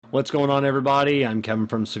What's going on, everybody? I'm Kevin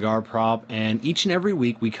from Cigar Prop, and each and every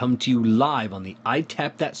week we come to you live on the I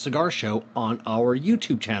Tap That Cigar Show on our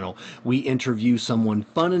YouTube channel. We interview someone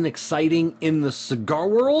fun and exciting in the cigar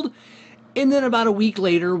world, and then about a week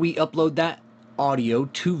later, we upload that audio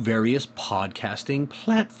to various podcasting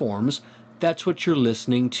platforms. That's what you're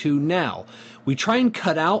listening to now. We try and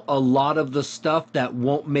cut out a lot of the stuff that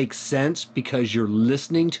won't make sense because you're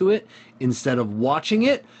listening to it instead of watching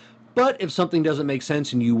it. But if something doesn't make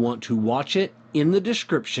sense and you want to watch it, in the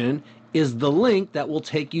description is the link that will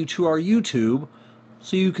take you to our YouTube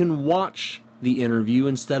so you can watch the interview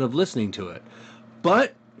instead of listening to it.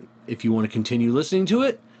 But if you want to continue listening to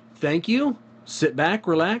it, thank you. Sit back,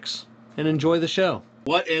 relax, and enjoy the show.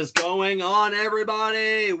 What is going on,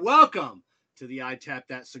 everybody? Welcome to the I Tap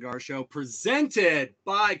That Cigar Show, presented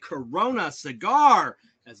by Corona Cigar.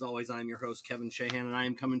 As always, I'm your host, Kevin Shahan, and I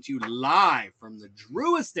am coming to you live from the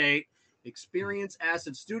Drew Estate Experience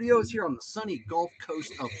Acid Studios here on the sunny Gulf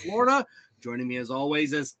Coast of Florida. Joining me, as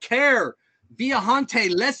always, is Care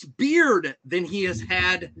Viajante, less beard than he has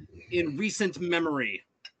had in recent memory.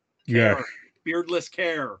 Care, yeah. Beardless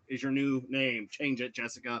Care is your new name. Change it,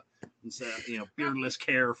 Jessica. Instead, Beardless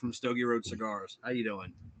Care from Stogie Road Cigars. How you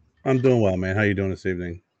doing? I'm doing well, man. How you doing this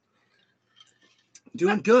evening?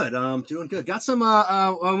 Doing good. Doing good. Got some.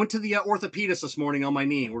 I went to the orthopedist this morning on my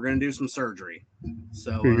knee. We're gonna do some surgery.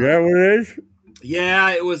 So is that what it is?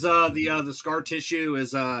 Yeah, it was. The scar tissue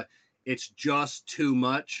is. It's just too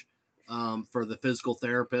much, for the physical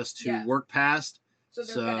therapist to work past. So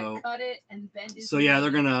they're gonna cut it and bend it. So yeah,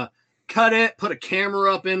 they're gonna cut it, put a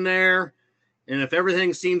camera up in there, and if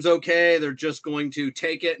everything seems okay, they're just going to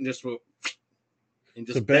take it and just.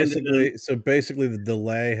 So basically, the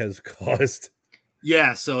delay has caused.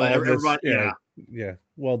 Yeah, so everybody, yeah.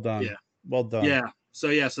 Well done. Yeah, well done. Yeah, so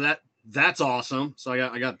that's awesome. So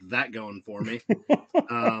I got that going for me.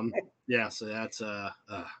 Yeah, so that's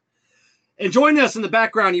and joining us in the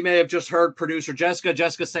background, you may have just heard producer Jessica.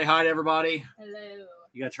 Jessica, say hi to everybody. Hello.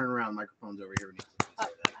 You got to turn around. Microphone's over here.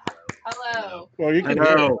 Hello. Well, you can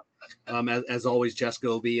know. As always, Jessica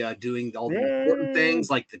will be doing all the important things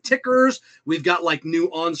like the tickers. We've got like new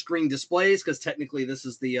on-screen displays because technically this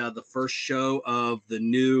is the first show of the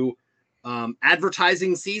new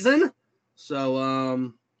advertising season.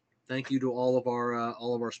 So thank you to all of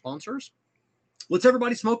our sponsors. What's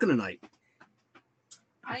everybody smoking tonight?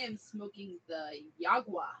 I am smoking the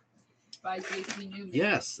Yagua by JC Newman.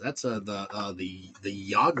 Yes, that's the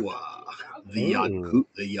Yagua,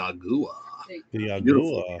 the Yagua.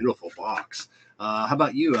 Beautiful box. How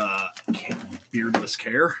about you, Beardless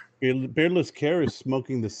Care? Beardless Care is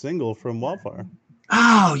smoking the single from Wildfire.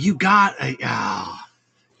 Oh, you got a.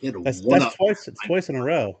 That's twice. It's twice in a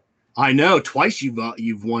row. I know. Twice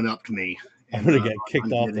you've one-upped me. I'm gonna get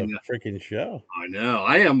kicked off the freaking show. I know.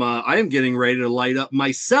 I am getting ready to light up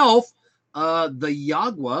myself. The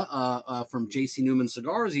Yagua from JC Newman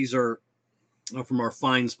Cigars. These are. From our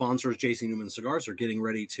fine sponsors, JC Newman Cigars, are getting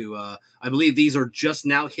ready to, I believe these are just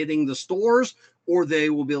now hitting the stores, or they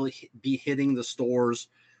will be hitting the stores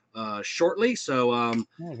shortly. So,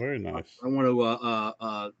 very nice. I want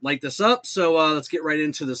to light this up. So let's get right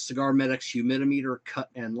into the Cigar Medics humidimeter cut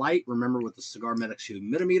and light. Remember, with the Cigar Medics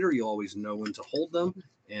humidimeter, you always know when to hold them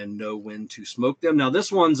and know when to smoke them. Now, this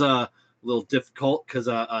one's a little difficult because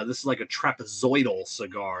this is like a trapezoidal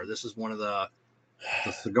cigar. This is one of the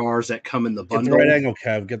cigars that come in the bundle. Get the right angle,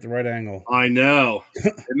 Kev. Get the right angle. I know.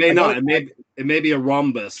 It may not. It may be a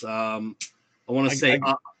rhombus. I want to say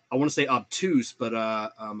obtuse, but I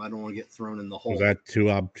don't want to get thrown in the hole. Is that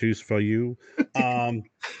too obtuse for you? I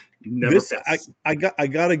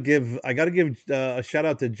gotta give a shout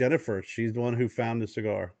out to Jennifer. She's the one who found the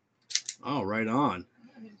cigar. Oh, right on.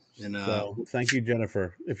 And so thank you,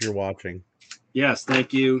 Jennifer, if you're watching. Yes,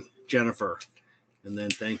 thank you, Jennifer. And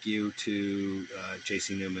then thank you to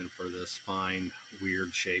JC Newman for this fine,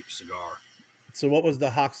 weird-shaped cigar. So what was the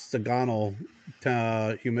hexagonal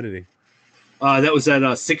humidity? That was at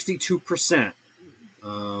 62%,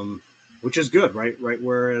 which is good, right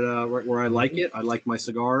where I like it. I like my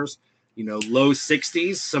cigars, low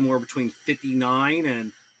 60s, somewhere between 59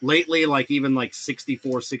 and lately, even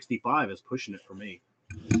 64, 65 is pushing it for me.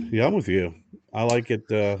 Yeah, I'm with you. I like it.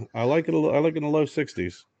 I like it in the low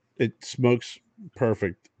 60s. It smokes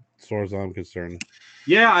perfect as far as I'm concerned.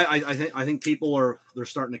 Yeah, I think people they're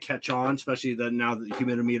starting to catch on, especially now that the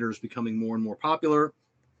humidimeter is becoming more and more popular.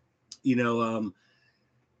 People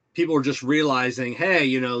are just realizing,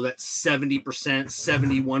 hey, that 70%,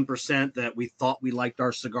 71% that we thought we liked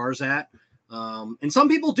our cigars at, And some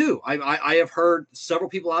people do. I have heard several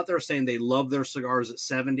people out there saying they love their cigars at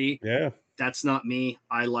 70. Yeah. That's not me.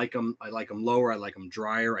 I like them. I like them lower. I like them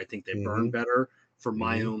drier. I think they burn better for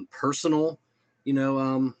my own personal,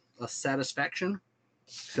 satisfaction.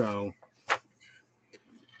 So.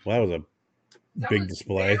 Well, that was a big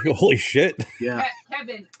display. Holy shit. Yeah.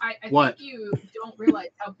 Kevin, I What? think you don't realize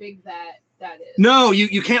how big that is. No,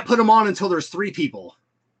 you can't put them on until there's 3 people.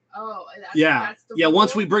 Oh, that's the rule?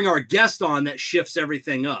 Once we bring our guest on, that shifts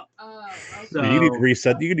everything up. Oh, okay. So, you need to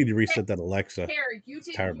reset. You need to reset that Alexa. Harry, you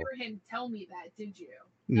didn't hear him tell me that, did you?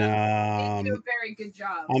 Nah. You did a very good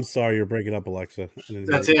job. I'm sorry, you're breaking up, Alexa.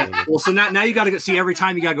 That's it. Well, so now you got to see every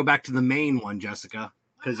time you got to go back to the main one, Jessica.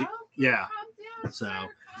 Because yeah. Down, so.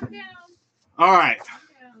 calm down. All right. Calm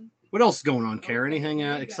down. What else is going on, Kara? Anything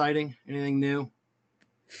exciting? Anything new?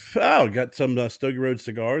 Oh, got some Stogie Road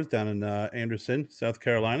cigars down in Anderson, South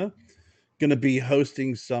Carolina. Going to be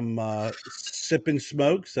hosting some sip and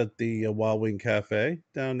smokes at the Wild Wing Cafe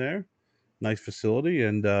down there. Nice facility,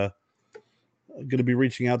 and going to be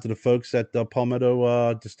reaching out to the folks at the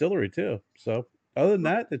Palmetto Distillery too. So, other than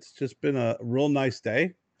that, it's just been a real nice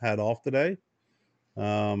day. Had off today,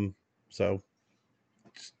 so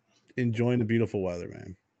just enjoying the beautiful weather,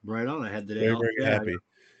 man. Right on. I had the day off. Very happy.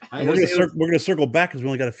 We're gonna circle back because we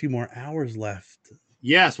only got a few more hours left.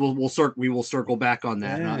 Yes, we will circle back on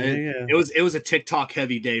that. Yeah. It was a TikTok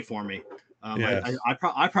heavy day for me. Yes.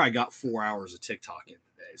 I probably got 4 hours of TikTok in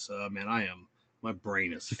today. So man, my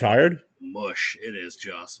brain is tired. Mush. It is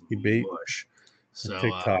just mush. So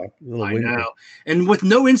TikTok, I know, and with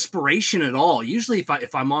no inspiration at all. Usually,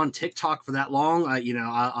 if I'm on TikTok for that long,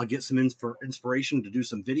 I'll get some inspiration to do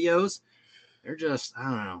some videos. They're just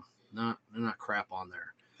they're not crap on there.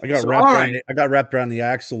 I got wrapped around the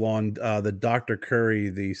axle on the Dr. Curry,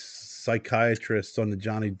 the psychiatrist on the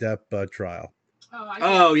Johnny Depp trial.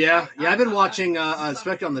 Oh yeah. I've been watching,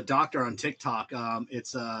 especially on the doctor on TikTok.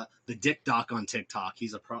 It's the Dick Doc on TikTok.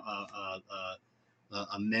 He's a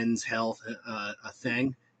men's health a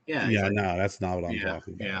thing. Yeah. Yeah. No, that's not what I'm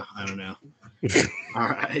talking about. Yeah. I don't know. All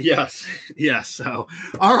right. Yes. So,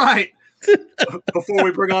 all right. Before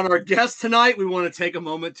we bring on our guest tonight, we want to take a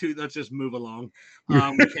moment to let's just move along. We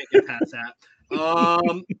can't get past that.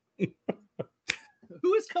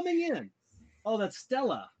 Who is coming in? Oh, that's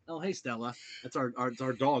Stella. Oh, hey, Stella. That's our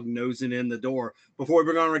dog nosing in the door. Before we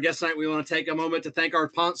bring on our guest tonight, we want to take a moment to thank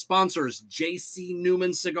our sponsors, J.C.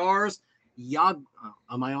 Newman Cigars. Am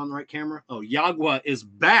I on the right camera? Oh, Yagua is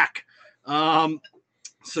back.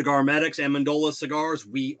 Cigar Medics and Mandola Cigars.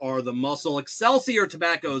 We are the muscle. Excelsior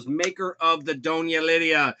Tobaccos, maker of the Doña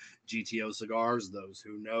Lydia. GTO Cigars, those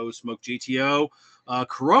who know smoke GTO.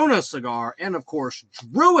 Corona Cigar, and of course,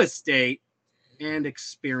 Drew Estate and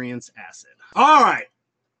Experience Acid. All right.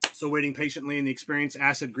 So waiting patiently in the Experience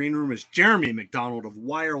Acid green room is Jeremy McDonald of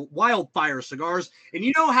Wildfire Cigars. And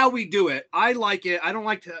you know how we do it. I like it. I don't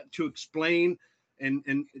like to explain and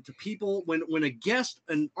to people when a guest,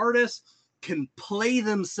 an artist, can play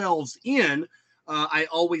themselves in. I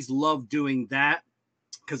always love doing that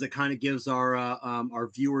because it kind of gives our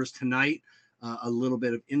viewers tonight a little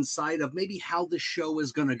bit of insight of maybe how the show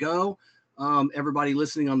is going to go. Everybody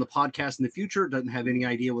listening on the podcast in the future doesn't have any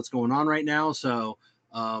idea what's going on right now, so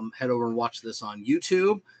head over and watch this on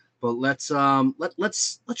YouTube. But let's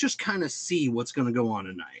just kind of see what's going to go on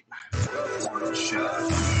tonight. 1 shot,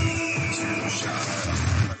 2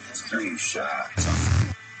 shots, 3 shots.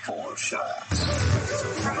 4 shots.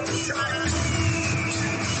 5 shots.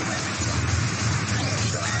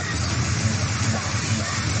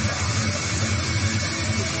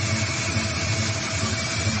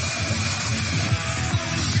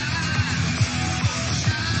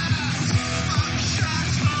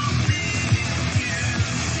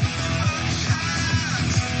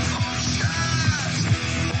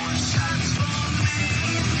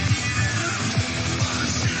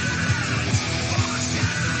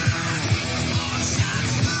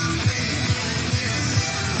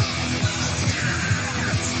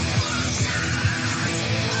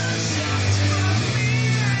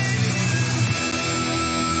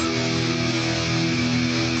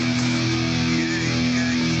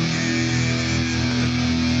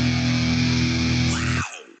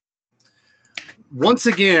 Once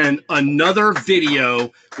again, another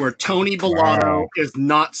video where Tony Bellato is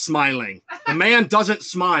not smiling. The man doesn't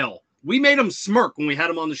smile. We made him smirk when we had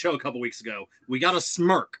him on the show a couple weeks ago. We got a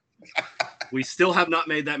smirk. We still have not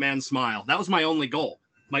made that man smile. That was my only goal.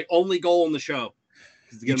 My only goal on the show.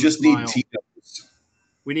 You just need Tito's.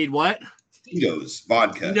 We need what? Tito's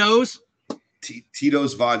vodka.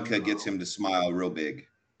 Tito's vodka gets him to smile real big.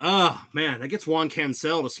 Oh, man. That gets Juan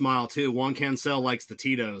Cancel to smile, too. Juan Cancel likes the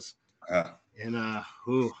Tito's. And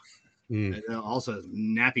also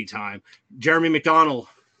nappy time. Jeremy McDonald,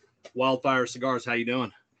 Wildfire Cigars. How you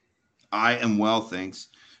doing? I am well, thanks.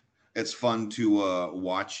 It's fun to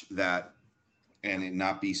watch that and it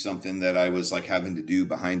not be something that I was like having to do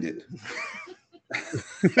behind it.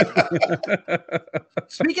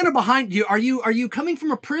 Speaking of behind you, are you coming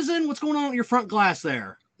from a prison? What's going on with your front glass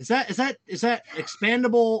there? Is that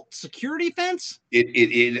expandable security fence?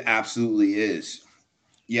 It absolutely is.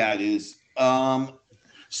 Yeah, it is.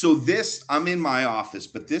 So this, I'm in my office,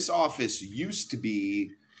 but this office used to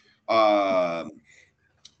be,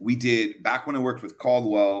 we did, back when I worked with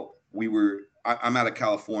Caldwell, I'm out of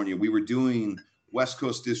California. We were doing West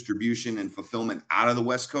Coast distribution and fulfillment out of the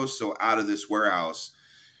West Coast. So out of this warehouse.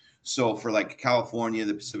 So for like California,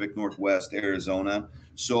 the Pacific Northwest, Arizona.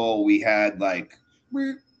 So we had like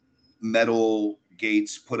metal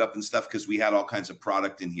gates put up and stuff because we had all kinds of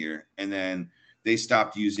product in here. And then they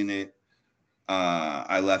stopped using it.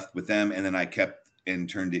 I left with them, and then I kept and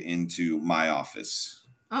turned it into my office.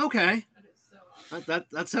 Okay,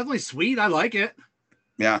 that's definitely sweet. I like it.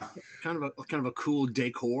 Yeah, kind of a cool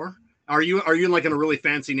decor. Are you like in a really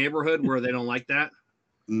fancy neighborhood where they don't like that?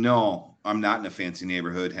 No, I'm not in a fancy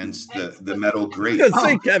neighborhood. Hence the metal grate.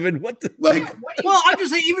 Say, Kevin, what the like? Well, I'm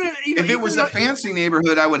just saying, even if it was a fancy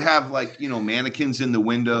neighborhood, I would have like mannequins in the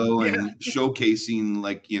window and showcasing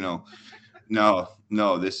like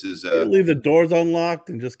No, this is leave the doors unlocked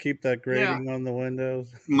and just keep that grating on the windows.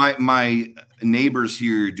 My neighbors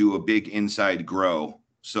here do a big inside grow,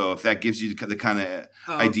 so if that gives you the kind of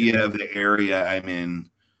idea of the area I'm in,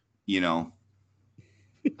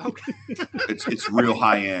 okay, it's real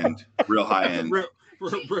high end, real high end.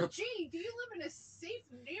 Gee, do you live in a safe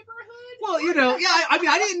neighborhood? Well, I mean,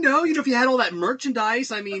 I didn't know, if you had all that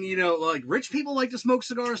merchandise. I mean, like rich people like to smoke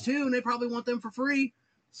cigars too, and they probably want them for free.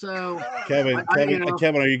 So, Kevin,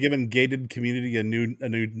 are you giving gated community a new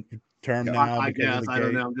term now? I guess I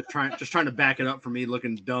don't know. I'm just trying to back it up for me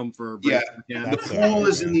looking dumb for the pool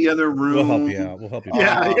is in the other room. We'll help you.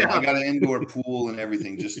 Yeah. I got an indoor pool and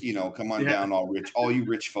everything. Just come on down, all you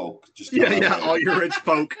rich folk. Just all you rich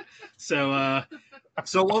folk. So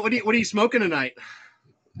what are you smoking tonight?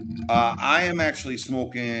 I am actually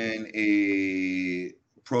smoking a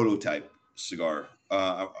prototype cigar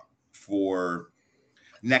for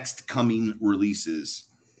next coming releases.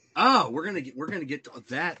 Oh, we're gonna get to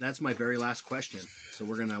that. That's my very last question. So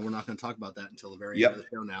we're not gonna talk about that until the very end of the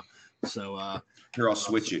show now. So here, I'll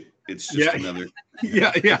switch it. It's just another.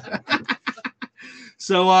 Yeah.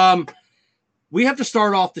 So we have to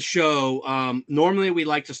start off the show. Normally we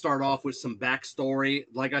like to start off with some backstory.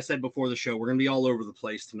 Like I said before the show, we're gonna be all over the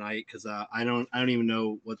place tonight because I don't even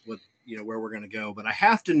know what where we're gonna go, but I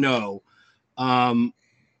have to know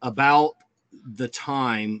about the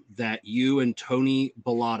time that you and Tony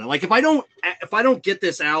Bellata, like if I don't get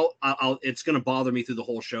this out, it's going to bother me through the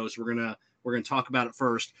whole show. So we're going to talk about it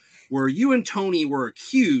first, where you and Tony were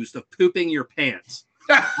accused of pooping your pants.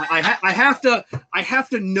 I have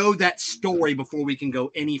to know that story before we can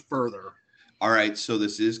go any further. All right. So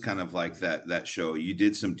this is kind of like that show. You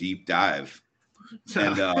did some deep dive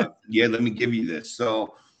and let me give you this.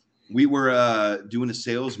 So we were doing a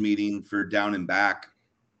sales meeting for Down and Back.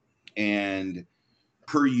 And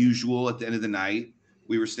per usual, at the end of the night,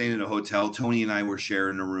 we were staying in a hotel. Tony and I were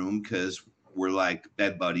sharing a room because we're like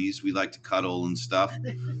bed buddies. We like to cuddle and stuff.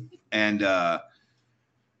 And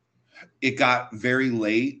it got very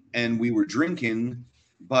late and we were drinking,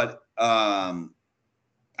 but I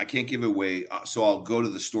can't give it away. So I'll go to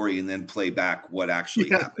the story and then play back what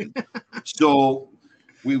actually happened. So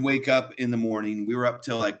we wake up in the morning. We were up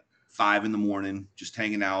till like 5 a.m, just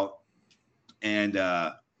hanging out. And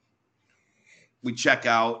we check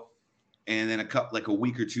out, and then a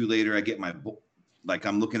week or two later, I get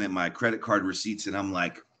I'm looking at my credit card receipts, and I'm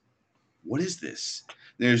like, what is this?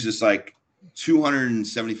 There's this like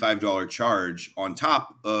 $275 charge on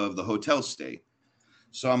top of the hotel stay.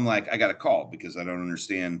 So I'm like, I got to call because I don't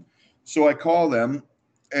understand. So I call them,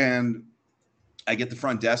 and I get the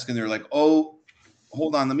front desk, and they're like, oh,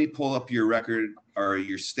 hold on, let me pull up your record or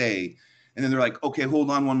your stay. And then they're like, okay, hold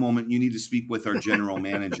on one moment. You need to speak with our general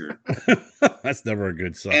manager. That's never a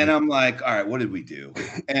good sign. And I'm like, all right, what did we do?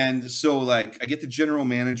 And so like, I get the general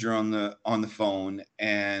manager on the phone,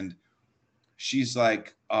 and she's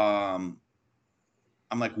like, I'm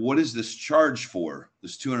like, what is this charge for?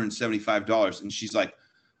 This $275. And she's like,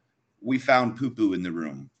 we found poo-poo in the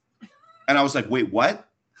room. And I was like, wait, what?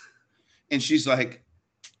 And she's like,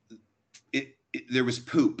 there was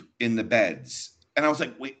poop in the beds. And I was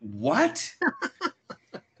like, wait, what?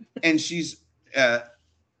 And she's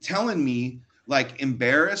telling me like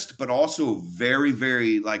embarrassed, but also very,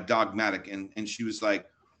 very like dogmatic. And she was like,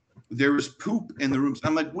 there was poop in the rooms.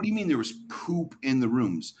 I'm like, what do you mean there was poop in the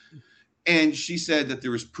rooms? And she said that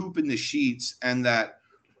there was poop in the sheets and that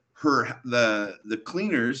the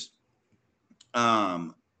cleaners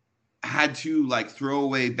had to like throw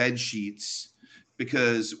away bed sheets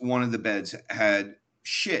because one of the beds had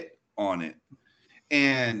shit on it.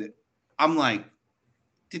 And I'm like,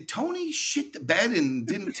 did Tony shit the bed and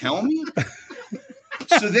didn't tell me?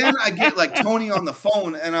 So then I get like Tony on the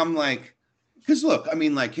phone and I'm like, because look, I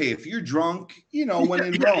mean, like, hey, if you're drunk, you know, when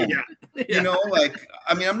in Rome, you know, like,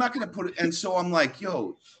 I mean, I'm not going to put it. And so I'm like,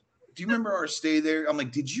 yo, do you remember our stay there? I'm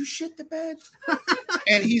like, did you shit the bed?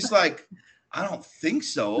 And he's like, I don't think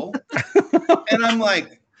so. And I'm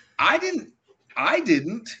like, I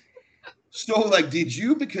didn't. So like, did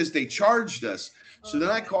you? Because they charged us. So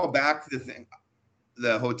then I call back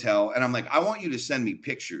the hotel, and I'm like, I want you to send me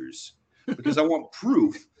pictures because I want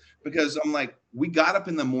proof. Because I'm like, we got up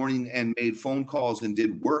in the morning and made phone calls and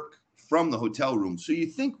did work from the hotel room. So you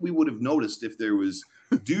think we would have noticed if there was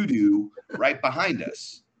doo-doo right behind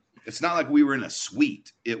us. It's not like we were in a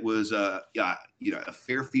suite. It was a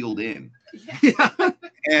Fairfield Inn. Yeah.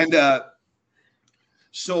 And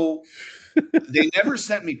so they never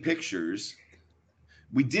sent me pictures.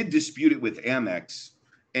 We did dispute it with Amex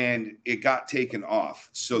and it got taken off.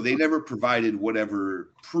 So they never provided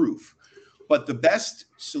whatever proof. But the best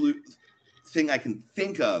thing I can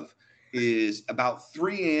think of is about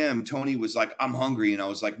 3 a.m. Tony was like, I'm hungry. And I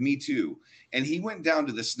was like, me too. And he went down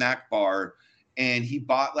to the snack bar and he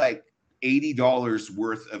bought like $80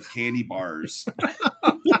 worth of candy bars.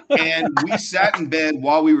 And we sat in bed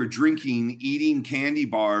while we were drinking, eating candy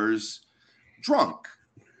bars, drunk.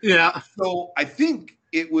 Yeah. So I think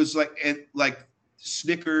it was like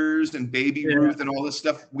Snickers and Baby Ruth and all this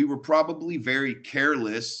stuff. We were probably very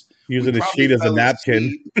careless. Using a sheet as a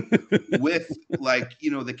napkin. With like,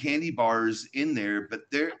 you know, the candy bars in there. But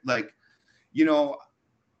they're like, you know,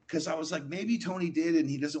 because I was like, maybe Tony did and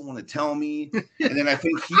he doesn't want to tell me. And then I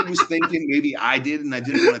think he was thinking maybe I did and I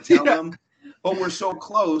didn't want to tell him. But we're so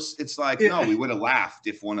close. It's like, no, we would have laughed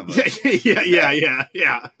if one of us.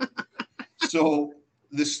 Yeah. So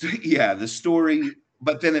the story.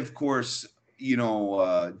 But then, of course, you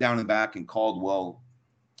know, down and back in Caldwell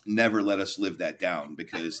never let us live that down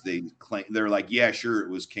because they're like, yeah, sure, it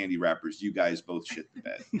was candy wrappers. You guys both shit the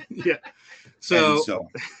bed. Yeah. So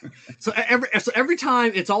every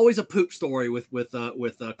time it's always a poop story with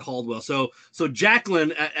Caldwell. So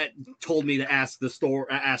Jacqueline told me to ask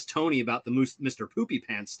Tony about the Mr. Poopy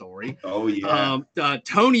Pants story. Oh yeah.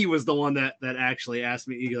 Tony was the one that actually asked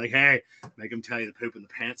me. He's like, hey, make him tell you the poop in the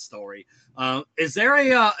pants story. Is there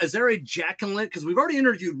a Jacqueline? Because we've already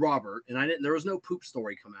interviewed Robert, and there was no poop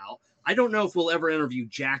story come out. I don't know if we'll ever interview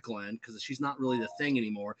Jacqueline because she's not really the thing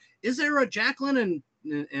anymore. Is there a Jacqueline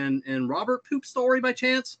and Robert poop story by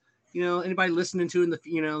chance? You know, anybody listening to in the,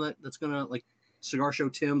 you know, that's gonna, like, Cigar Show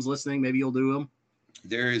Tim's listening, maybe you'll do them.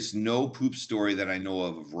 There is no poop story that I know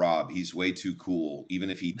of Rob. He's way too cool. Even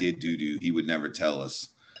if he did doo-doo, he would never tell us.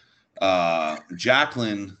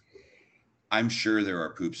 Jacqueline, I'm sure there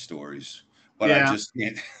are poop stories, but I just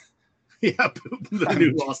can't. Yeah, poop. The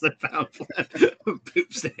new lost and found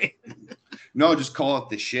poop stain. No, just call it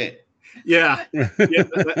the shit. Yeah,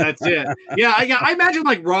 that's it. Yeah, I imagine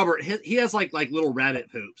like Robert. He has like little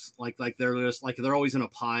rabbit poops. Like they're just like they're always in a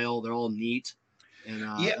pile. They're all neat. And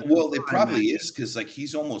yeah, well, it probably is because like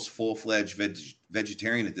he's almost full-fledged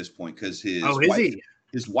vegetarian at this point because his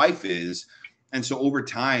wife is, and so over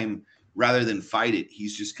time, rather than fight it,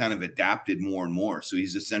 he's just kind of adapted more and more. So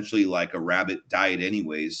he's essentially like a rabbit diet,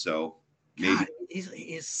 anyways. So. God, he's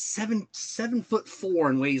 7'4"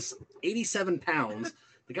 and weighs 87 pounds.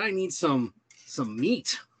 The guy needs some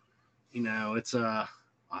meat. You know, it's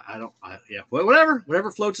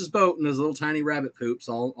whatever floats his boat and his little tiny rabbit poops,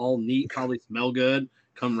 all neat, probably smell good,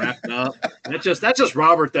 come wrapped up. That's just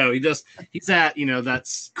Robert though. He's that, you know,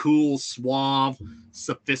 that's cool, suave,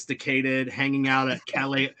 sophisticated, hanging out at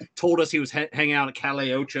Calais. Told us he was hanging out at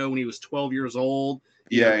Calais Ocho when he was 12 years old.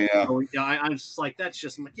 Yeah. So, I'm just like, that's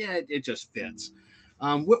just, I'm like, yeah, it just fits.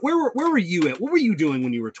 Where were you at? What were you doing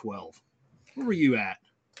when you were 12? Where were you at?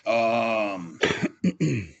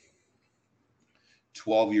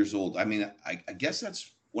 12 years old. I mean, I guess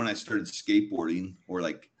that's when I started skateboarding, or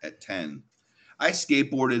like at 10. I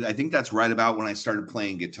skateboarded. I think that's right about when I started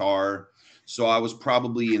playing guitar. So I was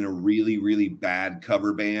probably in a really, really bad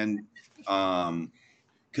cover band.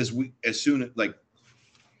 Because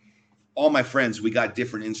all my friends, we got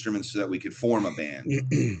different instruments so that we could form a band.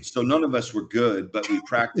 So none of us were good, but we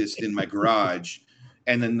practiced in my garage.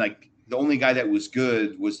 And then like the only guy that was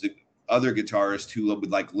good was other guitarist who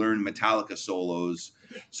would like learn Metallica solos.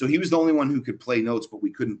 So he was the only one who could play notes, but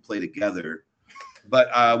we couldn't play together.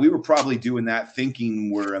 But we were probably doing that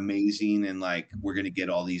thinking we're amazing and like we're gonna get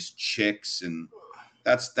all these chicks, and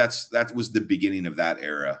that was the beginning of that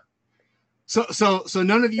era. So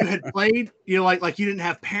none of you had played, you know, like you didn't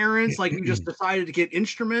have parents, like you just decided to get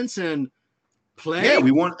instruments and play. Yeah,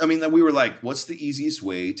 we were like, what's the easiest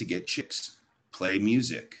way to get chicks? Play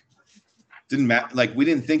music. Didn't matter. Like we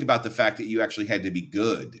didn't think about the fact that you actually had to be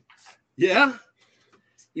good. Yeah.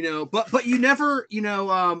 You know, but you never, you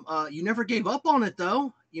never gave up on it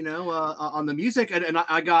though, on the music. And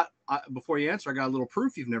before you answer, I got a little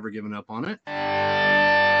proof you've never given up on it.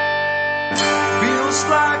 Feels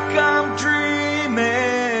like I'm dreaming,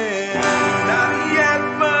 not yet,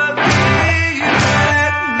 but leaving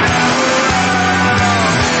now.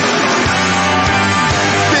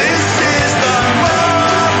 This is the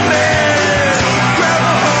moment, grab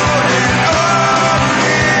a hold and open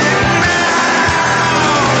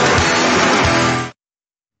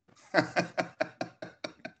it now.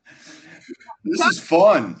 This is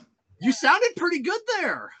fun. You sounded pretty good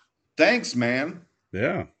there. Thanks, man.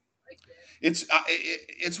 Yeah.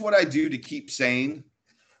 It's what I do to keep sane.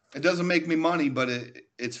 It doesn't make me money, but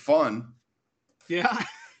it's fun. Yeah.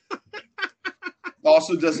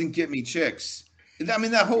 Also doesn't get me chicks. I mean,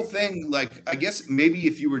 that whole thing, like, I guess maybe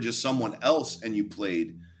if you were just someone else and you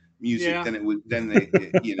played music, Yeah. then they,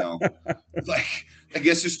 like, I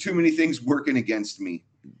guess there's too many things working against me.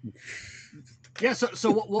 Yeah. So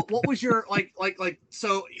what was your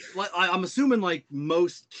I'm assuming like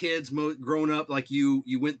most kids, growing up, like you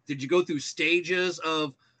did you go through stages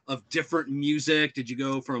of different music? Did you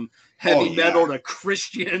go from heavy metal to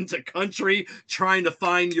Christian to country, trying to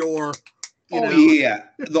find your, yeah,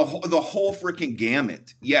 the whole freaking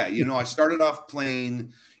gamut. Yeah, I started off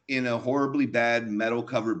playing in a horribly bad metal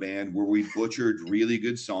cover band where we butchered really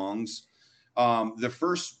good songs. The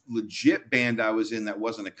first legit band I was in that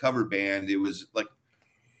wasn't a cover band, it was like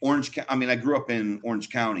Orange. I mean, I grew up in Orange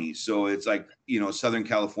County, so it's like, Southern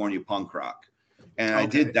California punk rock. And I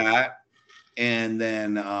did that. And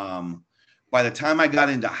then by the time I got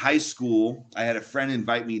into high school, I had a friend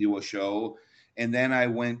invite me to a show. And then I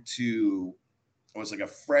was like a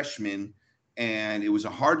freshman, and it was a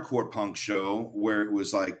hardcore punk show where it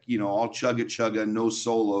was like, all chugga, no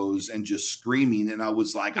solos and just screaming. And I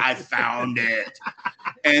was like, I found it.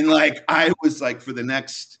 And like, I was like, for the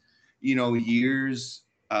next, years,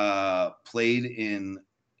 played in,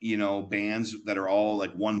 bands that are all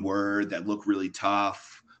like one word that look really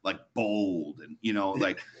tough, like Bold, and,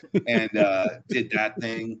 and did that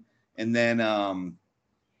thing. And then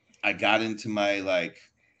I got into my like,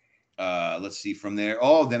 let's see from there.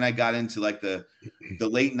 Then I got into like the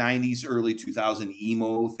late 90s, early 2000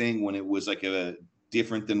 emo thing, when it was like a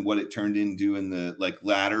different than what it turned into in the like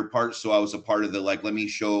latter part. So I was a part of the, like, let me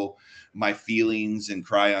show my feelings and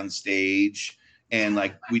cry on stage. And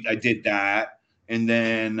like, I did that. And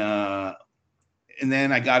then I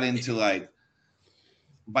got into like,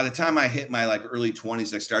 by the time I hit my like early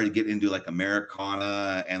 20s, I started getting into like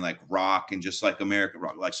Americana and like rock and just like American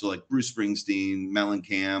rock, like, so like Bruce Springsteen,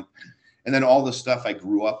 Mellencamp, and then all the stuff I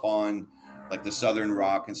grew up on, like the Southern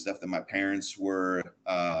rock and stuff that my parents were,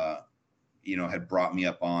 had brought me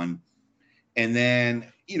up on. And then,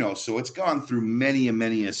 so it's gone through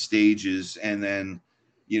many stages. And then,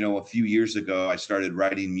 a few years ago, I started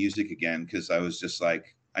writing music again, because I was just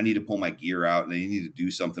like, I need to pull my gear out and I need to do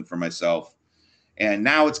something for myself. And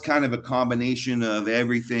now it's kind of a combination of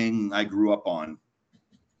everything I grew up on.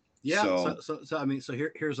 Yeah. So I mean, so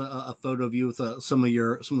here's a photo of you with some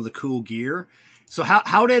of the cool gear. So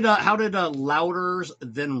how did Louders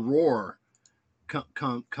Then Roar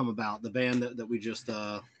come about? The band that we just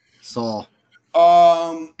saw.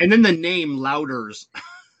 And then the name Louders.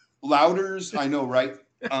 Louders, I know, right?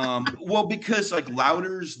 Well, because like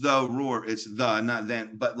Louders the Roar, it's the, not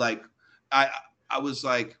then, but like I was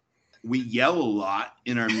like, we yell a lot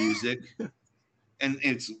in our music and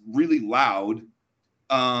it's really loud.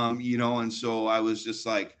 And so I was just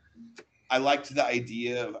like, I liked the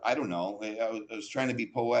idea of, I don't know, I was trying to be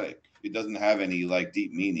poetic. It doesn't have any like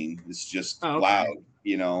deep meaning. It's just loud,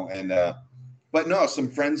 but no, some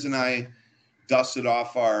friends and I dusted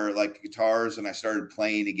off our like guitars and I started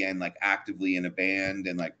playing again, like actively in a band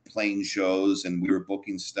and like playing shows, and we were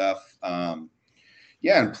booking stuff.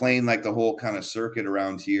 And playing like the whole kind of circuit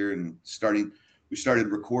around here, and we started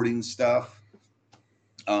recording stuff.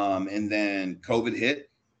 And then COVID hit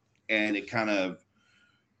and it kind of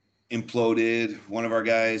imploded. One of our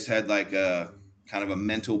guys had like a kind of a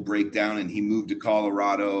mental breakdown and he moved to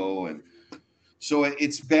Colorado. And so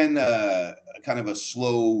it's been a kind of a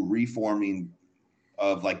slow reforming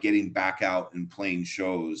of like getting back out and playing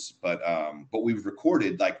shows. But we've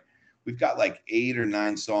recorded, like, we've got like 8 or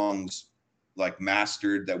 9 songs like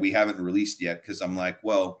mastered that we haven't released yet, because I'm like,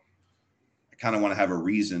 well, I kind of want to have a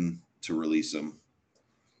reason to release them.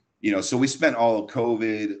 You know, so we spent all of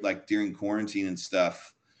COVID, like during quarantine and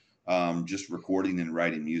stuff, just recording and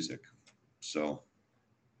writing music. So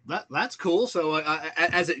that's cool. So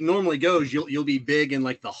as it normally goes, you'll be big in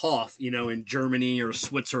like the Hof, you know, in Germany or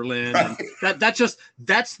Switzerland. Right. And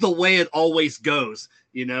that's the way it always goes.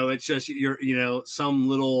 You know, it's just some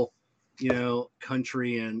little,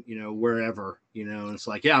 country and, wherever, and it's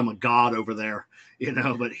like, yeah, I'm a god over there,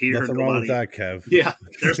 but here, nothing wrong with that, Kev. Yeah,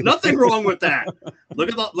 there's nothing wrong with that. Look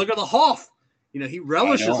at the Hof. He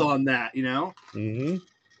relishes on that, Mm-hmm.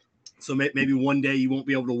 So maybe one day you won't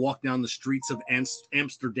be able to walk down the streets of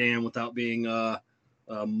Amsterdam without being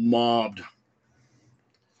mobbed.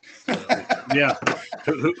 Yeah.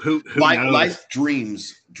 Who life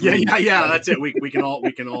dreams. Yeah. That's it. We can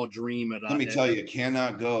all dream it. Let me tell you,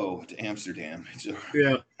 cannot go to Amsterdam.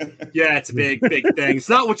 Yeah. It's a big thing. It's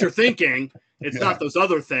not what you're thinking. It's not those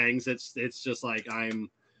other things. It's just like I'm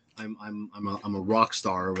a rock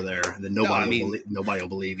star over there, and then nobody will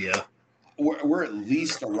believe you. We're at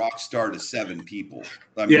least a rock star to 7 people.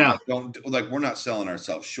 I mean, we're not selling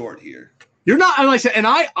ourselves short here. You're not, and like I said, and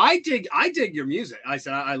I dig your music. I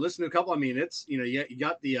said I listened to a couple. I mean, it's you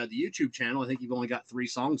got the YouTube channel. I think you've only got 3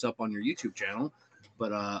 songs up on your YouTube channel,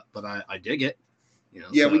 but I dig it.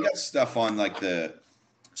 Yeah, so we got stuff on like the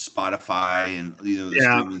Spotify and the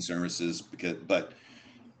streaming services, but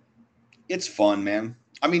it's fun, man.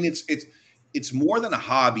 I mean, it's more than a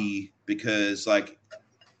hobby, because like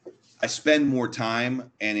I spend more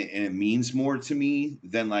time and it means more to me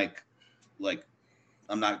than like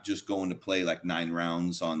I'm not just going to play like 9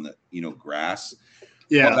 rounds on the grass.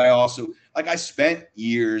 Yeah. But I also I spent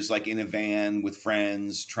years like in a van with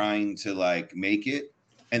friends trying to like make it.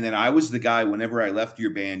 And then I was the guy, whenever I left your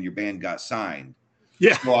band got signed.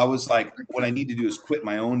 Yeah. So I was like, what I need to do is quit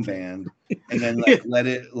my own band and then like let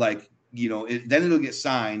it like, then it'll get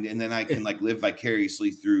signed, and then I can like live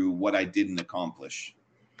vicariously through what I didn't accomplish.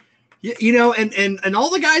 Yeah, and all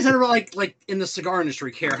the guys that are like in the cigar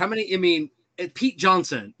industry care. How many? I mean, Pete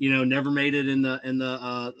Johnson, never made it in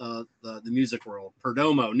the music world.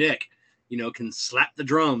 Perdomo, Nick, can slap the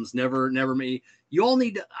drums. Never made. You all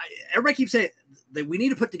need to. Everybody keeps saying that we need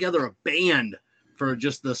to put together a band for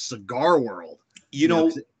just the cigar world.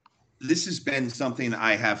 This has been something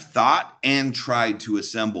I have thought and tried to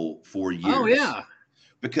assemble for years. Oh yeah,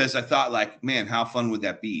 because I thought like, man, how fun would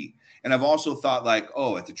that be? And I've also thought like,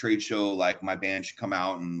 oh, at the trade show, like my band should come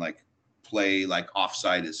out and like play like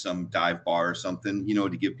offsite at some dive bar or something,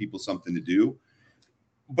 to give people something to do.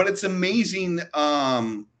 But it's amazing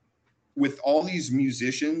with all these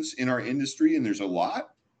musicians in our industry, and there's a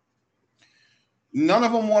lot, none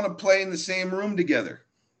of them want to play in the same room together.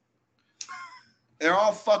 They're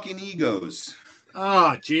all fucking egos.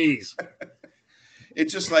 Oh, geez.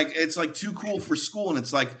 It's just like, it's like too cool for school. And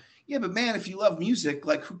it's like, yeah, but man, if you love music,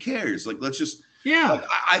 like who cares? Like, let's just, like,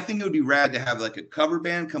 I think it would be rad to have like a cover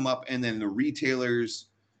band come up, and then the retailers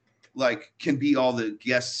like can be all the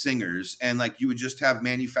guest singers, and like you would just have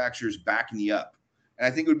manufacturers backing you up. And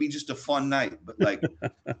I think it would be just a fun night. But like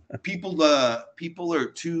people are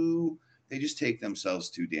too, they just take themselves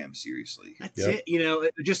too damn seriously. That's it.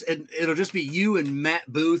 It'll just be you and Matt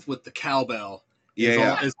Booth with the cowbell.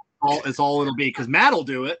 It's all it'll be, because Matt will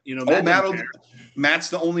do it. Matt's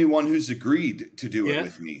the only one who's agreed to do it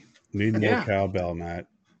with me. Need more cowbell, Matt.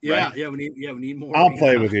 Yeah, right? we need more. I'll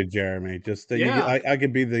play with you, Jeremy. Just I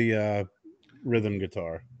could be the rhythm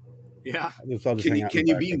guitar. Yeah. Can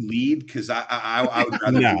you be lead? Because I would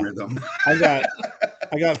rather be rhythm.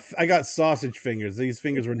 I got sausage fingers. These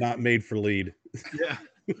fingers were not made for lead. Yeah.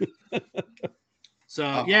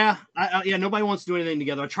 So nobody wants to do anything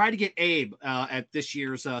together. I tried to get Abe at this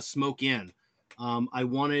year's Smoke In. I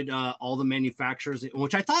wanted all the manufacturers,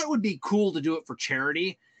 which I thought it would be cool to do it for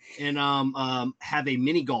charity, and have a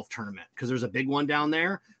mini golf tournament, because there's a big one down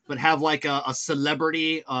there, but have like a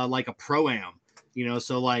celebrity, like a pro-am,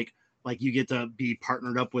 so like you get to be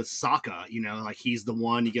partnered up with Saka, like he's the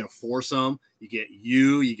one. You get a foursome, you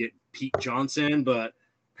get Pete Johnson, but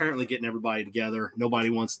apparently getting everybody together. Nobody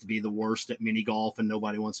wants to be the worst at mini golf, and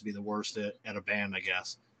nobody wants to be the worst at a band, I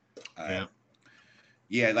guess.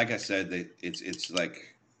 Yeah, like I said, it's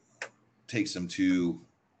like they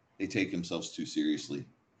take themselves too seriously.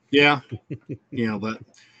 Yeah, but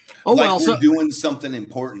we're doing something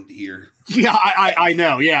important here. Yeah, I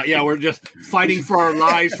know. Yeah, we're just fighting for our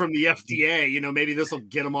lives from the FDA. Maybe this will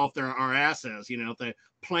get them off our asses. If they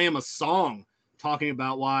play them a song, talking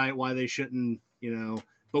about why they shouldn't,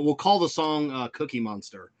 but we'll call the song Cookie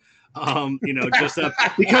Monster. Just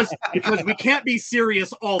because we can't be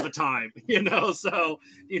serious all the time, so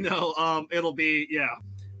it'll be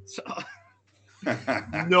so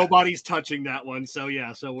nobody's touching that one. So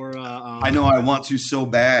so we're I know I want to so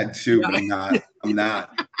bad too, but I'm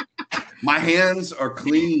not. My hands are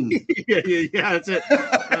clean. yeah, that's it.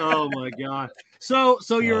 Oh my god. So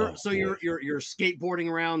you're skateboarding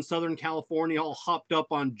around Southern California, all hopped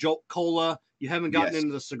up on Jolt Cola. You haven't gotten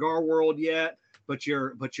into the cigar world yet, but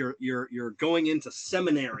you're going into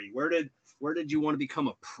seminary. Where did you want to become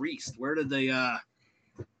a priest? Where did they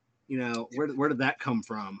where did that come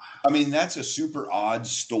from? I mean, that's a super odd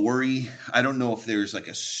story. I don't know if there's like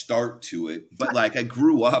a start to it, but like I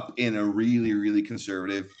grew up in a really, really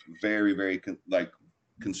conservative, very, very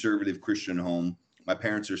conservative Christian home. My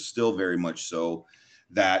parents are still very much so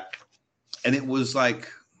that, and it was like,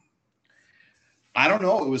 I don't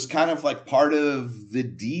know, it was kind of like part of the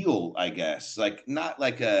deal, I guess. Like not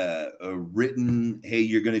like a written, hey,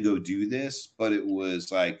 you're going to go do this, but it was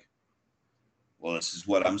like, well, this is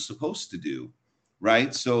what I'm supposed to do,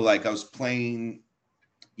 right? So like I was playing,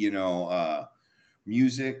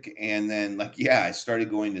 music, and then I started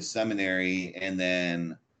going to seminary, and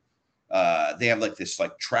then they have like this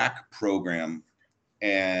like track program,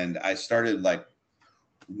 and I started like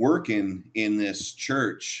working in this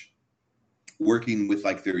church, working with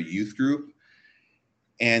like their youth group,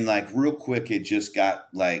 and like real quick it just got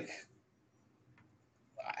like,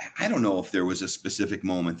 I don't know if there was a specific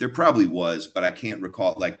moment. There probably was, but I can't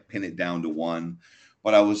recall, like pin it down to one.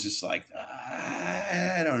 But I was just like,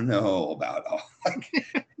 I don't know about all. Like,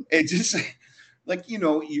 it just like,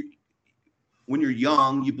 when you're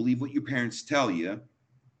young, you believe what your parents tell you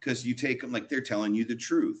because you take them like they're telling you the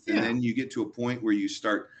truth. And then you get to a point where you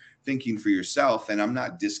start thinking for yourself. And I'm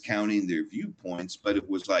not discounting their viewpoints, but it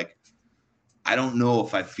was like, I don't know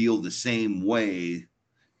if I feel the same way.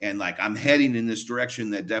 And like, I'm heading in this direction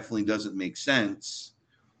that definitely doesn't make sense.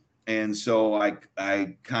 And so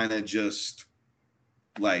I kind of just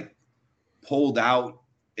like pulled out.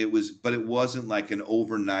 But it wasn't like an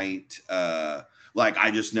overnight, like I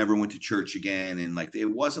just never went to church again. And like, it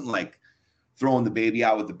wasn't like throwing the baby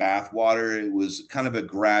out with the bathwater. It was kind of a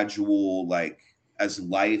gradual, like as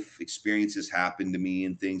life experiences happened to me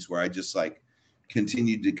and things where I just like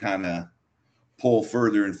continued to kind of pull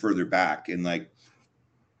further and further back. And like,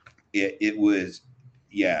 it was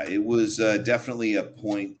definitely a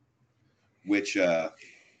point which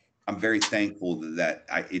I'm very thankful that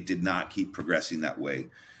it did not keep progressing that way,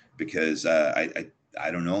 because I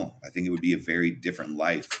don't know. I think it would be a very different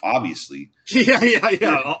life, obviously. Yeah.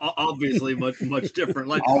 Obviously, much different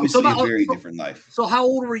life. Obviously, a very different life. So, how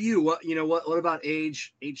old were you? What about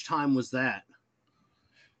age time was that?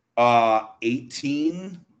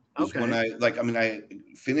 18 was when I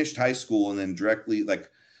finished high school, and then directly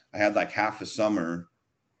I had like half a summer,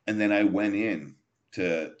 and then I went in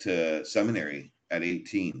to seminary at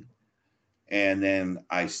 18, and then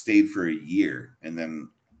I stayed for a year, and then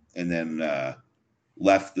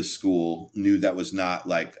left the school, knew that was not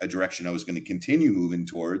like a direction I was going to continue moving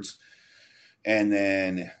towards. And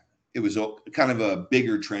then it was kind of a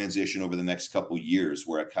bigger transition over the next couple of years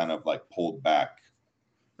where I kind of like pulled back.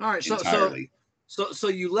 All right. Entirely. So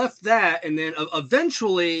you left that, and then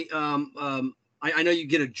eventually, I know you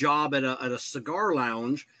get a job at a cigar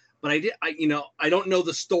lounge, but I don't know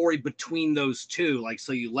the story between those two. Like,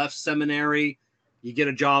 so you left seminary, you get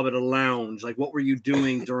a job at a lounge. Like, what were you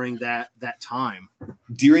doing during that time?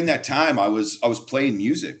 During that time, I was playing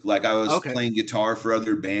music. Like I was playing guitar for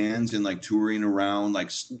other bands and like touring around,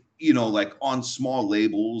 like, like on small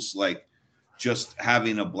labels, like just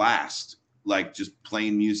having a blast, like just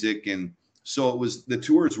playing music. And so the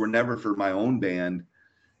tours were never for my own band.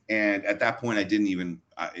 And at that point,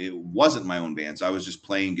 it wasn't my own bands. I was just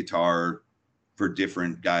playing guitar for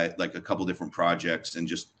different guys, like a couple different projects, and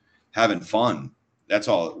just having fun. That's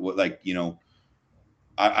all.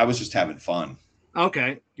 I was just having fun.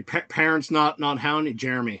 Okay. Your parents not hounding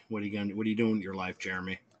Jeremy. What are you doing with your life,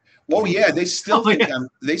 Jeremy? Well, yeah, they still think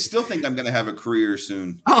I'm going to have a career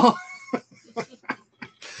soon. Oh,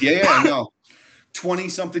 yeah, I know. 20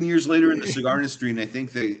 something years later in the cigar industry, and I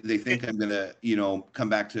think they think I'm gonna come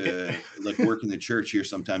back to like work in the church here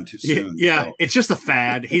sometime too soon. Yeah, so. It's just a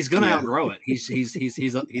fad. He's gonna outgrow it. He's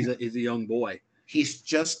a young boy. He's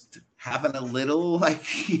just having a little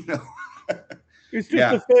It's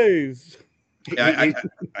just a phase. Yeah,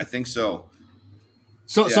 I think so.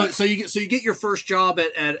 So you get your first job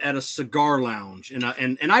at a cigar lounge, and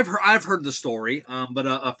I've heard the story,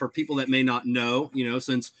 but for people that may not know,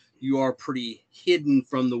 since you are pretty hidden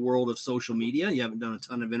from the world of social media. You haven't done a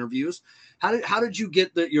ton of interviews. How did you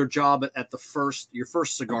get your job at your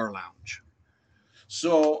first cigar lounge?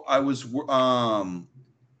 So I was,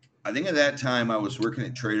 I think at that time I was working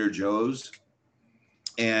at Trader Joe's,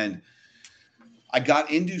 and I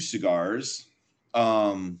got into cigars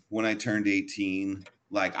when I turned 18.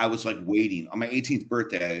 Like I was like waiting on my 18th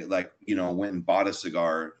birthday, like, you know, went and bought a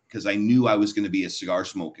cigar because I knew I was going to be a cigar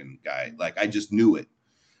smoking guy. Like I just knew it.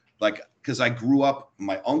 Like, because I grew up,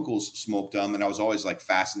 my uncles smoked them, and I was always like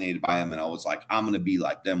fascinated by them, and I was like, I'm going to be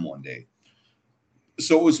like them one day.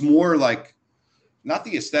 So it was more like, not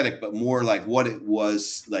the aesthetic, but more like what it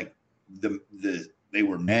was like they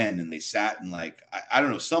were men, and they sat and like, I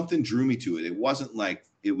don't know, something drew me to it. It wasn't like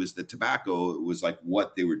it was the tobacco. It was like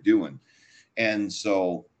what they were doing. And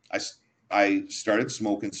so I started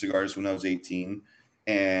smoking cigars when I was 18,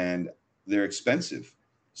 and they're expensive.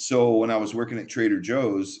 So when I was working at Trader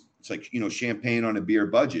Joe's, it's like, you know, champagne on a beer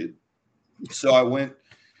budget. So I went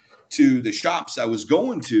to the shops I was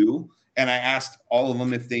going to, and I asked all of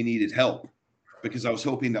them if they needed help, because I was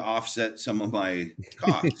hoping to offset some of my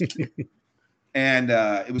costs. And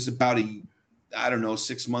it was about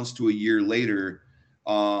 6 months to a year later,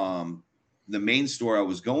 the main store I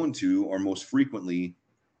was going to, or most frequently,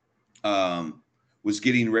 was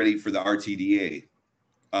getting ready for the RTDA,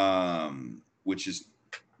 which is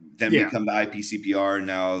then become the IPCPR,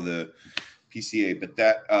 now the PCA. But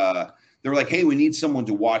that they were like, hey, we need someone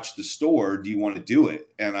to watch the store. Do you want to do it?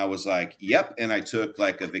 And I was like, yep. And I took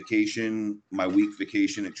like a vacation, my week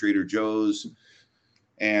vacation at Trader Joe's,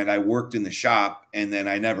 and I worked in the shop, and then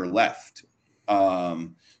I never left.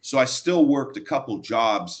 So I still worked a couple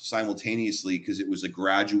jobs simultaneously because it was a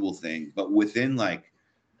gradual thing. But within like,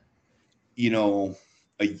 you know,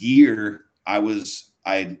 a year,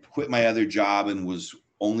 I quit my other job and was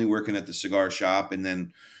only working at the cigar shop. And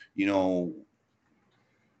then, you know,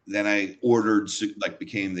 then I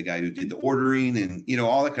became the guy who did the ordering and, you know,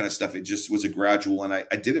 all that kind of stuff. It just was a gradual, and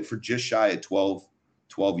I did it for just shy of 12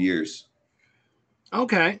 years.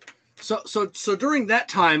 Okay. So during that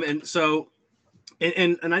time, and so,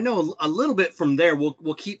 and I know a little bit from there,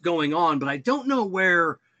 we'll keep going on, but I don't know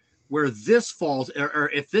where this falls,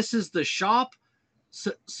 or if this is the shop.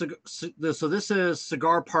 So this is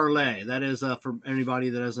Cigar Parlay. That is for anybody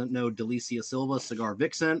that doesn't know, Delicia Silva, Cigar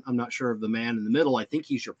Vixen. I'm not sure of the man in the middle. I think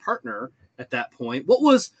he's your partner at that point. What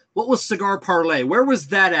was Cigar Parlay? Where was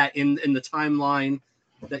that at in the timeline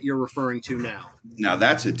that you're referring to now? Now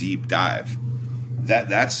that's a deep dive.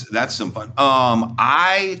 That's some fun.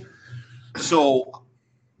 So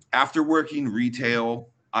after working retail,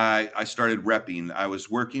 I started repping. I was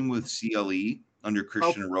working with CLE under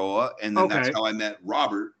Christian Roa, and then that's how I met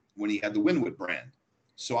Robert when he had the Winwood brand.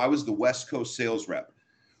 So I was the West Coast sales rep.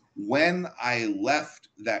 When I left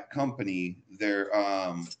that company,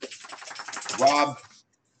 Rob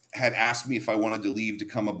had asked me if I wanted to leave to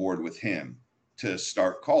come aboard with him to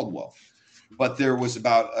start Caldwell. But there was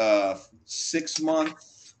about a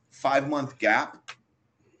 5-month gap.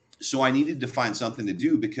 So I needed to find something to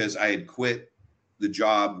do because I had quit the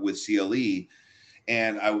job with CLE,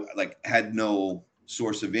 and I had no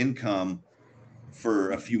source of income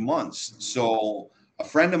for a few months. So a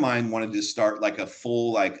friend of mine wanted to start like a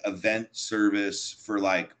full event service for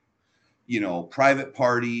private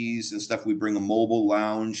parties and stuff. We bring a mobile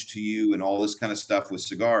lounge to you and all this kind of stuff with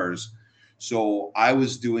cigars. So I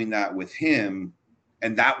was doing that with him,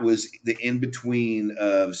 and that was the in-between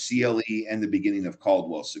of CLE and the beginning of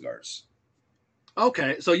Caldwell Cigars.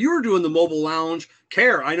 Okay, so you were doing the mobile lounge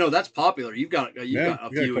care. I know that's popular. You've got a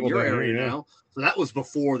few in your area now. So that was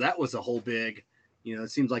before that was a whole big,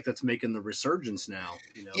 it seems like that's making the resurgence now.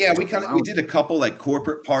 Yeah, we did a couple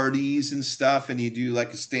corporate parties and stuff, and you do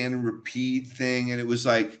a stand and repeat thing, and it was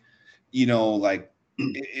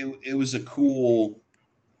it was a cool.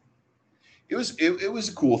 It was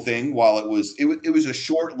a cool thing. While it was a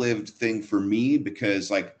short-lived thing for me,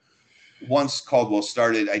 because once Caldwell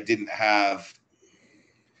started, I didn't have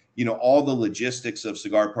all the logistics of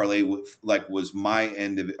Cigar Parlay was my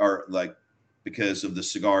end of it, or because of the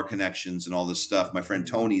cigar connections and all this stuff. My friend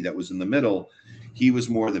Tony, that was in the middle, he was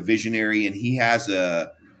more the visionary, and he has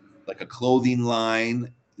a clothing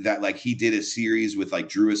line that he did a series with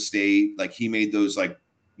Drew Estate. He made those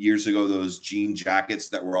years ago, those jean jackets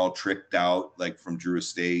that were all tricked out from Drew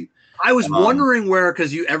Estate. I was wondering where,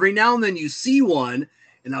 because you every now and then you see one,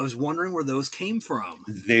 and I was wondering where those came from.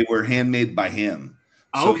 They were handmade by him.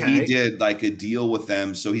 So he did a deal with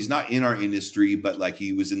them. So he's not in our industry, but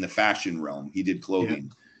he was in the fashion realm. He did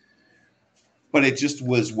clothing, but it just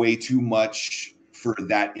was way too much for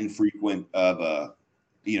that infrequent of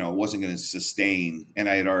you know, it wasn't going to sustain. And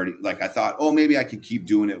I had already, like, I thought, oh, maybe I could keep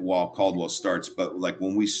doing it while Caldwell starts. But like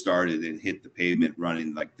when we started and hit the pavement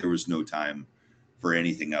running, like there was no time for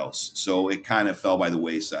anything else. So it kind of fell by the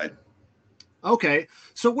wayside. Okay.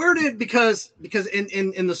 So where did, because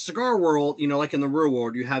in the cigar world, you know, like in the real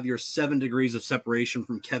world, you have your 7 degrees of separation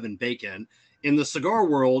from Kevin Bacon. In the cigar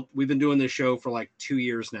world, we've been doing this show for like 2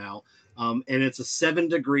 years now. And it's a 7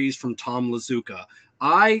 degrees from Tom Lazuka.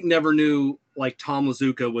 I never knew like Tom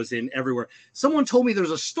Lazuka was in everywhere. Someone told me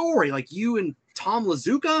there's a story like you and Tom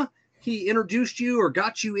Lazuka, he introduced you or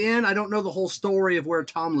got you in. I don't know the whole story of where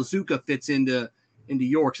Tom Lazuka fits into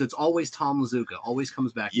York. So it's always Tom Lazuka, always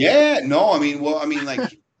comes back. Yeah, no, I mean,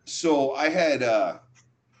 like, so I had,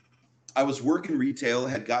 I was working retail,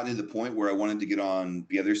 had gotten to the point where I wanted to get on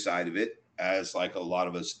the other side of it, as like a lot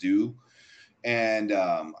of us do. And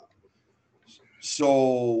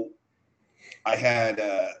so I had,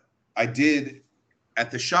 I did, at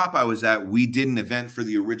the shop I was at, we did an event for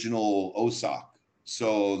the original OSOC.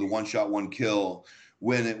 So the One Shot, One Kill,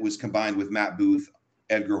 when it was combined with Matt Booth,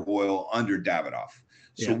 Edgar Hoyle under Davidoff.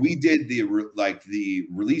 So we did the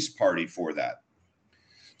release party for that.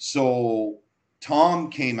 So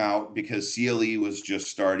Tom came out because CLE was just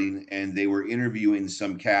starting and they were interviewing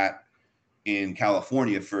some cat in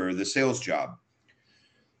California for the sales job.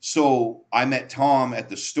 So I met Tom at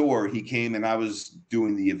the store. He came and I was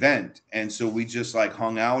doing the event. And so we just like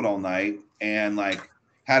hung out all night and like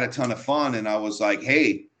had a ton of fun. And I was like,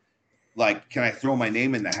 hey, like, can I throw my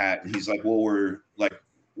name in the hat? And he's like, well,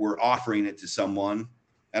 we're offering it to someone.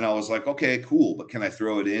 And I was like, okay, cool. But can I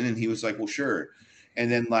throw it in? And he was like, well, sure. And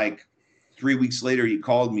then like 3 weeks later, he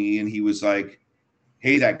called me and he was like,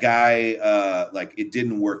 hey, that guy, like it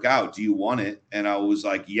didn't work out. Do you want it? And I was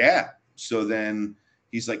like, yeah. So then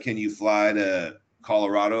he's like, can you fly to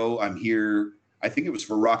Colorado? I'm here. I think it was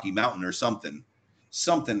for Rocky Mountain or something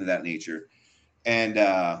of that nature. And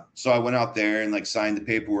so I went out there and like signed the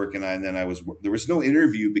paperwork. And then there was no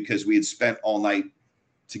interview because we had spent all night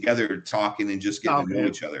together talking and just getting to know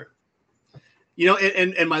each other. You know,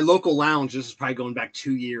 and my local lounge, this is probably going back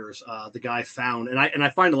 2 years. The guy found, and I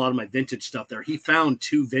find a lot of my vintage stuff there. He found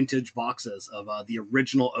 2 vintage boxes of the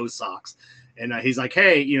original O-Sox. And he's like,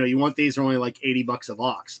 hey, you know, you want these? They're only like $80 a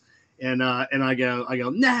box. And I go,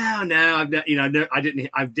 no, I've not, you know, I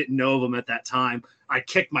didn't know of them at that time. I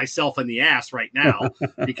kicked myself in the ass right now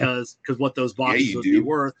because what those boxes would be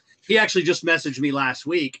worth. He actually just messaged me last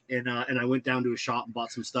week, and I went down to his shop and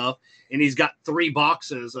bought some stuff. And he's got 3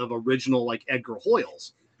 boxes of original like Edgar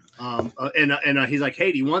Hoyles. And he's like,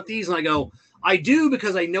 hey, do you want these? And I go, I do,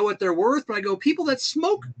 because I know what they're worth. But I go, people that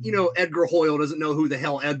smoke, you know, Edgar Hoyle doesn't know who the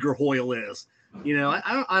hell Edgar Hoyle is. You know,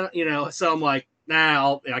 I don't, you know. So I'm like,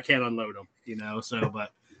 nah, I can't unload them. You know, so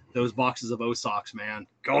but those boxes of O-Sox, man,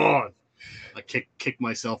 gone. I kicked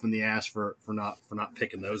myself in the ass for not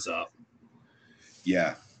picking those up.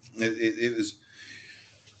 Yeah. It was,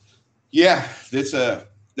 yeah. That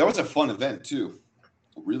was a fun event too,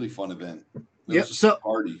 a really fun event. Yeah. So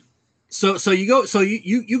party. So you go. So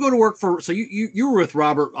you go to work for. So you were with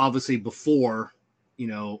Robert obviously before, you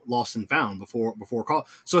know, Lost and Found before call.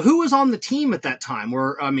 So who was on the team at that time?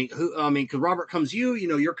 Because Robert comes you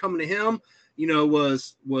know, you're coming to him. You know,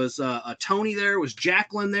 was Tony there? Was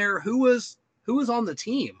Jacqueline there? Who was on the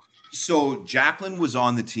team? So Jacqueline was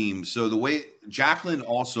on the team. So the way Jacqueline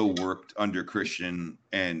also worked under Christian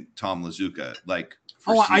and Tom Lazuka, like.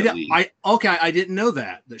 I didn't know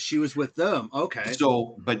that she was with them. Okay.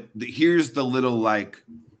 So, but here's the little like,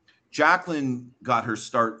 Jacqueline got her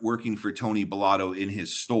start working for Tony Bellotto in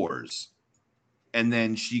his stores, and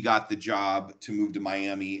then she got the job to move to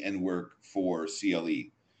Miami and work for CLE.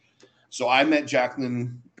 So I met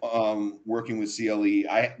Jacqueline working with CLE.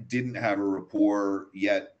 I didn't have a rapport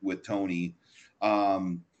yet with Tony.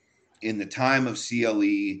 In the time of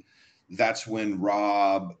CLE, that's when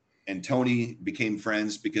Rob and Tony became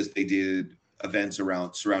friends because they did events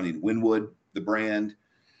surrounding Winwood, the brand.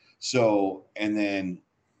 So, and then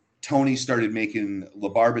Tony started making La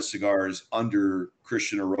Barba cigars under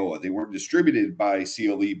Christian Aroa. They weren't distributed by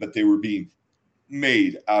CLE, but they were being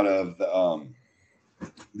made out of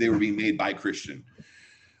they were being made by Christian.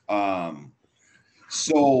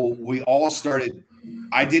 So we all started.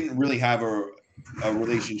 I didn't really have a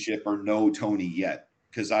relationship or know Tony yet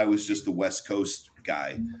because I was just the West Coast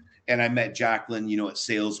guy. And I met Jacqueline, you know, at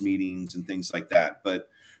sales meetings and things like that. But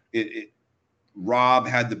Rob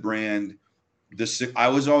had the brand. I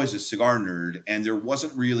was always a cigar nerd, and there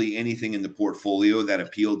wasn't really anything in the portfolio that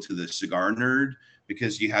appealed to the cigar nerd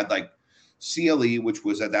because you had like CLE, which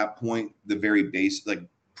was at that point the very base, like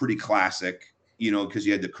pretty classic, you know, because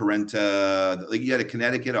you had the Carenta, like you had a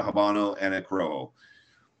Connecticut, a Habano, and a Corojo.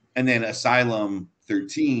 and then Asylum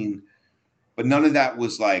 13. But none of that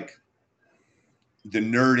was like the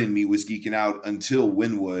nerd in me was geeking out until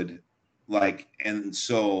Winwood. Like, and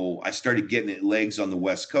so I started getting it legs on the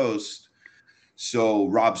West Coast. So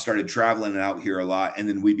Rob started traveling out here a lot, and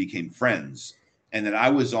then we became friends. And then I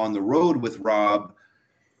was on the road with Rob.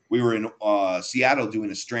 We were in Seattle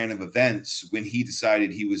doing a strand of events when he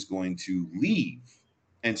decided he was going to leave.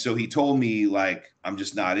 And so he told me, like, I'm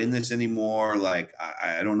just not in this anymore. Like,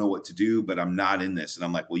 I don't know what to do, but I'm not in this. And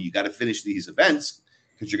I'm like, well, you got to finish these events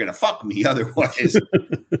because you're going to fuck me otherwise.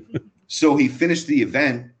 So he finished the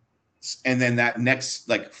event. And then that next,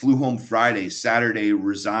 like, flew home Friday, Saturday,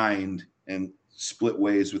 resigned and split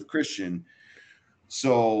ways with Christian.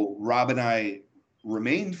 So Rob and I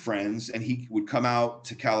remained friends, and he would come out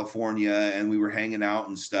to California and we were hanging out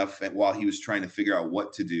and stuff while he was trying to figure out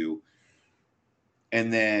what to do.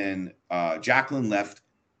 And then Jacqueline left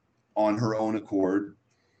on her own accord.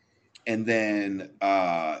 And then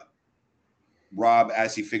Rob,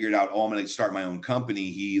 as he figured out, oh, I'm going to start my own company,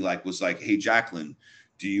 he like was like, hey, Jacqueline,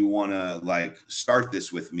 do you want to like start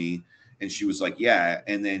this with me? And she was like, yeah.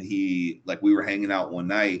 And then he, like, we were hanging out one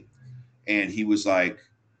night and he was like,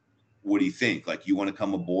 what do you think? Like, you want to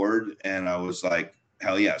come aboard? And I was like,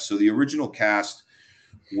 hell yeah. So the original cast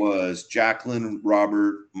was Jacqueline,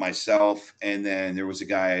 Robert, myself, and then there was a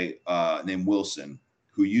guy named Wilson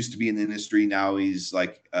who used to be in the industry. Now he's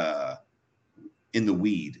like in the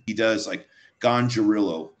weed. He does like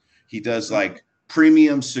Ganjarillo. He does like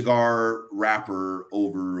premium cigar wrapper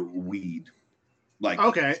over weed, like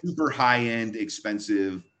super high end,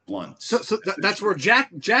 expensive blunts. So that's where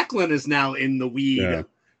Jacqueline is now in the weed, Yeah.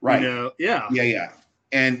 Right? You know? Yeah.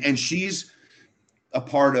 And she's a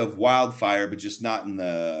part of Wildfire, but just not in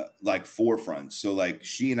the like forefront. So like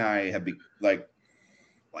she and I have like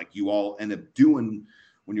you all end up doing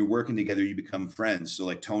when you're working together, you become friends. So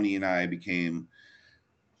like Tony and I became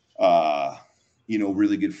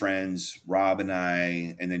really good friends, Rob and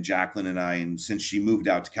I, and then Jacqueline and I. And since she moved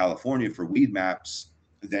out to California for Weed Maps,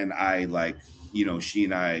 then I like, she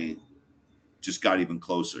and I just got even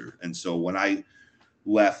closer. And so when I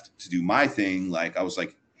left to do my thing, like I was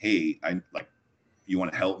like, hey, you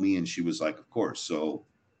want to help me? And she was like, of course. So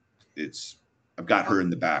I've got her in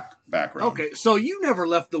the background. Okay. So you never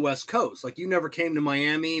left the West Coast. Like you never came to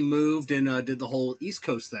Miami, moved and did the whole East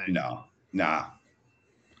Coast thing. No, nah.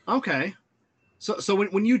 Okay. So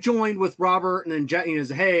when you joined with Robert and then Jet,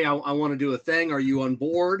 said, hey, I want to do a thing. Are you on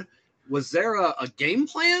board? Was there a game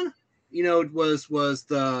plan? Was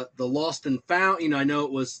the Lost and Found, I know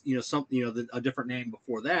it was, something, a different name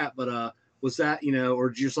before that, but was that, or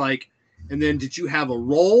just like, and then did you have a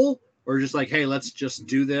role or just like, hey, let's just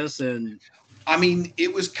do this? And I mean,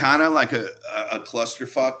 it was kind of like a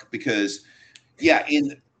clusterfuck because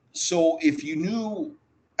so if you knew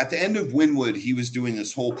at the end of Winwood, he was doing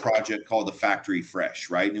this whole project called the Factory Fresh,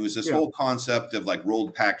 right? And it was this whole concept of like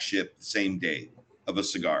rolled pack ship the same day of a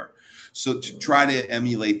cigar. So to try to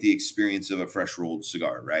emulate the experience of a fresh rolled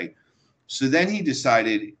cigar, right? So then he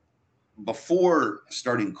decided before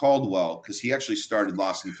starting Caldwell, because he actually started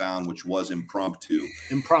Lost and Found, which was impromptu.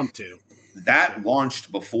 That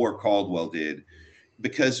launched before Caldwell did,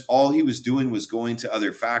 because all he was doing was going to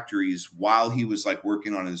other factories while he was like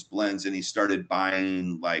working on his blends, and he started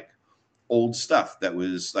buying like old stuff that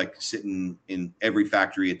was like sitting in every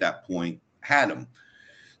factory at that point had them.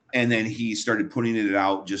 And then he started putting it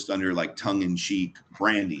out just under like tongue-in-cheek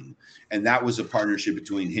branding. And that was a partnership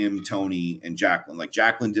between him, Tony, and Jacqueline. Like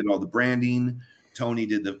Jacqueline did all the branding. Tony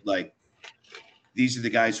did these are the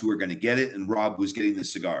guys who are going to get it. And Rob was getting the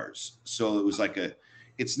cigars. So it was like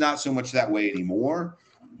it's not so much that way anymore,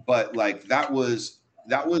 but like that was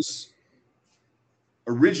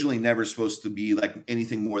originally never supposed to be like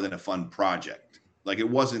anything more than a fun project. Like it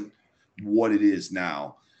wasn't what it is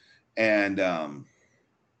now. And,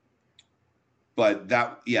 but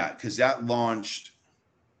because that launched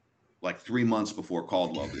like 3 months before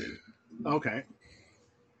Caldwell did. Okay.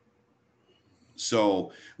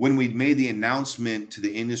 So when we made the announcement to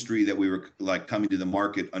the industry that we were like coming to the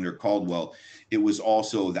market under Caldwell, it was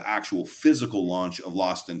also the actual physical launch of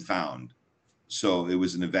Lost and Found. So it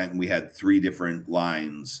was an event, and we had 3 different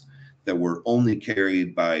lines that were only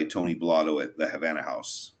carried by Tony Bellotto at the Havana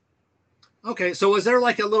House. Okay. So was there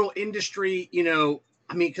like a little industry,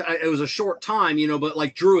 I mean, it was a short time, but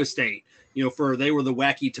like Drew Estate, they were the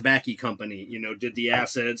wacky tobacco company, did the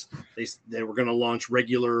acids. They were going to launch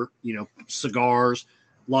regular, cigars,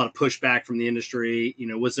 a lot of pushback from the industry.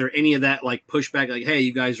 Was there any of that like pushback? Like, hey,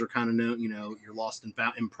 you guys are kind of known, you're Lost and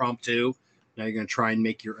Found impromptu. Now you're going to try and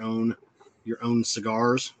make your own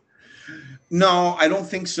cigars. No, I don't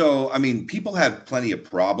think so. I mean, people had plenty of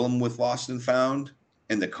problem with Lost and Found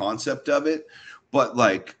and the concept of it, but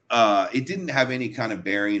like it didn't have any kind of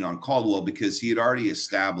bearing on Caldwell because he had already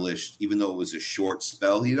established, even though it was a short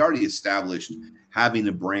spell, he had already established having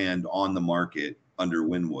a brand on the market under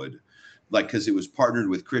Winwood, like because it was partnered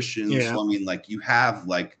with Christians. Yeah. So I mean, like you have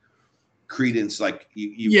like credence, like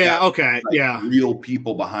you've Yeah, got okay, like yeah. real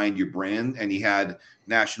people behind your brand, and he had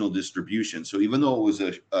national distribution. So even though it was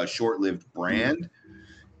a short-lived brand,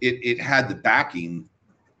 it had the backing,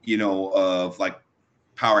 you know, of like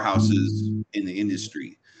powerhouses in the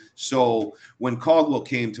industry. So when Caldwell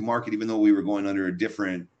came to market, even though we were going under a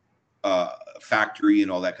different factory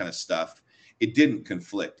and all that kind of stuff, it didn't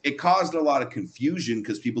conflict. It caused a lot of confusion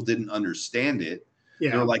because people didn't understand it.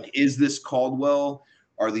 Yeah. They're like, is this Caldwell?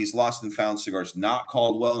 Are these Lost and Found cigars not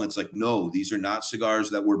Caldwell? And it's like, no, these are not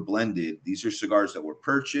cigars that were blended. These are cigars that were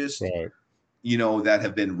purchased, Right. you know, that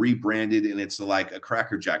have been rebranded. And it's like a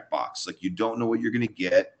Cracker Jack box. Like you don't know what you're going to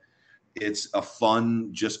get. It's a fun,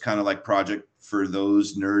 just kind of like project for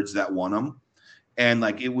those nerds that want them. And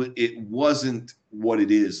like it wasn't what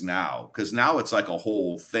it is now, because now it's like a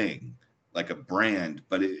whole thing, like a brand.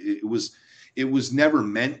 But it was never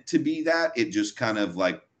meant to be that. It just kind of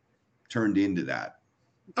like turned into that.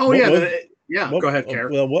 Oh What yeah, was- yeah. What, Go ahead, Kara.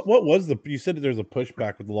 Well, what was the? You said that there's a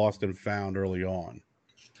pushback with Lost and Found early on.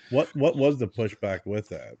 What was the pushback with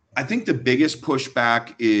that? I think the biggest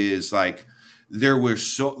pushback is like there were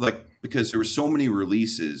so like because there were so many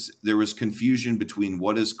releases, there was confusion between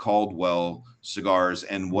what is Caldwell cigars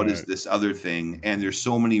and what is Right. this other thing. And there's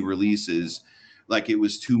so many releases, like it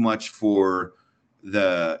was too much for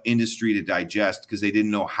the industry to digest because they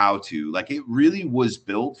didn't know how to. Like it really was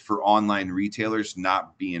built for online retailers,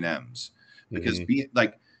 not B&Ms, because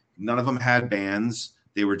like none of them had bands.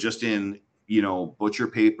 They were just in, you know, butcher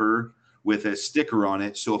paper with a sticker on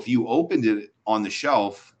it. So if you opened it on the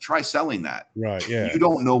shelf, try selling that. Right. Yeah. You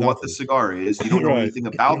don't know what the Nothing. cigar is. You don't know Right. anything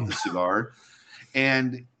about the cigar.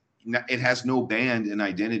 And it has no band and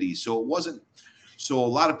identity. So it wasn't. So a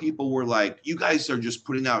lot of people were like, you guys are just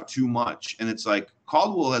putting out too much. And it's like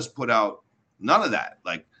Caldwell has put out none of that.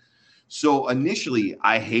 Like, so initially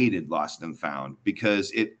I hated Lost and Found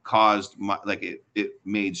because it caused my, like it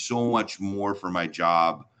made so much more for my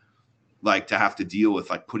job, like to have to deal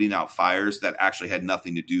with like putting out fires that actually had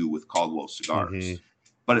nothing to do with Caldwell cigars,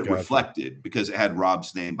 but it Gotcha. reflected because it had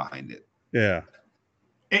Rob's name behind it. Yeah.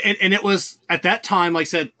 And it was at that time, like I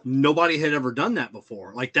said, nobody had ever done that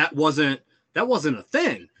before. Like that wasn't a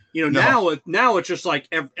thing. You know, No. now it's just like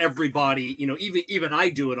everybody, you know, even I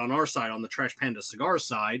do it on our side, on the Trash Panda cigar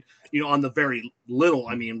side, you know, on the very little.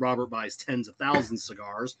 I mean, Robert buys tens of thousands of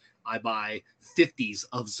cigars. I buy 50s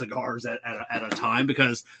of cigars at a time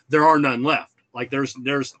because there are none left. Like there's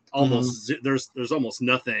almost there's almost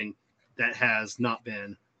nothing that has not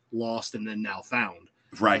been lost and then now found.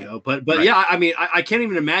 Right. You know? But Right. yeah, I mean, I can't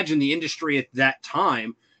even imagine the industry at that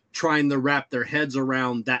time trying to wrap their heads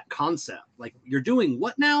around that concept. Like, you're doing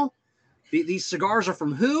what now? These cigars are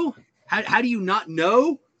from who? How do you not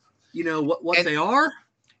know, you know, what they are?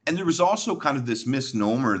 And there was also kind of this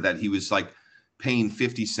misnomer that he was like paying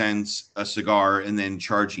 50 cents a cigar and then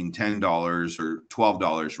charging $10 or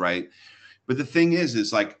 $12, right? But the thing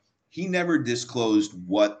is like he never disclosed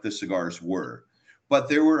what the cigars were. But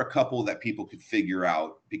there were a couple that people could figure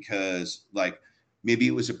out because like maybe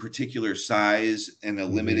it was a particular size and a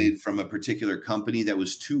limited from a particular company that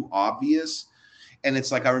was too obvious. And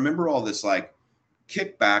it's like, I remember all this like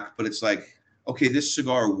kickback, but it's like, okay, this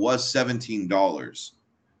cigar was $17.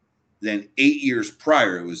 Then 8 years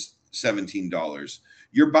prior, it was $17.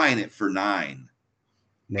 You're buying it for $9. Right.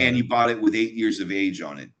 And you bought it with 8 years of age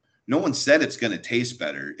on it. No one said it's going to taste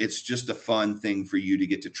better. It's just a fun thing for you to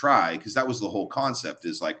get to try, because that was the whole concept,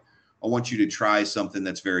 is like, I want you to try something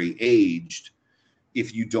that's very aged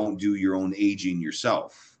if you don't do your own aging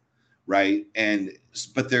yourself. Right.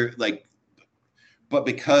 But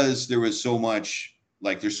because there was so much,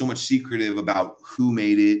 like, there's so much secretive about who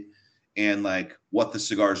made it and like what the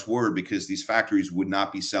cigars were, because these factories would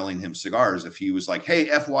not be selling him cigars if he was like, hey,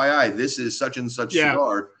 FYI, this is such and such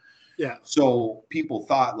cigar. Yeah. So people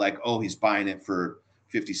thought like, oh, he's buying it for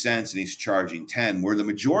 50 cents and he's charging 10, where the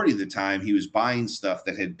majority of the time he was buying stuff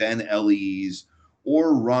that had been LEs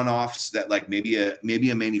or runoffs that like maybe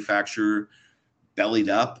a manufacturer bellied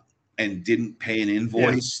up and didn't pay an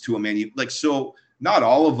invoice to a like, so not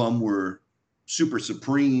all of them were super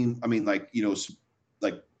supreme. I mean, like, you know,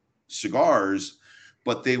 like cigars,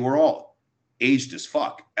 but they were all aged as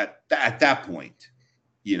fuck at that point,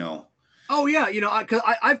 you know? Oh yeah,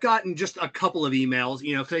 I've gotten just a couple of emails,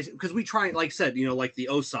 because we try, like I said, like the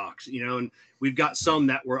OSOX, and we've got some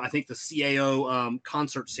that were, I think, the CAO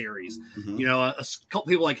concert series. Mhm. A couple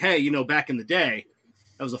people like, hey, back in the day,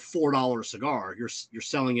 that was a $4 cigar. You're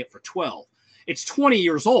selling it for 12. It's 20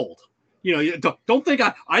 years old. You don't think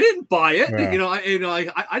I didn't buy it.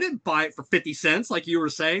 Yeah. I didn't buy it for 50 cents like you were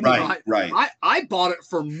saying. Right, right. I bought it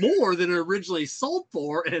for more than it originally sold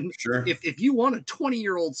for. And Sure. if you want a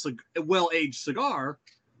 20-year-old well-aged cigar,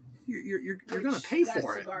 you're gonna pay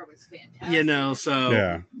for it. Cigar was fantastic. So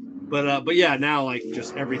Yeah. but yeah, now like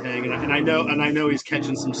just everything, and I know he's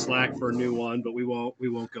catching some slack for a new one, but we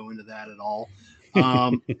won't go into that at all.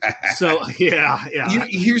 So yeah.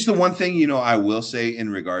 Here's the one thing, I will say in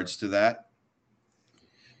regards to that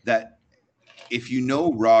if you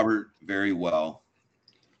know Robert very well,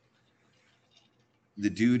 the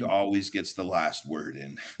dude always gets the last word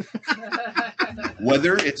in.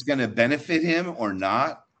 Whether it's going to benefit him or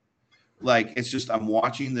not, like, it's just, I'm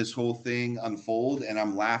watching this whole thing unfold and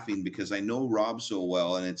I'm laughing because I know Rob so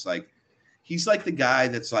well. And it's like, he's like the guy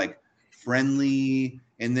that's like friendly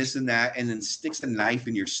and this and that, and then sticks a knife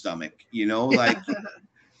in your stomach, like,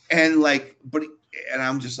 and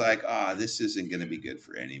I'm just like, this isn't going to be good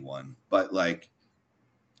for anyone. But like,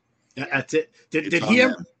 that's it. Did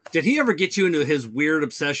he ever get you into his weird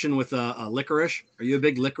obsession with licorice? Are you a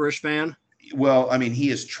big licorice fan? Well, I mean, he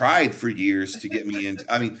has tried for years to get me into,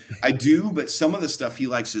 I mean, I do, but some of the stuff he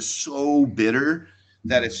likes is so bitter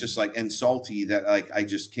that it's just like, and salty that like, I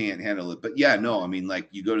just can't handle it. But yeah, no, I mean, like,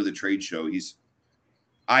 you go to the trade show,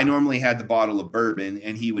 I normally had the bottle of bourbon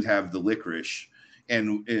and he would have the licorice.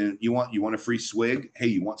 And you want a free swig? Hey,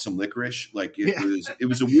 you want some licorice? Like, it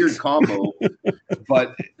was a weird combo,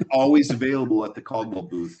 but always available at the Caldwell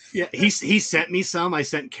booth. Yeah, he sent me some. I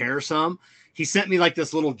sent Care some. He sent me like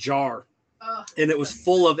this little jar, and it was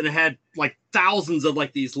full of, and it had like thousands of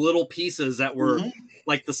like these little pieces that were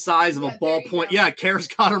like the size of a ballpoint. Yeah, Care's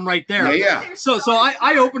got them right there. Yeah. So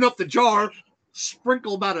I opened up the jar,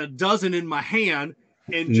 sprinkled about a dozen in my hand.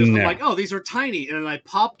 And just I'm like, oh, these are tiny. And then I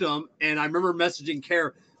popped them. And I remember messaging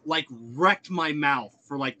Care, like, wrecked my mouth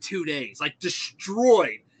for like 2 days, like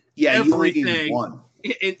destroyed everything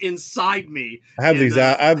inside me. I have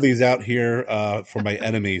these out here for my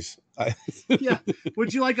enemies. Yeah.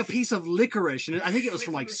 Would you like a piece of licorice? And I think it was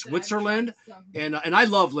from like Switzerland. And I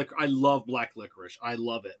love licorice. I love black licorice. I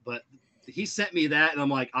love it. But he sent me that. And I'm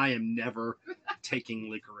like, I am never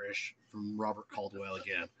taking licorice from Robert Caldwell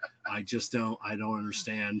again. I don't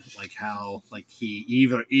understand like how like he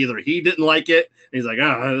either he didn't like it and he's like,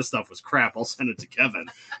 oh, this stuff was crap, I'll send it to Kevin,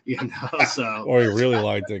 so or he really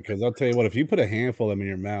liked it, because I'll tell you what, if you put a handful of them in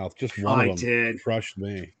your mouth, just one of them crushed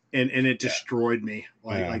me, and it destroyed me.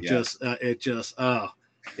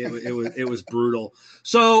 It was brutal.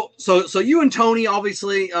 So you and Tony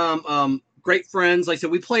obviously great friends. Like I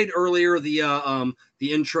said, we played earlier the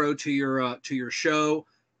intro to your show,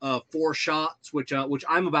 4 Shots, which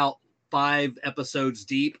I'm about 5 episodes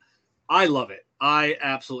deep. I love it. I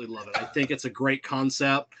absolutely love it. I think it's a great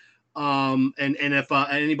concept. And if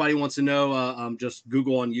anybody wants to know, just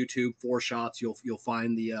Google on YouTube 4 Shots. You'll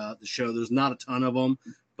find the show. There's not a ton of them,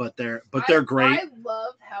 but they're great. I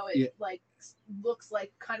love how it like looks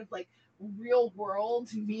like kind of like real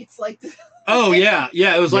world meets like the,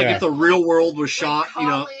 it was like if the real world was shot, like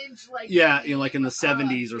college, like in the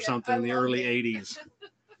 70s or something, in the early 80s.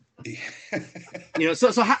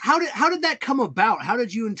 So how did that come about? How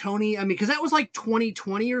did you and Tony, I mean, because that was like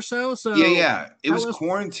 2020 or so. So it was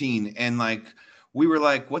quarantine, and like we were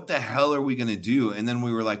like, what the hell are we gonna do? And then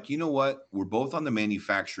we were like, you know what, we're both on the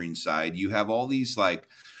manufacturing side. You have all these like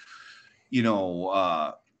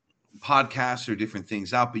podcasts or different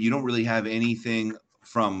things out, but you don't really have anything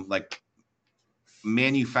from like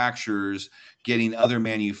manufacturers getting other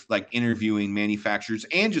interviewing manufacturers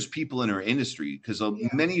and just people in our industry, because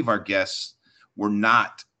many of our guests were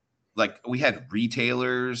not like, we had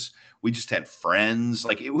retailers, we just had friends,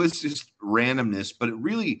 like it was just randomness, but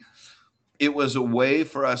it was a way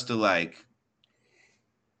for us to like,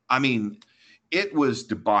 I mean, it was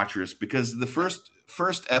debaucherous, because the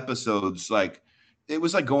first episodes, like it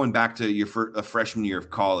was like going back to a freshman year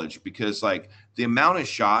of college, because like the amount of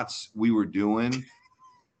shots we were doing.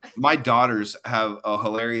 My daughters have a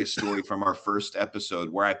hilarious story from our first episode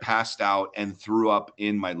where I passed out and threw up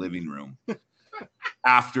in my living room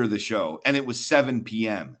after the show. And it was 7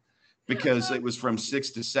 p.m. because it was from 6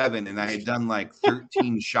 to 7. And I had done like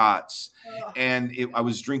 13 shots, and I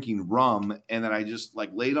was drinking rum. And then I just like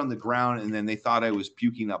laid on the ground, and then they thought I was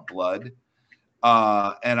puking up blood.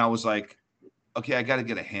 And I was like, okay, I got to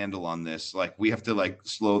get a handle on this. Like we have to like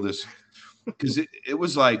slow this, because it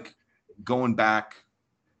was like going back,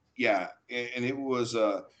 yeah, and it was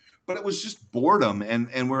but it was just boredom,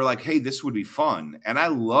 and we're like, hey, this would be fun, and I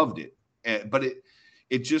loved it. But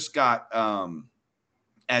it just got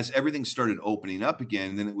as everything started opening up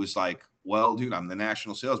again, then it was like, well, dude, I'm the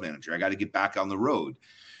national sales manager. I got to get back on the road.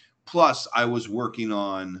 Plus, I was working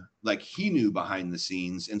on, like, he knew behind the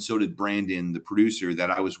scenes, and so did Brandon, the producer,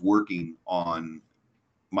 that I was working on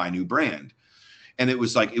my new brand. And it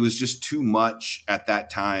was like, it was just too much at that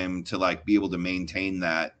time to like be able to maintain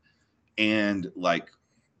that and like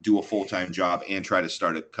do a full-time job and try to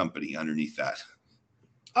start a company underneath that.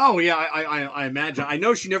 Oh yeah, I imagine. I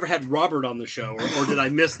know she never had Robert on the show, or did I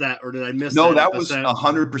miss that? Or did I miss No, that episode? was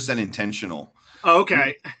 100% intentional. Oh,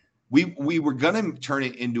 okay. We were gonna turn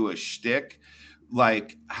it into a shtick,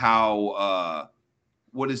 like how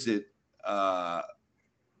what is it?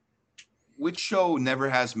 Which show never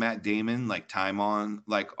has Matt Damon like time on?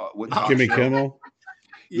 Like what? Jimmy show? Kimmel.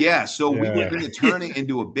 Yeah, so we Yeah. were going to turn it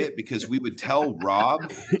into a bit because we would tell Rob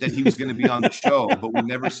that he was going to be on the show, but we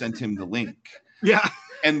never sent him the link. Yeah.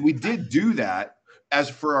 And we did do that as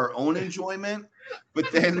for our own enjoyment,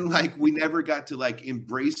 but then like we never got to like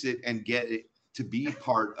embrace it and get it to be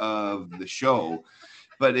part of the show.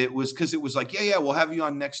 But it was because it was like, yeah, we'll have you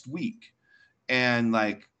on next week. And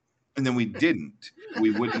like, and then we didn't.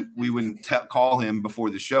 We wouldn't call him before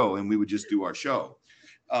the show, and we would just do our show.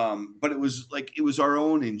 But it was like, it was our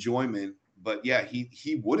own enjoyment. But yeah,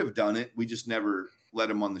 he would have done it. We just never let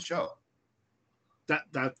him on the show.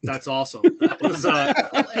 That's awesome. That was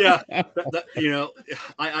yeah. You know,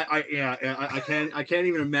 I can't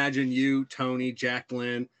even imagine you, Tony,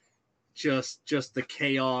 Jacqueline, just the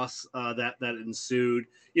chaos that ensued.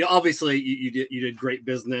 You know, obviously you did great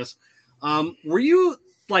business. Were you,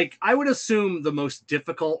 like, I would assume the most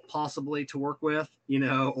difficult possibly to work with, you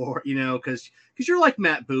know, or, you know, because you're like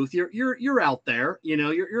Matt Booth, you're out there, you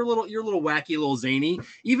know, you're a little wacky, a little zany.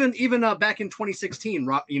 Even back in 2016,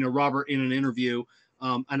 you know, Robert in an interview,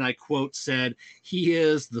 and I quote, said, he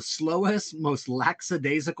is the slowest, most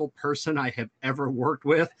lackadaisical person I have ever worked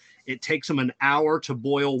with. It takes him an hour to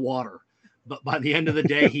boil water, but by the end of the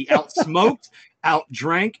day, he outsmoked,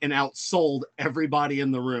 outdrank, and outsold everybody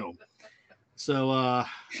in the room. So, I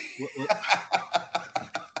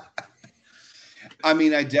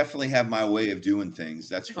mean, I definitely have my way of doing things.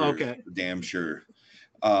 That's for damn sure.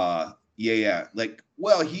 Yeah. Like,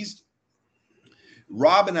 well,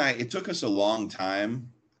 Rob and I, it took us a long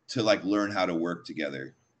time to like learn how to work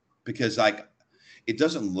together, because like, it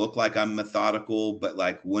doesn't look like I'm methodical, but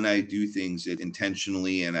like when I do things it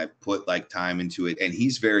intentionally and I put like time into it, and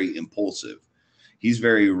he's very impulsive. He's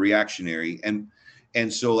very reactionary.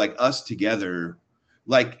 And so like us together,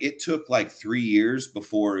 like it took like 3 years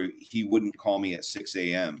before he wouldn't call me at 6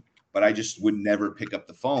 a.m. But I just would never pick up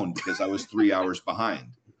the phone because I was 3 hours behind.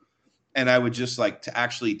 And I would just like to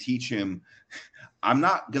actually teach him, I'm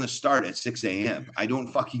not going to start at 6 a.m. I don't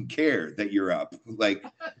fucking care that you're up. Like,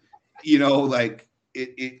 you know, like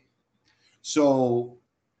so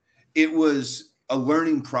it was a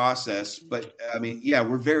learning process. But I mean, yeah,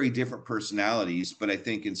 we're very different personalities, but I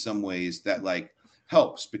think in some ways that like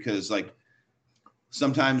helps, because like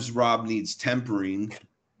sometimes Rob needs tempering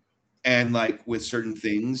and like with certain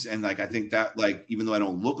things. And like, I think that like, even though I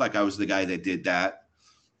don't look like I was the guy that did that,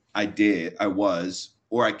 I was,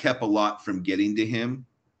 or I kept a lot from getting to him.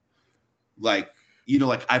 Like, you know,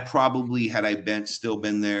 like I probably, had I still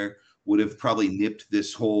been there, would have probably nipped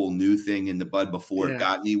this whole new thing in the bud before it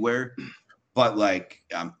got anywhere. But like,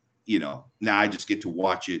 you know, now I just get to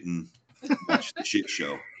watch it and watch the shit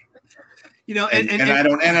show. You know, and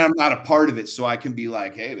I'm not a part of it, so I can be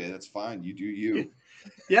like, hey man, that's fine. You do you.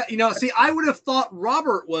 Yeah, you know, see, I would have thought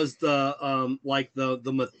Robert was the like the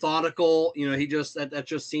methodical, you know, he just that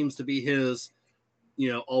just seems to be his,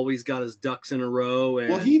 you know, always got his ducks in a row. And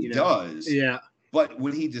well, he you know, does. Yeah. But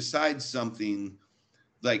when he decides something,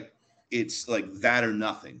 like it's like that or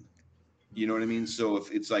nothing. You know what I mean? So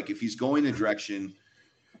if it's like, if he's going a direction,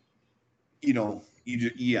 you know,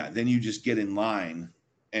 then you just get in line,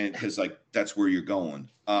 and because like that's where you're going.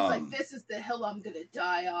 Like, this is the hill I'm gonna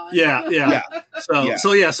die on. Yeah.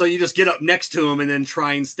 So you just get up next to him and then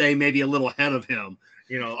try and stay maybe a little ahead of him.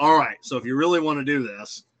 You know, all right. So if you really want to do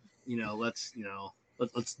this, you know, let's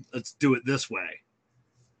do it this way.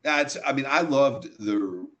 I mean, I loved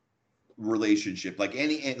the relationship, like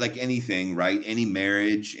anything, right? Any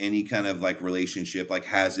marriage, any kind of like relationship, like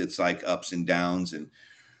has its like ups and downs and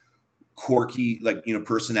quirky, like, you know,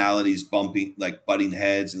 personalities butting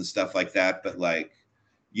heads and stuff like that. But like,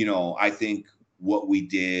 you know, I think what we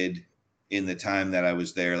did in the time that I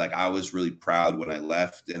was there, like I was really proud when I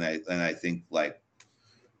left, and I think like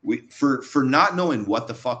For not knowing what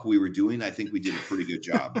the fuck we were doing, I think we did a pretty good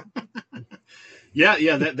job. Yeah,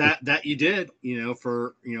 that you did,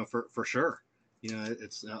 for sure.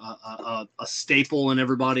 It's a staple in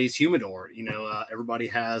everybody's humidor. Everybody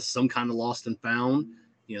has some kind of lost and found.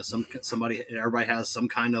 Everybody has some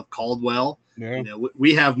kind of Caldwell. Yeah.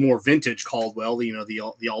 We have more vintage Caldwell.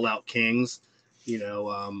 The All Out Kings. I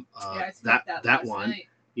smoked that last one. night.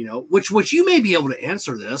 Which you may be able to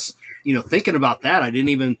answer this. Thinking about that, I didn't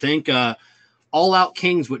even think All Out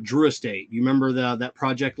Kings with Drew Estate. You remember that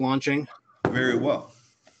project launching? Very well.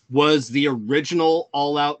 Was the original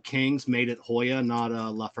All Out Kings made at Hoya, not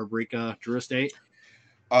La Fabrica Drew Estate?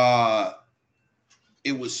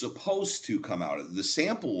 It was supposed to come out of the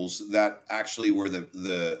samples that actually were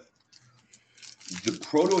the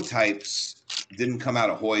prototypes didn't come out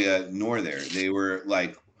of Hoya nor there. They were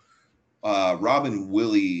like Rob and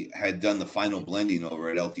Willie had done the final blending over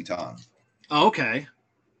at El Titan. Oh, okay.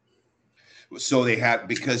 So they had,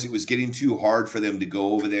 because it was getting too hard for them to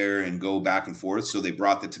go over there and go back and forth. So they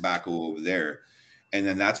brought the tobacco over there. And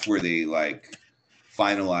then that's where they like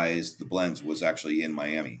finalized the blends, was actually in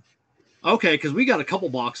Miami. Okay. Cause we got a couple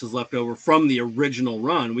boxes left over from the original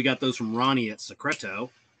run. We got those from Ronnie at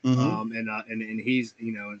Secreto. And he's,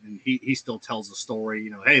 and he still tells the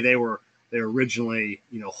story, hey, they were originally,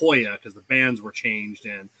 Hoya, cause the bands were changed,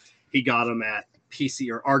 and he got them at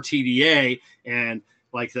PC or RTDA, and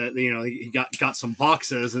like that, he got some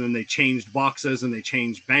boxes, and then they changed boxes and they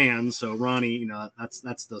changed bands. So Ronnie,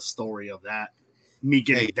 that's the story of that. Me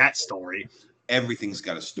getting that story. Everything's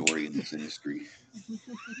got a story in this industry.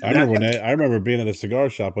 I remember being at a cigar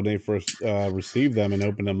shop when they first received them and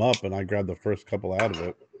opened them up, and I grabbed the first couple out of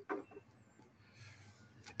it.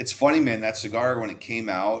 It's funny, man, that cigar, when it came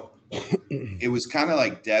out, it was kind of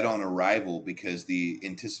like dead on arrival, because the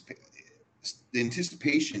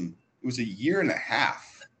anticipation, it was a year and a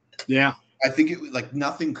half. Yeah. I think it was like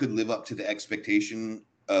nothing could live up to the expectation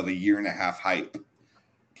of a year and a half hype.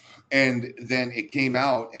 And then it came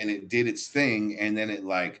out and it did its thing, and then it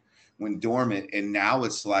like went dormant, and now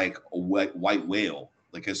it's like a white whale,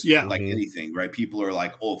 like anything, right? People are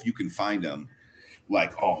like, oh, if you can find them,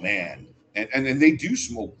 like, oh man. And then they do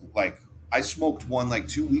smoke. Like, I smoked one like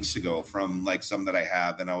 2 weeks ago from like some that I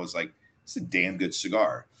have, and I was like, it's a damn good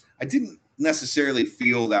cigar. I didn't necessarily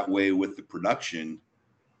feel that way with the production,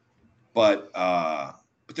 but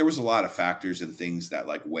there was a lot of factors and things that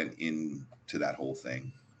like went into that whole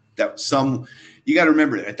thing. You got to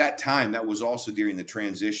remember, at that time, that was also during the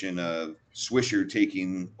transition of Swisher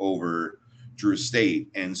taking over Drew Estate,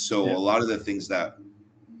 and so a lot of the things that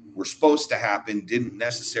were supposed to happen didn't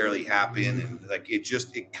necessarily happen, and like it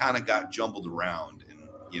kind of got jumbled around, and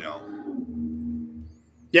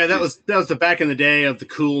Yeah, that was the back in the day of the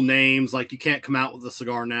cool names. Like, you can't come out with a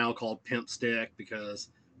cigar now called Pimp Stick, because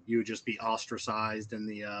you would just be ostracized in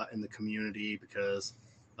the community because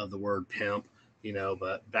of the word pimp,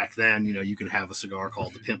 but back then, you could have a cigar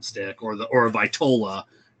called the Pimp Stick or a Vitola,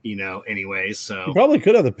 anyways. So you probably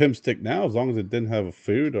could have the Pimp Stick now, as long as it didn't have a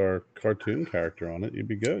food or cartoon character on it. You'd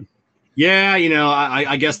be good. Yeah,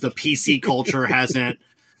 I guess the PC culture hasn't,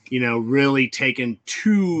 really taken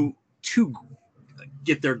to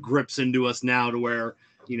get their grips into us now to where,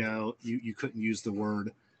 you couldn't use the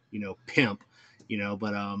word, pimp,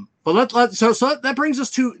 but so that brings us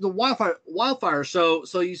to the Wildfire. So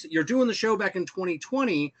you're doing the show back in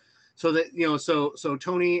 2020. So that, so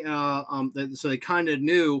Tony, so they kind of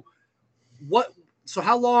knew so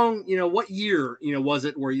how long, what year, was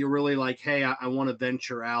it where you're really like, hey, I want to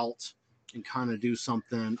venture out and kind of do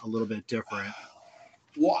something a little bit different?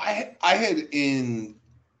 Well, I had in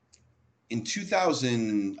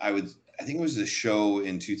 2000, I think it was a show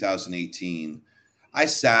in 2018. I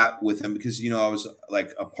sat with him because, I was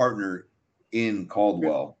like a partner in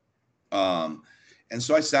Caldwell. And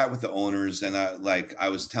so I sat with the owners, and I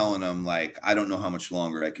was telling them, like, I don't know how much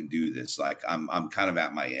longer I can do this. Like, I'm kind of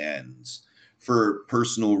at my ends for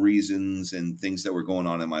personal reasons and things that were going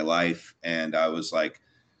on in my life. And I was like,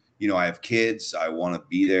 I have kids. I want to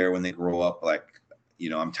be there when they grow up. Like,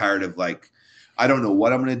 I'm tired of like, I don't know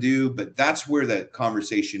what I'm going to do, but that's where the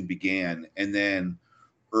conversation began. And then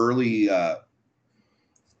early,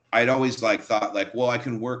 I'd always like thought like, well, I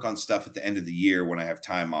can work on stuff at the end of the year when I have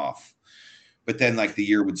time off. But then like the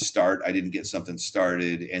year would start, I didn't get something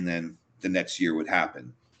started, and then the next year would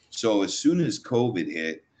happen. So as soon as COVID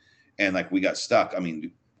hit and like we got stuck, I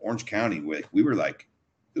mean, Orange County, we were like,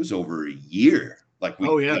 it was over a year. Like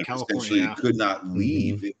we essentially could not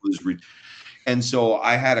leave. Mm-hmm. It was, and so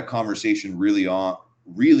I had a conversation really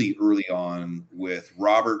early on with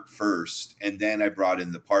Robert first, and then I brought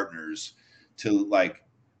in the partners to like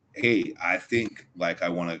hey, I think like I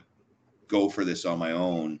want to go for this on my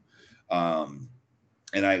own.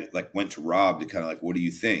 And I like went to Rob to kind of like, what do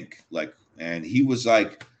you think? Like, and he was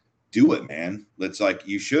like, do it, man. Let's like,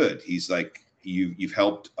 you should. He's like, you've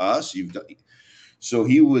helped us. You've done. So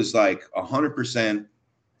he was like 100%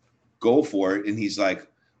 go for it. And he's like,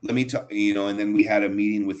 let me talk, you know, and then we had a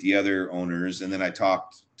meeting with the other owners. And then I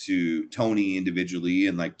talked to Tony individually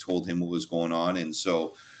and like told him what was going on. And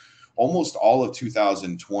so almost all of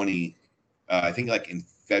 2020, I think like in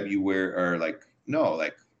February or like, no,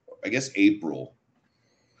 like I guess April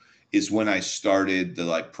is when I started the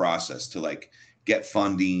like process to like get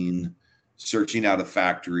funding, searching out a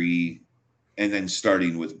factory, and then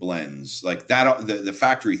starting with blends. Like that, the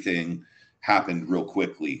factory thing happened real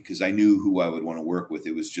quickly because I knew who I would want to work with.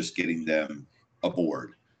 It was just getting them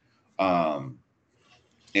aboard. And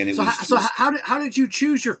it So, was how did you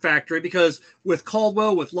choose your factory? Because with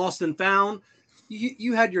Caldwell, with Lost and Found,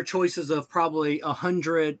 you had your choices of probably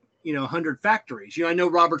 100, 100 factories. I know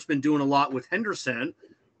Robert's been doing a lot with Henderson.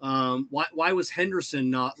 Why was Henderson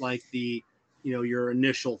not like the, your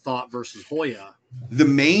initial thought versus Hoya? the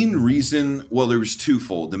main reason. Well, there was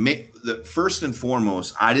twofold. The first and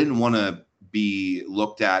foremost, I didn't want to be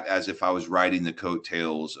looked at as if I was riding the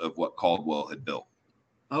coattails of what Caldwell had built.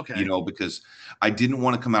 Okay. Because I didn't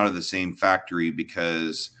want to come out of the same factory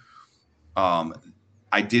because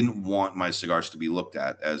I didn't want my cigars to be looked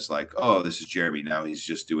at as like, oh, this is Jeremy. Now he's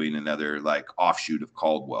just doing another like offshoot of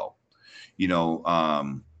Caldwell,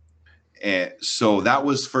 and so that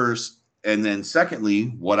was first. And then secondly,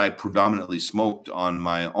 what I predominantly smoked on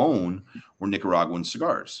my own were Nicaraguan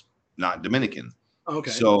cigars, not Dominican.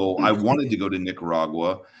 Okay. So I wanted to go to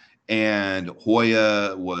Nicaragua. And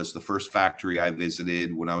Hoya was the first factory I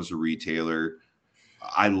visited when I was a retailer.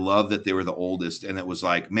 I love that they were the oldest. And it was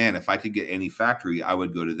like, man, if I could get any factory, I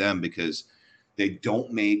would go to them because they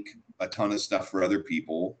don't make a ton of stuff for other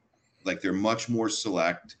people. Like they're much more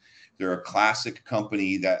select. They're a classic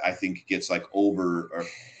company that I think gets like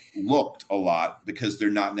overlooked a lot because they're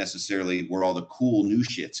not necessarily where all the cool new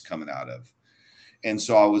shit's coming out of. And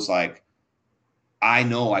so I was like, I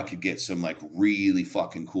know I could get some like really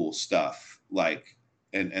fucking cool stuff, like,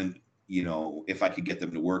 and if I could get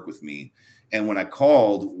them to work with me. And when I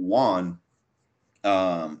called Juan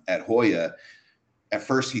at Hoya, at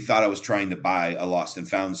first he thought I was trying to buy a Lost and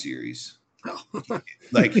Found series.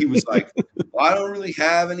 Like he was like, well, I don't really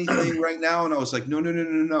have anything right now. And I was like,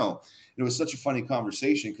 no. It was such a funny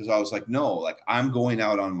conversation because I was like, no, like I'm going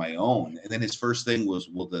out on my own. And then his first thing was,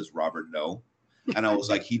 well, does Robert know? And I was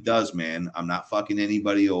like, he does, man. I'm not fucking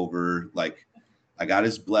anybody over. Like, I got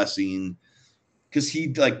his blessing because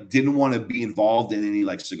he like didn't want to be involved in any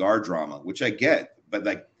like cigar drama, which I get. But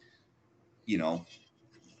like,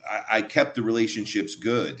 I kept the relationships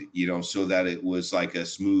good, so that it was like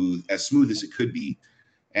as smooth as it could be.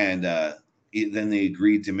 And then they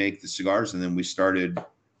agreed to make the cigars, and then we started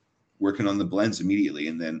working on the blends immediately.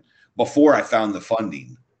 And then before I found the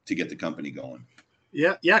funding to get the company going.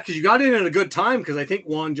 Yeah, because you got in at a good time because I think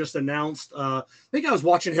Juan just announced. I think I was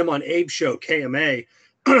watching him on Abe's show KMA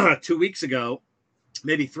 2 weeks ago,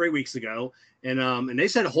 maybe 3 weeks ago, and they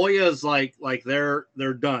said Hoya's like they're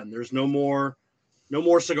done. There's no more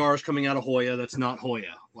cigars coming out of Hoya that's not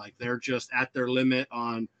Hoya. Like they're just at their limit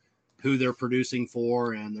on who they're producing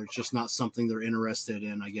for, and there's just not something they're interested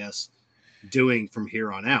in, I guess, doing from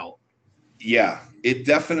here on out. Yeah, it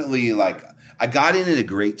definitely like I got in at a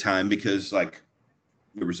great time because like.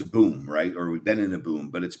 There was a boom, right? Or we've been in a boom,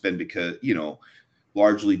 but it's been because,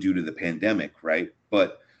 largely due to the pandemic, right?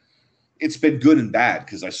 But it's been good and bad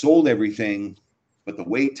because I sold everything, but the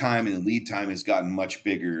wait time and the lead time has gotten much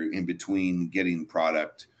bigger in between getting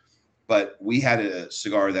product. But we had a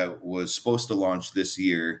cigar that was supposed to launch this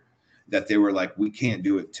year that they were like, we can't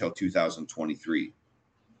do it till 2023.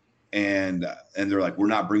 And they're like, we're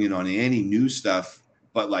not bringing on any new stuff,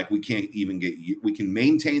 but like we can't even we can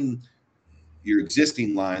maintain your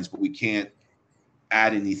existing lines, but we can't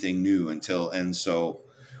add anything new and so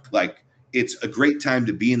like it's a great time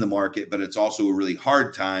to be in the market, but it's also a really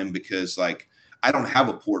hard time because like I don't have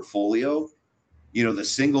a portfolio. The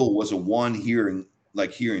single was a one here and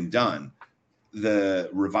done.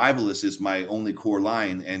 The Revivalist is my only core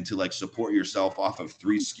line, and to like support yourself off of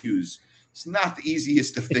 3 SKUs, it's not the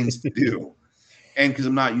easiest of things to do. And because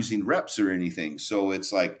I'm not using reps or anything, so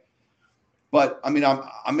it's like, but I mean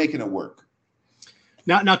I'm making it work.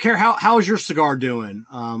 Now, Kerr, how is your cigar doing?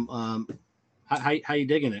 How you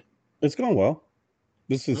digging it? It's going well.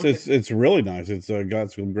 This is Okay. it's really nice. It's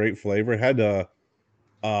got some great flavor. It had a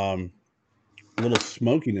little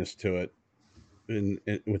smokiness to it,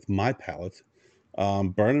 with my palate.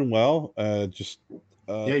 Burning well. Just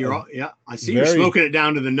Yeah, you're all, yeah. I see you're very smoking it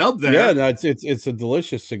down to the nub there. Yeah, no, it's a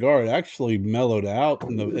delicious cigar. It actually mellowed out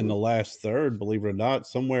in the last third, believe it or not.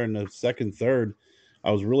 Somewhere in the second third,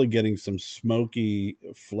 I was really getting some smoky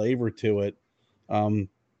flavor to it.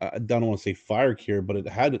 I don't want to say fire cure, but it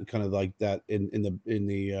had it kind of like that in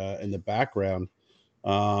the background,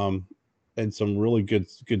 um, and some really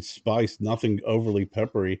good spice. Nothing overly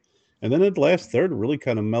peppery, and then at the last third, it really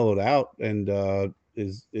kind of mellowed out and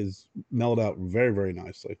is mellowed out very very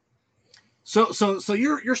nicely. So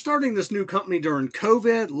you're starting this new company during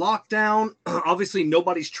COVID lockdown. Obviously,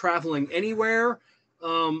 nobody's traveling anywhere.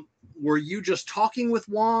 Were you just talking with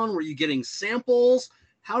Juan? Were you getting samples?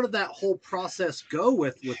 How did that whole process go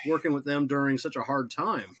with working with them during such a hard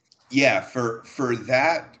time? Yeah, for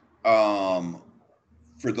that,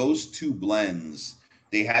 for those two blends,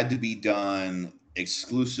 they had to be done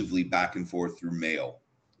exclusively back and forth through mail.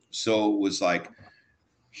 So it was like,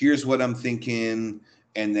 here's what I'm thinking,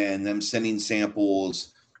 and then them sending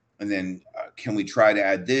samples, and then can we try to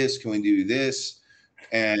add this? Can we do this?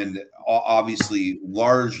 And obviously,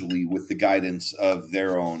 largely with the guidance of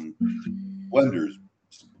their own blenders.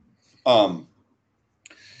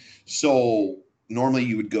 So normally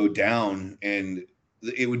you would go down and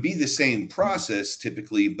it would be the same process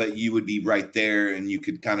typically, but you would be right there and you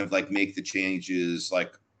could kind of like make the changes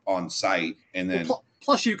like on site. And then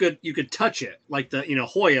plus you could touch it like the,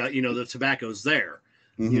 Hoya, the tobacco's there,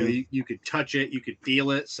 you could touch it, you could feel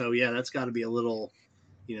it. So yeah, that's got to be a little,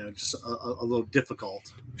 just a little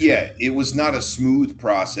difficult. Yeah, it was not a smooth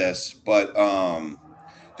process, but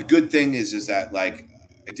the good thing is that like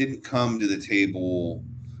it didn't come to the table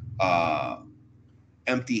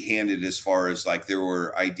empty-handed as far as like there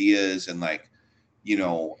were ideas and like,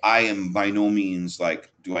 I am by no means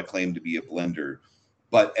like, do I claim to be a blender,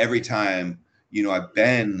 but every time, I've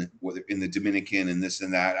been in the Dominican and this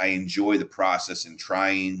and that, I enjoy the process and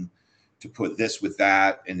trying to put this with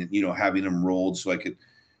that and, having them rolled so I could,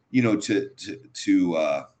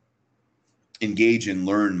 to engage and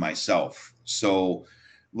learn myself. So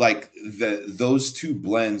like those two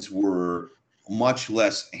blends were much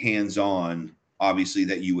less hands-on, obviously,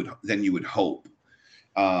 than you would hope,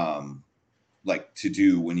 like to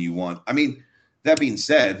do when you want. I mean, that being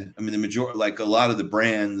said, the majority, like a lot of the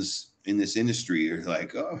brands in this industry are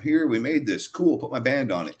like, oh, here, we made this, cool, put my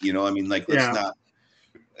band on it. Like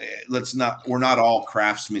let's not, we're not all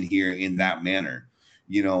craftsmen here in that manner,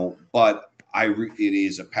 but it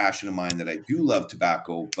is a passion of mine that I do love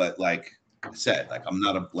tobacco, but like I said, like I'm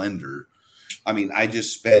not a blender. I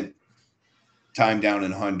just spent time down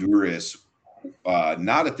in Honduras,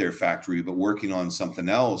 not at their factory, but working on something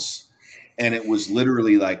else. And it was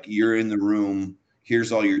literally like, you're in the room,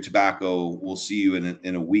 here's all your tobacco, we'll see you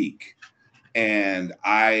in a week. And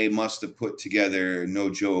I must have put together, no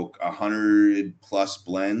joke, 100+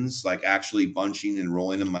 blends, like actually bunching and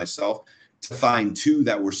rolling them myself to find 2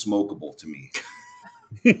 that were smokable to me.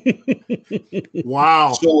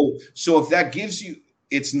 Wow. So if that gives you,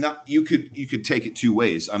 it's not, you could take it 2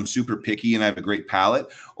 ways. I'm super picky and I have a great palate,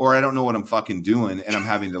 or I don't know what I'm fucking doing and I'm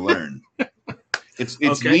having to learn. It's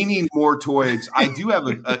okay. Leaning more towards, I do have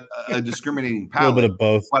a discriminating palate, a little bit of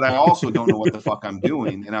both, but I also don't know what the fuck I'm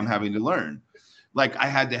doing and I'm having to learn. Like I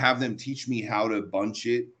had to have them teach me how to bunch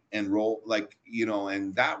it and roll, like,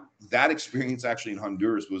 and that experience actually in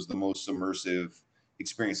Honduras was the most immersive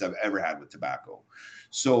experience I've ever had with tobacco.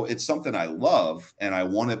 So it's something I love and I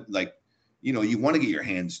want to, like, you want to get your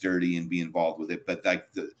hands dirty and be involved with it, but like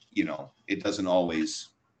it doesn't always,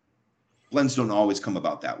 blends don't always come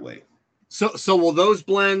about that way. So will those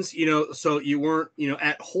blends, so you weren't,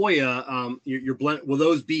 at Hoya, your blend, will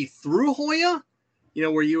those be through Hoya?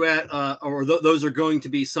 Were you at, or those are going to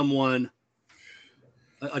be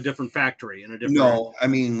a different factory and a different. No,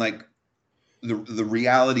 like the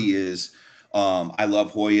reality is, I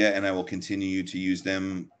love Hoya and I will continue to use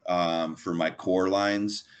them for my core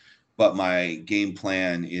lines. But my game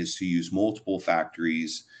plan is to use multiple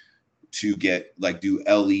factories to get do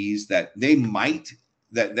LEs that they might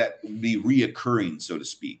that be reoccurring, so to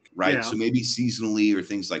speak, right? Yeah. So maybe seasonally or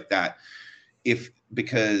things like that.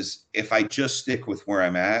 Because if I just stick with where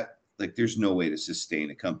I'm at, like there's no way to sustain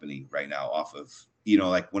a company right now off of,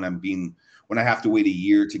 like when I have to wait a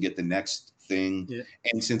year to get the next thing. Yeah.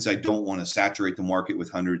 And since I don't want to saturate the market with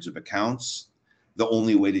hundreds of accounts, the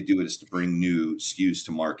only way to do it is to bring new SKUs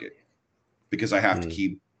to market, because I have to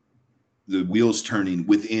keep the wheels turning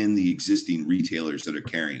within the existing retailers that are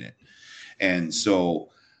carrying it. And so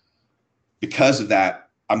because of that,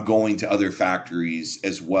 I'm going to other factories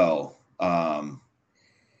as well. And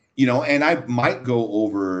I might go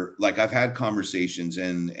over, like I've had conversations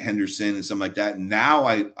in Henderson and something like that. Now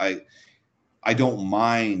I don't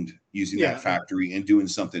mind using Yeah. that factory and doing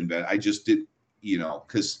something better. I just did, you know,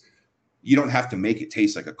 because you don't have to make it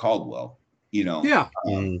taste like a Caldwell, you know. Yeah.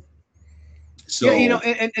 So Yeah, you know,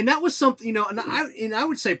 and that was something, you know, and I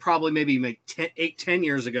would say probably maybe like 10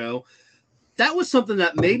 years ago, that was something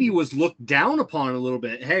that maybe was looked down upon a little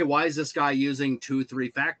bit. Hey, why is this guy using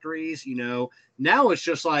 2-3 factories? You know, now it's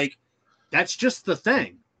just like, that's just the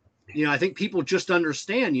thing. You know, I think people just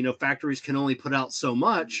understand, you know, factories can only put out so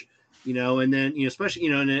much, you know, and then, you know, especially,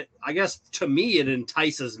 you know, and I guess to me, it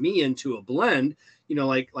entices me into a blend, you know,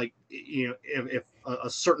 like, you know, if a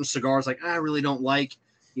certain cigar is like, I really don't like,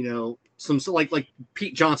 you know, some like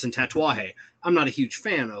Pete Johnson Tatuaje. I'm not a huge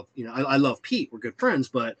fan of, you know, I love Pete. We're good friends,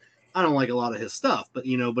 but I don't like a lot of his stuff. But,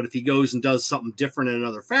 you know, but if he goes and does something different in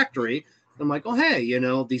another factory, I'm like, oh, hey, you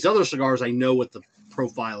know, these other cigars, I know what the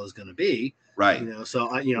profile is going to be. right. You know,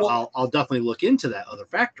 so you know, Well, I'll definitely look into that other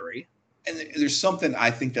factory. and there's something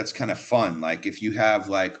I think that's kind of fun. Like if you have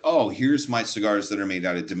like, oh, here's my cigars that are made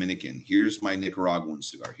out of Dominican. Here's my Nicaraguan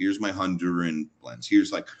cigar. Here's my Honduran blends.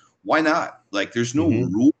 Here's like, why not? Like there's no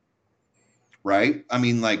rule, right? I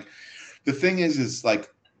mean, like the thing is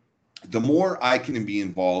like the more I can be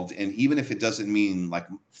involved, and even if it doesn't mean like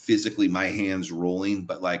physically my hands rolling,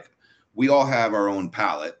 but like we all have our own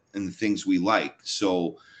palate and the things we like.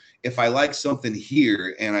 So if I like something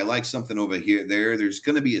here and I like something over here, there's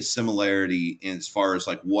going to be a similarity in as far as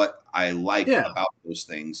like what I like about those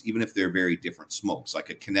things, even if they're very different smokes,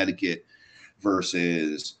 like a Connecticut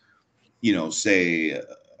versus, you know, say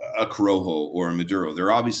a Corojo or a Maduro.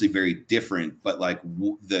 They're obviously very different, but like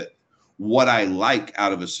what I like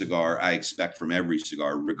out of a cigar, I expect from every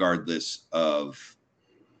cigar, regardless of,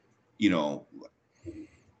 you know,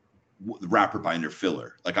 wrapper, binder,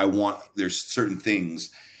 filler. Like there's certain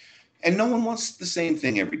things. And no one wants the same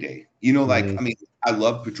thing every day. You know, like, I mean, I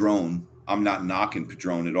love Padron. I'm not knocking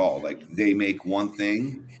Padron at all. Like they make one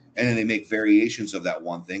thing and then they make variations of that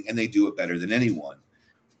one thing and they do it better than anyone.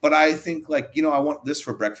 But I think like, you know, I want this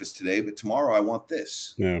for breakfast today, but tomorrow I want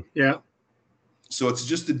this. Yeah. Yeah. So it's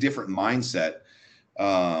just a different mindset.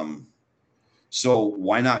 So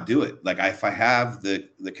why not do it? Like if I have the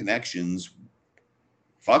connections,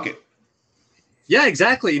 fuck it. Yeah,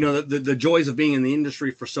 exactly. You know, the joys of being in the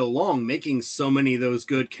industry for so long, making so many of those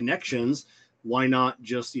good connections. Why not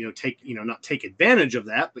just, you know, not take advantage of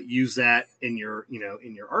that, but use that in your, you know,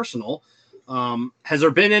 in your arsenal. Has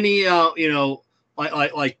there been any, you know,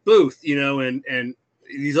 like Booth, you know, and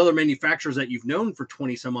these other manufacturers that you've known for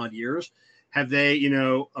 20 some odd years, have they, you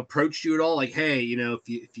know, approached you at all? Like, hey, you know, if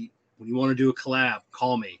you when you want to do a collab,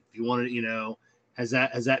 call me. If you want to, you know, has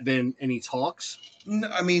that been any talks? No,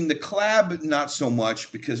 I mean, the collab, not so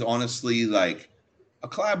much, because honestly, like a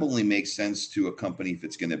collab only makes sense to a company if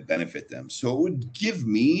it's going to benefit them. So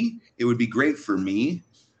it would be great for me,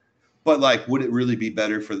 but like, would it really be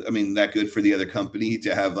better that good for the other company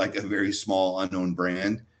to have like a very small unknown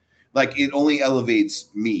brand? Like it only elevates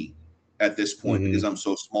me at this point because I'm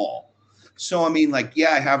so small. So, I mean, like,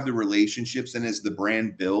 yeah, I have the relationships, and as the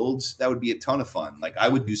brand builds, that would be a ton of fun. Like I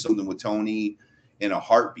would do something with Tony in a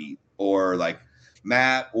heartbeat, or like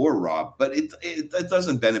Matt or Rob, but it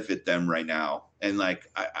doesn't benefit them right now. And like,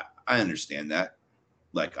 I understand that.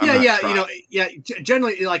 Like, I'm not trying. You know,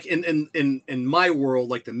 generally like in my world,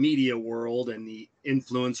 like the media world and the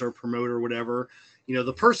influencer, promoter, whatever, you know,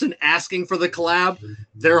 the person asking for the collab,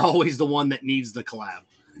 they're always the one that needs the collab.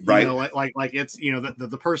 Right. You know, like it's, you know,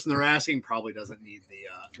 the person they're asking probably doesn't need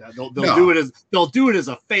they'll do it as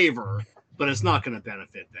a favor, but it's not going to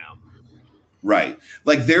benefit them. Right.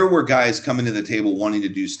 Like there were guys coming to the table wanting to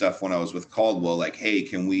do stuff when I was with Caldwell, like, hey,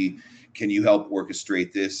 can you help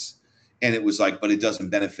orchestrate this? And it was like, but it doesn't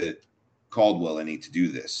benefit Caldwell any to do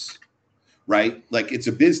this. Right. Like it's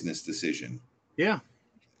a business decision. Yeah.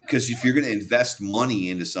 Because if you're going to invest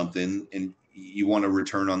money into something and you want a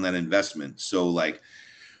return on that investment. So like,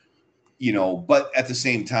 you know, but at the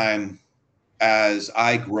same time, as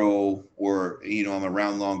I grow or, you know, I'm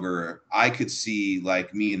around longer, I could see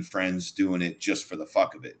like me and friends doing it just for the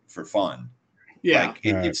fuck of it, for fun. Yeah. Like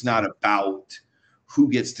it's not about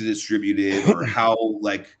who gets to distribute it or how,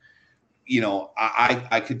 like, you know,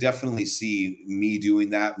 I could definitely see me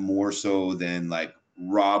doing that more so than like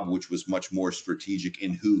Rob, which was much more strategic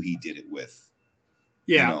in who he did it with.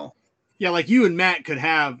 Yeah. You know? Yeah. Like you and Matt could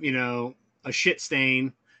have, you know, a shit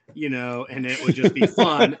stain, you know, and it would just be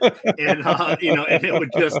fun. And, you know, and it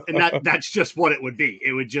would just, and that's just what it would be.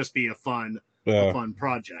 It would just be a fun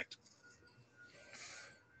project.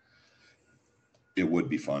 It would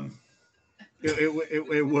be fun.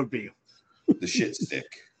 It would be. The shit stick.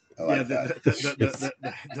 I like that.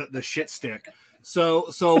 The shit stick.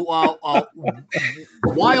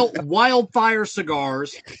 Wildfire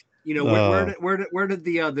Cigars. You know, where did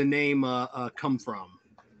the name come from?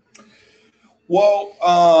 Well,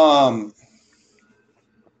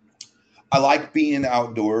 I like being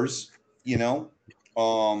outdoors, you know,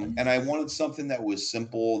 and I wanted something that was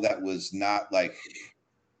simple, that was not like,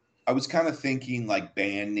 I was kind of thinking like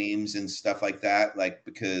band names and stuff like that, like,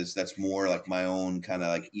 because that's more like my own kind of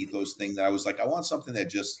like ethos thing, that I was like, I want something that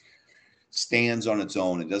just stands on its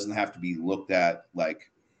own. It doesn't have to be looked at like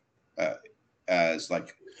as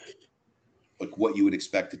like what you would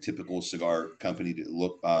expect a typical cigar company to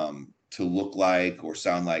look like or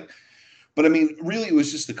sound like. But I mean, really, it was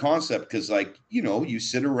just the concept, because, like, you know, you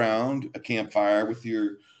sit around a campfire with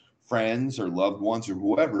your friends or loved ones or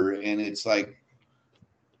whoever, and it's like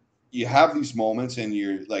you have these moments and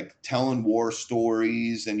you're like telling war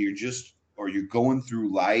stories, and or you're going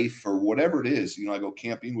through life or whatever it is. You know, I go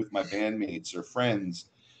camping with my bandmates or friends,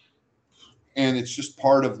 and it's just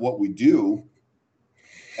part of what we do.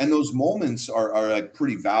 And those moments are like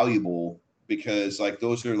pretty valuable, because like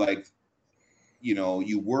those are like, you know,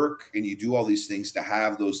 you work and you do all these things to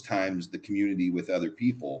have those times, the community with other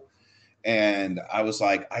people. And I was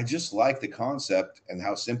like, I just like the concept and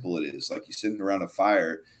how simple it is. Like, you're sitting around a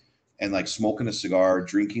fire and like smoking a cigar,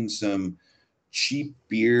 drinking some cheap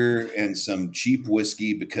beer and some cheap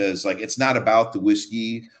whiskey, because like it's not about the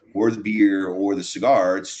whiskey or the beer or the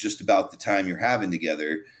cigar. It's just about the time you're having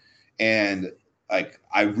together. And like,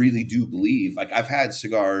 I really do believe, like, I've had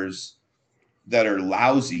cigars that are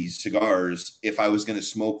lousy cigars if I was going to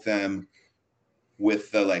smoke them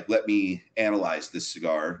with the like, let me analyze this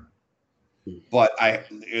cigar. But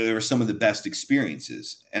there were some of the best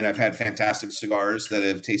experiences, and I've had fantastic cigars that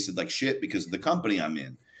have tasted like shit because of the company I'm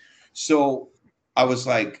in. So I was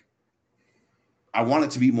like, I want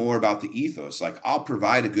it to be more about the ethos. Like, I'll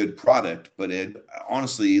provide a good product, but it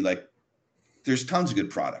honestly, like, there's tons of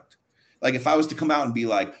good product. Like, if I was to come out and be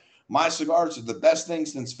like, my cigars are the best thing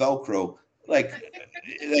since Velcro, like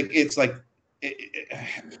it's like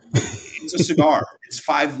it's a cigar. It's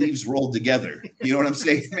 5 leaves rolled together. You know what I'm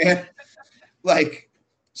saying, man? Like,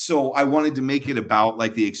 so I wanted to make it about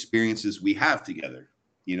like the experiences we have together,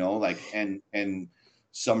 you know, like, and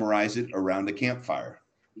summarize it around a campfire.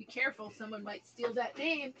 Be careful, someone might steal that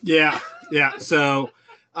name. Yeah. So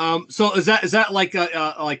is that like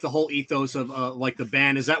the whole ethos of like the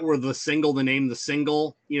band? Is that where the name the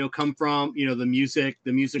single, you know, come from? You know, the music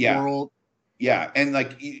Yeah. world. Yeah, and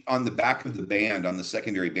like on the back of the band, on the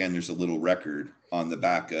secondary band, there's a little record on the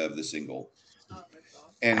back of the single. Oh, that's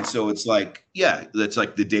awesome. And so it's like, yeah, that's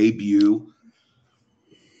like the debut.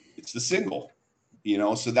 It's the single, you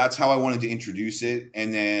know. So that's how I wanted to introduce it.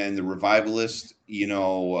 And then the revivalist, you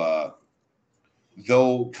know,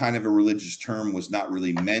 though kind of a religious term, was not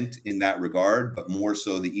really meant in that regard, but more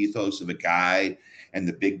so the ethos of a guy and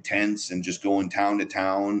the big tents and just going town to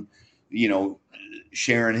town, you know,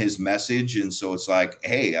 sharing his message. And so it's like,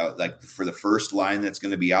 hey, like for the first line that's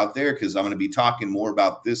going to be out there, because I'm going to be talking more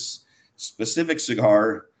about this specific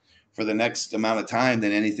cigar for the next amount of time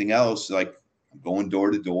than anything else. Like, I'm going door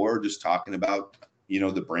to door, just talking about, you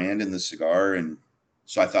know, the brand and the cigar. And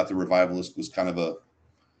so I thought the Revivalist was kind of a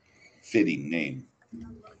fitting name.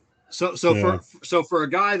 So for a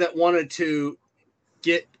guy that wanted to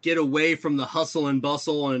get away from the hustle and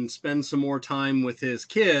bustle and spend some more time with his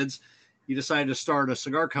kids, you decided to start a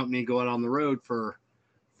cigar company and go out on the road for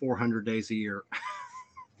 400 days a year.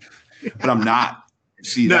 But I'm not.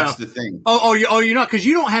 See, No. That's the thing. You're not, because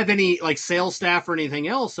you don't have any like sales staff or anything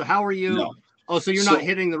else. So how are you? No. Oh, so you're not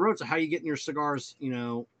hitting the road. So how are you getting your cigars, you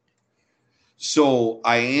know? So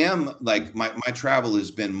I am like, my travel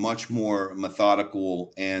has been much more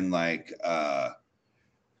methodical and like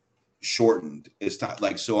shortened. It's not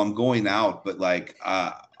like, so I'm going out, but like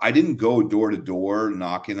I didn't go door to door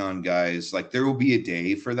knocking on guys. Like, there will be a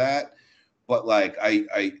day for that, but like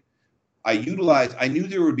I knew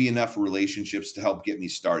there would be enough relationships to help get me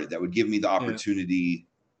started, that would give me the opportunity,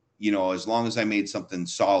 you know, as long as I made something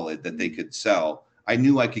solid that they could sell. I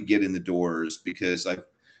knew I could get in the doors because I've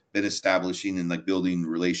been establishing and like building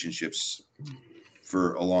relationships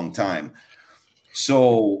for a long time.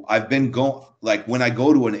 So I've been going, like, when I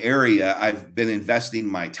go to an area, I've been investing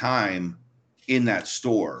my time in that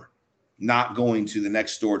store, not going to the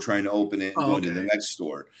next store, trying to open it and going to the next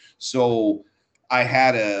store. So I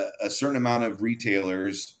had a certain amount of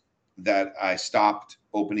retailers that I stopped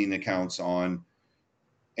opening accounts on.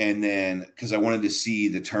 And then, because I wanted to see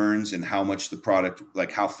the turns and how much the product,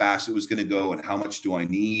 like how fast it was going to go and how much do I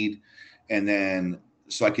need. And then,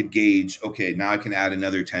 so I could gauge, okay, now I can add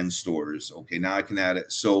another 10 stores. Okay, now I can add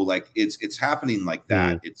it. So like, it's happening like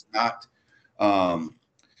that. It's not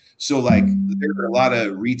So like there are a lot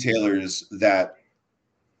of retailers that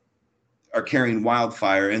are carrying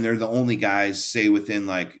Wildfire, and they're the only guys, say, within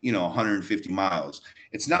like 150 miles.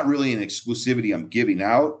 It's not really an exclusivity I'm giving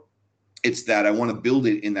out. It's that I want to build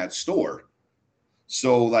it in that store.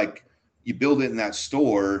 So like you build it in that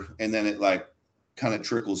store, and then it like kind of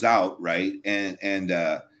trickles out, right? And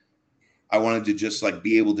I wanted to just like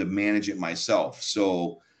be able to manage it myself.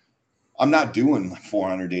 So I'm not doing like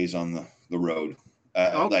 400 days on the road.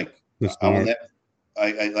 Like I'm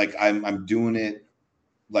doing it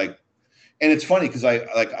like, and it's funny because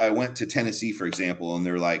I went to Tennessee, for example, and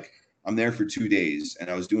they're like, I'm there for 2 days, and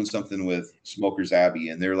I was doing something with Smokers Abbey,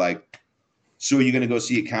 and they're like, so are you going to go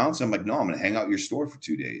see accounts? I'm like, no, I'm going to hang out your store for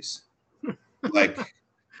 2 days. Like,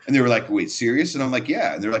 and they were like, wait, serious? And I'm like,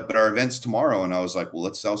 yeah. And they're like, but our event's tomorrow. And I was like, well,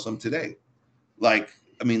 let's sell some today. Like,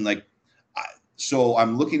 I mean, like, so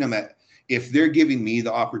I'm looking at, if they're giving me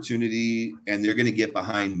the opportunity and they're going to get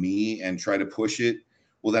behind me and try to push it,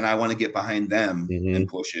 well, then I want to get behind them and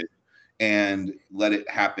push it and let it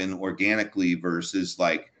happen organically versus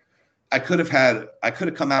like, I could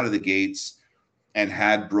have come out of the gates and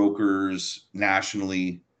had brokers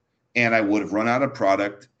nationally, and I would have run out of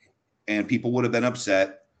product and people would have been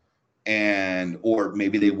upset, or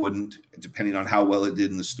maybe they wouldn't, depending on how well it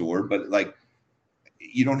did in the store. But like,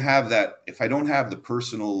 you don't have that. If I don't have the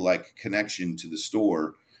personal like connection to the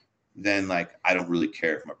store, then like I don't really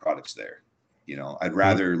care if my product's there. I'd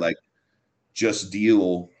rather like just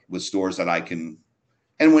deal with stores that I can.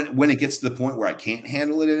 And when it gets to the point where I can't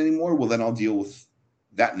handle it anymore, well, then I'll deal with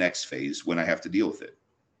that next phase when I have to deal with it.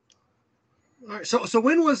 All right. So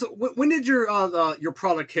when did your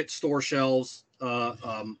product hit store shelves?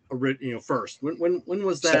 First. When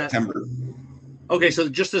was that? September. Okay, so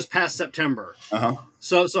just this past September.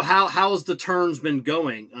 So how's the turns been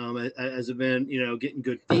going? Has it been getting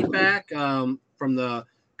good feedback from the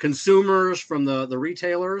consumers, from the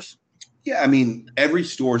retailers? Yeah, I mean, every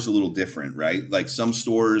store is a little different, right? Like some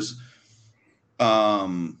stores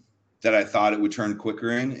that I thought it would turn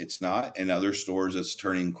quicker in, it's not, and other stores it's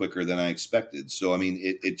turning quicker than I expected. So I mean,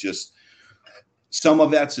 it just, some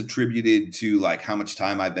of that's attributed to like how much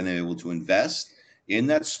time I've been able to invest in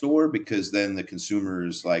that store, because then the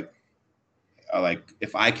consumers like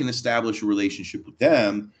if I can establish a relationship with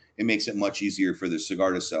them, it makes it much easier for the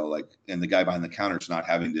cigar to sell. Like, and the guy behind the counter is not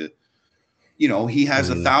having to, he has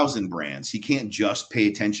 1,000 brands. He can't just pay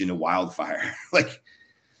attention to Wildfire. Like,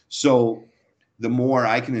 so the more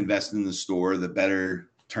I can invest in the store, the better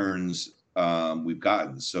turns we've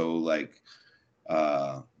gotten. So like,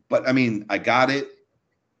 but I mean, I got it,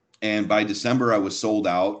 and by December I was sold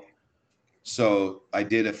out. So I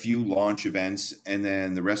did a few launch events, and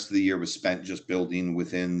then the rest of the year was spent just building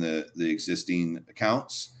within the existing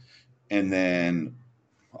accounts. And then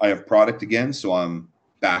I have product again, so I'm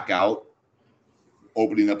back out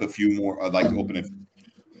opening up a few more. I'd like to open a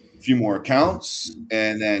few more accounts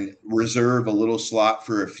and then reserve a little slot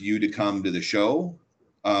for a few to come to the show,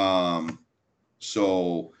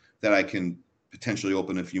 so that I can potentially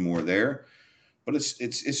open a few more there. But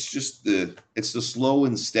it's just the slow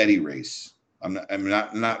and steady race. I'm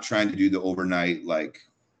not trying to do the overnight, like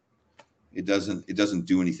it doesn't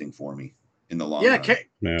do anything for me in the long run.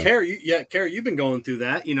 Carrie, you've been going through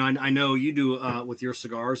that. I know you do with your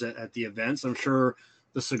cigars at the events. I'm sure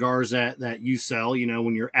the cigars that you sell,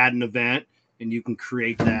 when you're at an event and you can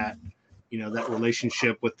create that, that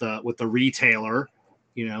relationship with the retailer,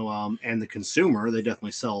 and the consumer, they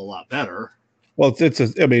definitely sell a lot better. Well,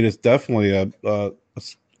 it's definitely a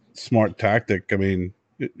smart tactic. I mean,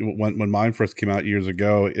 when mine first came out years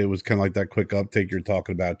ago, it was kind of like that quick uptake you're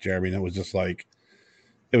talking about, Jeremy. And it was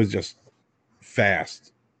just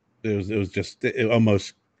fast. It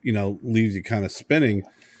almost, leaves you kind of spinning.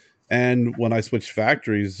 And when I switched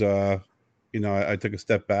factories, I took a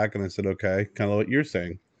step back and I said, okay, kind of what you're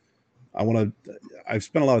saying. I've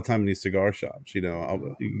spent a lot of time in these cigar shops.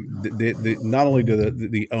 Not only do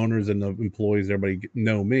the owners and the employees, everybody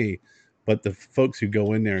know me, but the folks who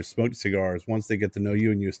go in there and smoke cigars, once they get to know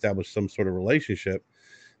you and you establish some sort of relationship,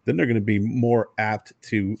 then they're going to be more apt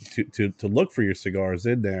to look for your cigars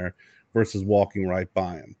in there versus walking right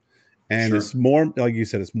by them. And It's more, like you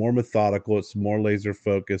said, it's more methodical. It's more laser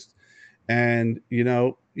focused. And,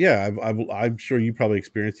 I'm sure you probably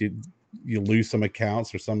experienced you lose some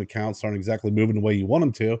accounts, or some accounts aren't exactly moving the way you want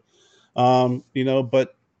them to.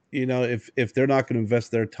 But if they're not going to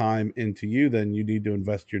invest their time into you, then you need to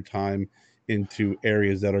invest your time into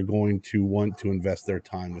areas that are going to want to invest their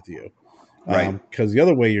time with you. Right. Because the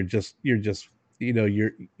other way, you're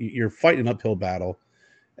fighting an uphill battle.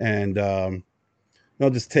 And I'll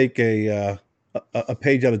just take a a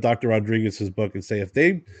page out of Dr. Rodriguez's book and say, if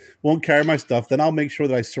they won't carry my stuff, then I'll make sure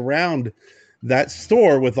that I surround that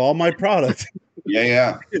store with all my products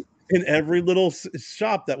Yeah. in every little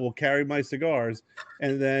shop that will carry my cigars.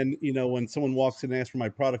 And then, when someone walks in and asks for my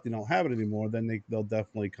product and don't have it anymore, then they'll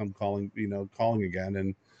definitely come calling again,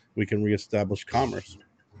 and we can reestablish commerce.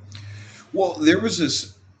 Well, there was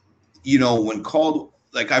this, when called,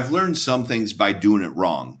 like, I've learned some things by doing it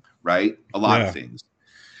wrong, right? A lot of things.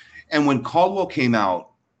 And when Caldwell came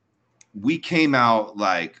out, we came out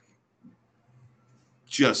like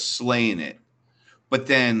just slaying it. But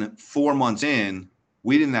then 4 months in,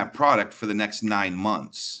 we didn't have product for the next 9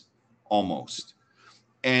 months almost.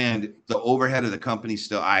 And the overhead of the company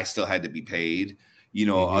I still had to be paid.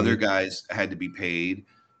 Other guys had to be paid.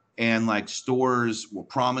 And like stores will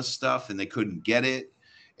promise stuff and they couldn't get it.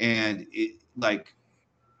 And it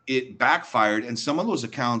backfired. And some of those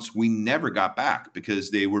accounts we never got back because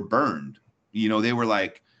they were burned. They were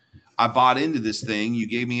like, I bought into this thing. You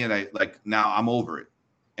gave me it. Now I'm over it.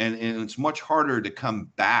 And it's much harder to come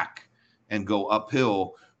back and go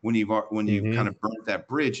uphill when you've kind of burnt that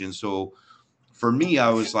bridge. And so for me, I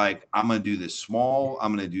was like, I'm going to do this small.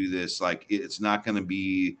 I'm going to do this. Like, it's not going to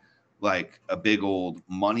be like a big old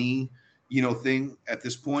money, thing at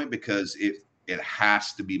this point, because it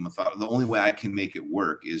has to be methodical. The only way I can make it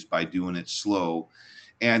work is by doing it slow.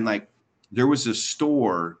 And like, there was a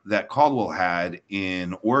store that Caldwell had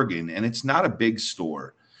in Oregon, and it's not a big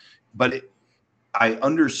store, but I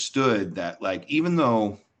understood that, like, even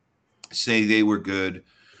though, say, they were good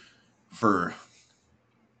for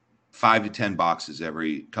 5 to 10 boxes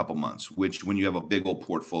every couple months, which when you have a big old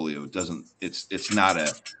portfolio, it's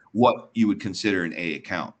not what you would consider an A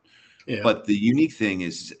account. Yeah. But the unique thing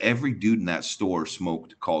is every dude in that store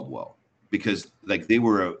smoked Caldwell because like they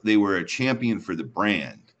were a champion for the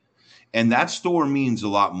brand. And that store means a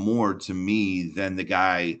lot more to me than the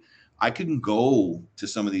guy. I can go to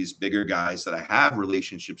some of these bigger guys that I have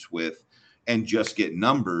relationships with and just get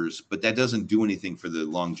numbers, but that doesn't do anything for the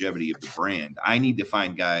longevity of the brand. I need to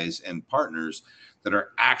find guys and partners that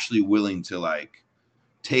are actually willing to like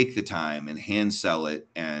take the time and hand sell it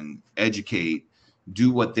and educate,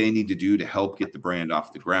 do what they need to do to help get the brand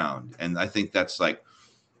off the ground. And I think that's like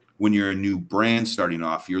when you're a new brand starting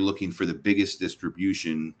off, you're looking for the biggest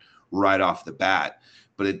distribution right off the bat.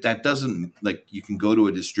 But that doesn't, like, you can go to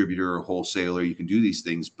a distributor or wholesaler, you can do these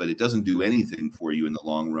things, but it doesn't do anything for you in the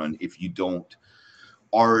long run if you don't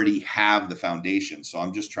already have the foundation. So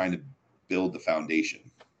I'm just trying to build the foundation.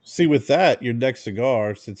 See, with that, your next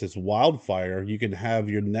cigar, since it's Wildfire, you can have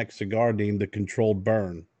your next cigar named the Controlled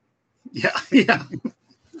Burn. Yeah.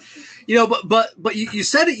 But you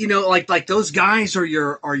said it, like those guys are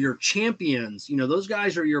your champions. Those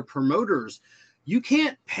guys are your promoters. You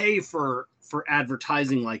can't pay for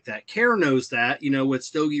advertising like that. Care knows that, with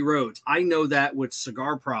Stogie Roads. I know that with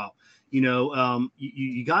Cigar Prop.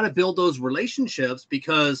 You got to build those relationships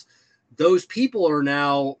because those people are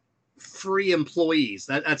now free employees.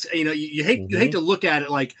 That's you hate to look at it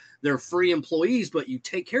like they're free employees, but you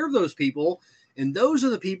take care of those people, and those are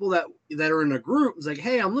the people that are in a group. It's like,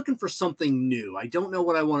 hey, I'm looking for something new. I don't know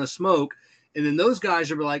what I want to smoke, and then those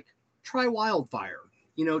guys are like, try Wildfire.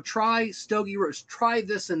 Try Stogie Roads, try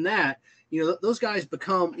this and that. Those guys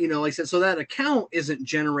become, like I said, so that account isn't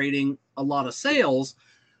generating a lot of sales,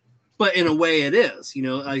 but in a way it is.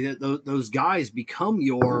 Those guys become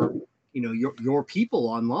your people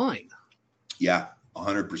online. Yeah,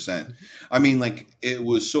 100%. I mean, like, it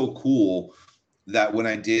was so cool that when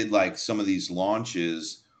I did like some of these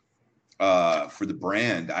launches for the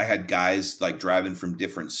brand, I had guys like driving from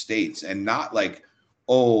different states, and not like,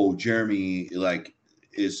 oh, Jeremy, like,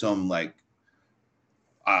 is some like,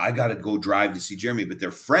 I got to go drive to see Jeremy, but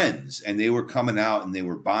they're friends, and they were coming out and they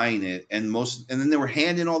were buying it, and then they were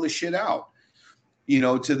handing all this shit out,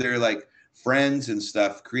 to their like friends and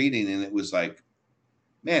stuff, creating. And it was like,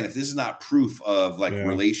 man, if this is not proof of like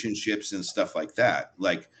relationships and stuff like that,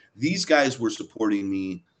 like these guys were supporting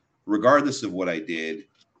me regardless of what I did.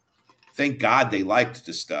 Thank God they liked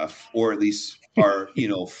the stuff, or at least are,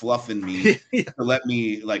 fluffing me to let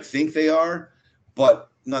me like think they are. But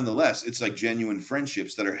nonetheless, it's like genuine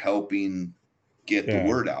friendships that are helping get the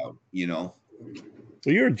word out, Well,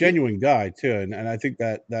 you're a genuine guy too, and I think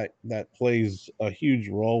that plays a huge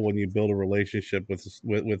role when you build a relationship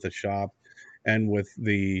with a shop and with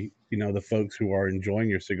the the folks who are enjoying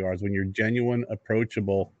your cigars. When you're genuine,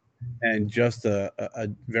 approachable, and just a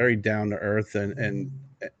very down to earth and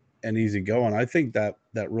easygoing, I think that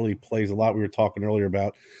really plays a lot. We were talking earlier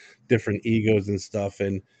about different egos and stuff,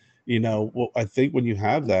 and I think when you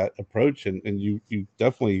have that approach and you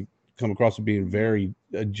definitely come across as being very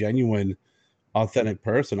genuine authentic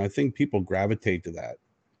person, I think people gravitate to that.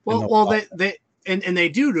 Well, they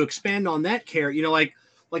do, to expand on that care,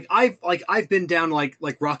 I've been down like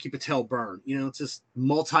Rocky Patel burn, it's this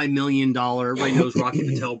multi-million-dollar, everybody knows Rocky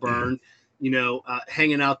Patel burn,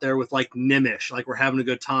 hanging out there with like Nimish, like we're having a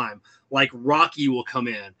good time. Like Rocky will come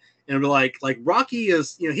in and be like Rocky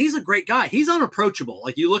is, he's a great guy. He's unapproachable.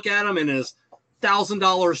 Like you look at him in his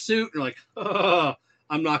 $1,000 suit and you're like, I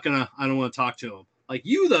don't want to talk to him. Like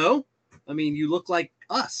you though, I mean, you look like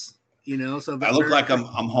us. So I look like I'm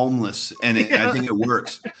homeless, and I think it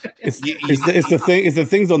works. It's the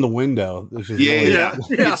things on the window. Yeah.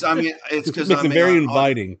 It's because it's very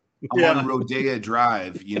inviting. I'm on Rodeo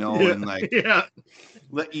Drive, and like,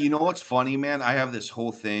 you know what's funny, man? I have this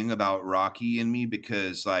whole thing about Rocky in me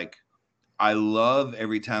because like I love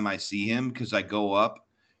every time I see him because I go up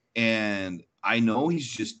and I know he's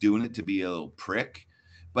just doing it to be a little prick.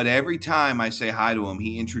 But every time I say hi to him,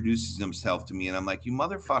 he introduces himself to me, and I'm like, "You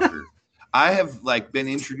motherfucker! I have like been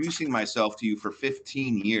introducing myself to you for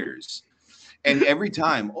 15 years, and every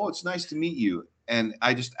time, oh, it's nice to meet you." And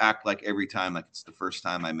I just act like every time like it's the first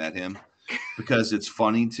time I met him because it's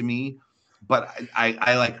funny to me. But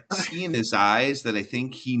I like see in his eyes that I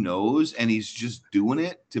think he knows, and he's just doing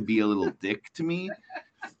it to be a little dick to me.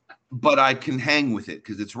 But I can hang with it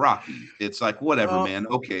because it's Rocky. It's like whatever, man.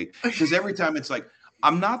 Okay, because every time it's like.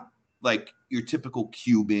 I'm not like your typical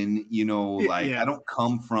Cuban, I don't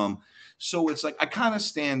come from. So it's like I kind of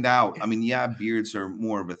stand out. I mean, beards are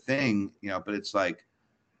more of a thing, but it's like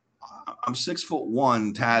I'm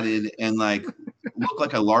 6'1", tatted, and like look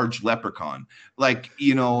like a large leprechaun. Like,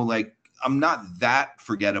 like I'm not that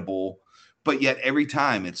forgettable, but yet every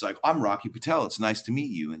time it's like, I'm Rocky Patel. It's nice to meet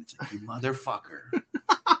you. And it's like, you motherfucker.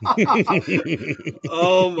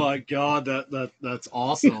 Oh my God, that's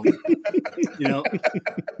awesome.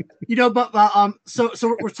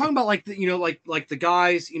 So we're talking about like the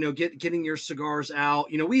guys, getting your cigars out.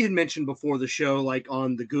 We had mentioned before the show, like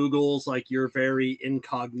on the Googles, like you're very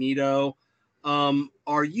incognito.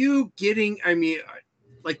 Are you getting? I mean,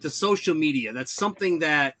 like the social media. That's something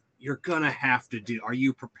that you're gonna have to do. Are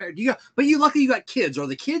you prepared? Luckily you got kids. Are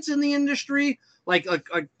the kids in the industry? Like a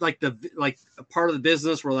part of the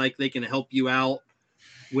business where like they can help you out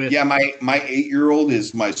with. Yeah, my 8-year-old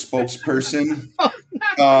is my spokesperson.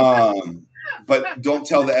 But don't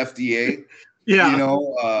tell the FDA. Yeah.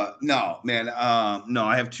 No, man. No,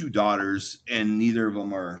 I have 2 daughters, and neither of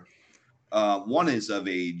them are. One is of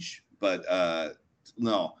age, but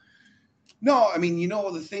no. I mean,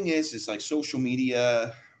 the thing is like social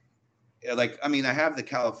media. Like, I mean, I have the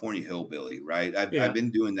California Hillbilly, right? I've been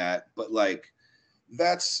doing that, but like,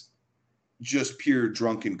 that's just pure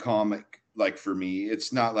drunken comic. Like for me,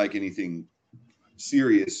 it's not like anything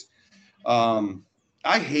serious. I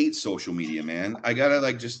hate social media, man. I gotta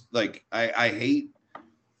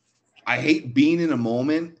I hate being in a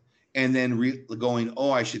moment and then going,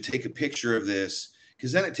 oh, I should take a picture of this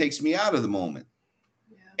because then it takes me out of the moment.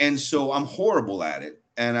 Yeah. And so I'm horrible at it,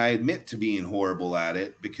 and I admit to being horrible at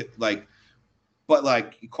it because but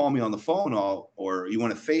like you call me on the phone or you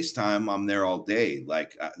want to FaceTime, I'm there all day.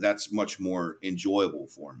 Like that's much more enjoyable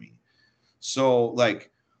for me. So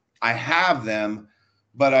like I have them,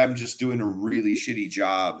 but I'm just doing a really shitty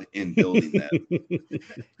job in building them.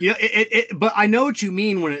 But I know what you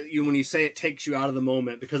mean when you say it takes you out of the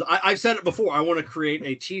moment, because I've said it before. I want to create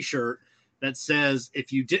a T-shirt that says,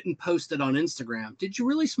 if you didn't post it on Instagram, did you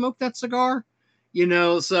really smoke that cigar?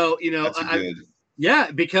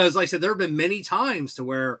 Yeah, because like I said, there have been many times to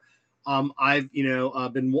where I've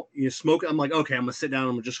been smoking. I'm like, okay, I'm gonna sit down.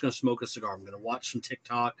 I'm just gonna smoke a cigar. I'm gonna watch some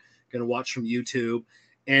TikTok. Gonna watch some YouTube.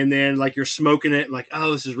 And then like you're smoking it, like,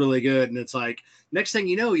 oh, this is really good. And it's like, next thing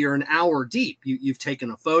you know, you're an hour deep. You've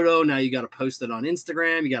taken a photo. Now you got to post it on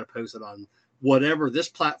Instagram. You got to post it on whatever, this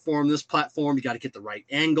platform. You got to get the right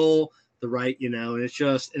angle, and it's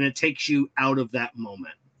just, and it takes you out of that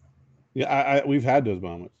moment. Yeah. We've had those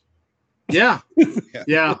moments. Yeah.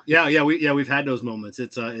 Yeah. We've had those moments.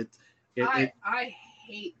 I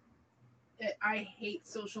hate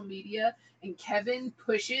social media. And Kevin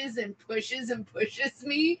pushes and pushes and pushes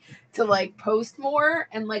me to like post more,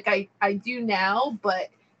 and like I do now, but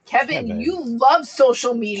Kevin, you love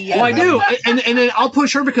social media. Well, I do, and then I'll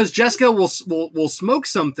push her because Jessica will smoke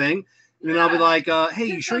something, and then I'll be like, "Hey,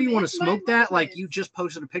 you sure you want to smoke that? Like you just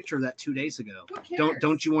posted a picture of that 2 days ago.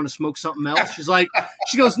 Don't you want to smoke something else?"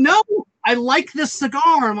 She goes, "No, I like this cigar."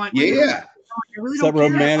 I'm like, yeah. I really it's don't a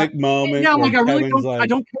romantic moment. Yeah, like I really don't. I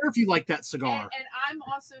don't care if you like that cigar. And I'm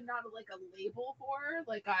also not like a label whore.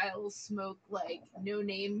 Like I'll smoke like no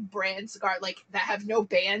name brand cigar, like that have no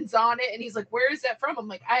bands on it. And he's like, "Where is that from?" I'm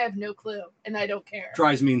like, "I have no clue, and I don't care."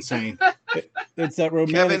 Drives me insane. It's that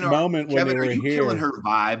romantic moment when Kevin, they were are you here. killing her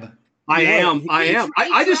vibe? I am.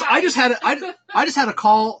 I just had a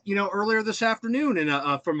call, earlier this afternoon,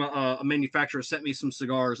 and from a manufacturer sent me some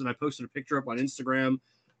cigars, and I posted a picture up on Instagram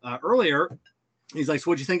earlier. He's like,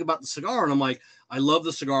 "So what'd you think about the cigar?" And I'm like, "I love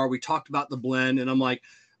the cigar. We talked about the blend," and I'm like,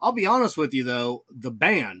 "I'll be honest with you though, the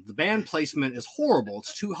band placement is horrible.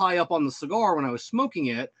 It's too high up on the cigar. When I was smoking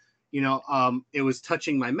it, it was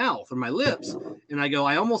touching my mouth or my lips, and I go,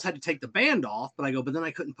 I almost had to take the band off, but then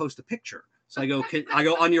I couldn't post a picture. So I go,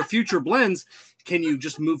 on your future blends, can you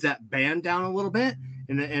just move that band down a little bit?"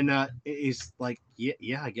 And he's like,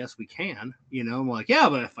 yeah, I guess we can. I'm like, yeah,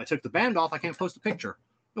 but if I took the band off, I can't post a picture.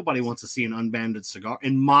 Nobody wants to see an unbanded cigar.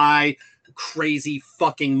 In my crazy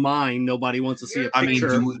fucking mind, nobody wants to see a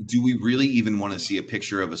picture. I mean, do we really even want to see a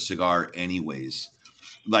picture of a cigar anyways?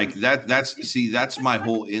 Like that's my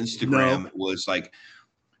whole Instagram was like,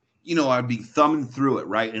 I'd be thumbing through it,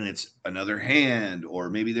 right? And it's another hand, or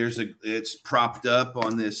maybe it's propped up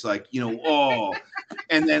on this, like,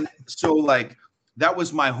 and then, so like, that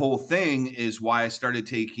was my whole thing, is why I started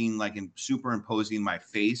taking and superimposing my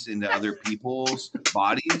face into other people's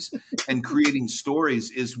bodies and creating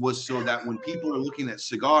stories was so that when people are looking at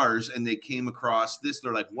cigars and they came across this,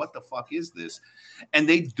 they're like, what the fuck is this? And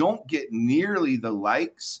they don't get nearly the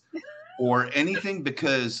likes or anything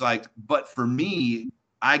because but for me,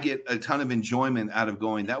 I get a ton of enjoyment out of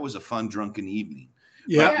going, that was a fun drunken evening.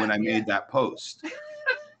 Yeah. When I made that post,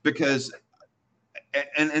 because,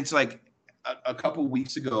 and it's like, a couple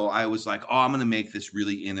weeks ago, I was like, oh, I'm going to make this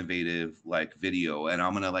really innovative video, and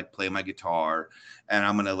I'm going to play my guitar, and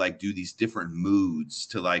I'm going to do these different moods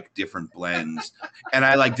to different blends. And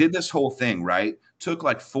I did this whole thing, right? Took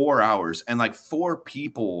 4 hours, and 4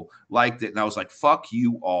 people liked it. And I was like, fuck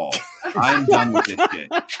you all. I'm done with this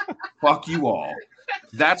shit. Fuck you all.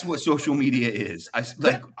 That's what social media is.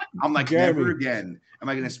 I'm like, never again am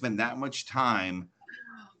I going to spend that much time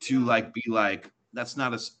to be that's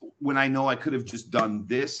not when I know I could have just done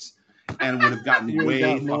this and would have gotten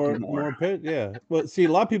more. Yeah. Well, see,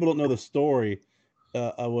 a lot of people don't know the story.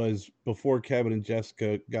 I was before Kevin and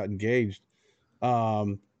Jessica got engaged.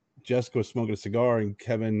 Jessica was smoking a cigar, and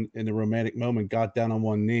Kevin, in a romantic moment, got down on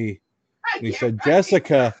one knee, and he said,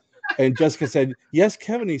 "Jessica," and Jessica said, "Yes,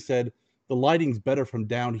 Kevin." He said, "The lighting's better from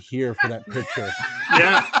down here for that picture."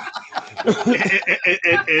 Yeah.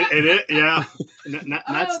 Yeah.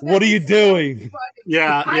 What are you doing?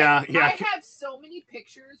 Yeah. I have so many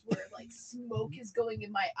pictures where smoke is going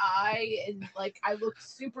in my eye and I look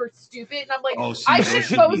super stupid, and I'm like, I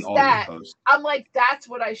should post that. I'm like, that's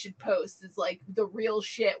what I should post, is the real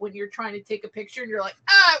shit when you're trying to take a picture and you're like,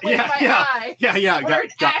 it went in my eye. Yeah. Or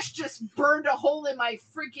ash just burned a hole in my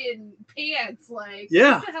freaking pants. Get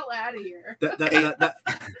the hell out of here.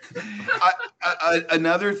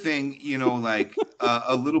 Another thing,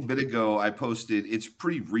 a little bit ago, I posted, it's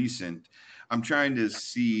pretty recent. I'm trying to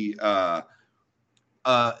see, there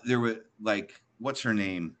were what's her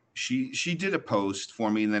name? She did a post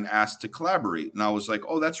for me and then asked to collaborate. And I was like,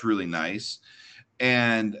 oh, that's really nice.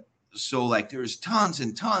 And so there's tons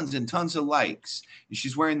and tons and tons of likes. And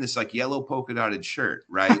she's wearing this yellow polka dotted shirt,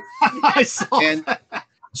 right? I saw that.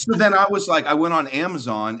 So then I was I went on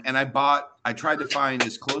Amazon and I tried to find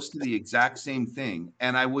as close to the exact same thing.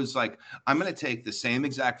 And I was like, I'm going to take the same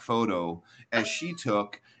exact photo as she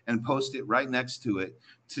took and post it right next to it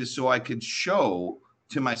so I could show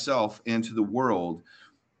to myself and to the world,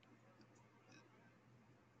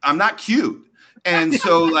 I'm not cute. And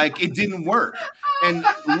so it didn't work. And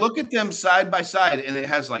look at them side by side, and it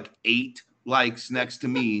has 8 likes next to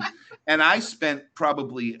me. And I spent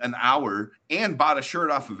probably an hour and bought a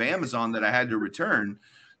shirt off of Amazon that I had to return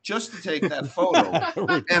just to take that photo.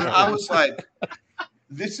 And I was like,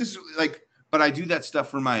 this is but I do that stuff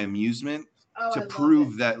for my amusement to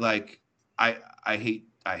prove that I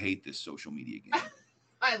hate this social media game.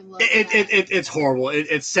 I love it's horrible.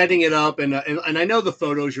 It's setting it up, and I know the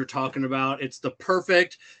photos you're talking about. It's the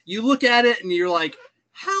perfect. You look at it and you're like,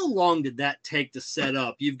 how long did that take to set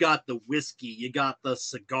up? You've got the whiskey, you got the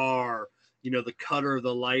cigar, the cutter,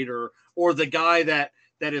 the lighter, or the guy that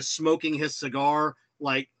is smoking his cigar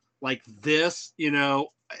like this, and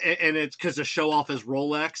it's because to show off his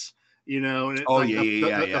Rolex, and it's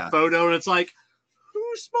the photo, and it's like,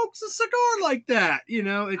 who smokes a cigar like that?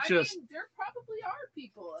 It's just. Mean, there probably are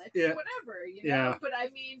people. It's whatever, Yeah. But I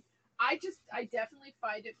mean, I definitely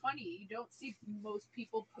find it funny. You don't see most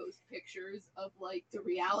people post pictures of the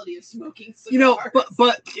reality of smoking cigars.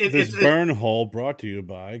 But this burn hole brought to you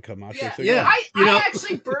by Camacho Cigars. Yeah. I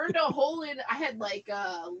actually burned a hole in. I had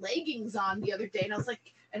leggings on the other day, and I was like,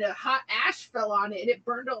 and a hot ash fell on it and it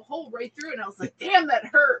burned a hole right through. And I was like, damn, that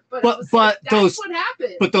hurt. But But like, those, that's what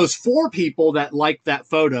happened. But those 4 people that liked that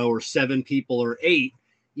photo, or 7 people or 8,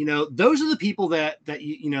 those are the people that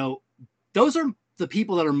those are the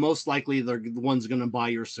people that are most likely they're the ones going to buy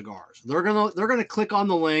your cigars. They're gonna click on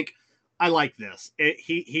the link. I like this.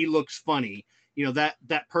 He looks funny.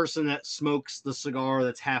 That person that smokes the cigar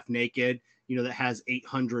that's half naked, that has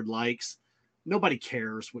 800 likes. Nobody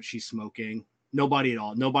cares what she's smoking. Nobody at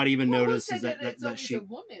all. Nobody even notices that she. A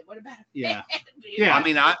woman. What about a yeah, man? Yeah. I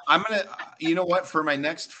mean, I'm gonna. You know what? For my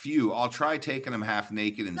next few, I'll try taking them half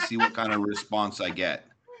naked and see what kind of response I get.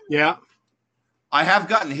 Yeah. I have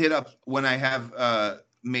gotten hit up when I have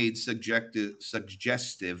made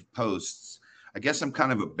suggestive posts. I guess I'm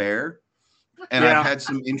kind of a bear, and I've had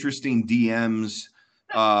some interesting DMs,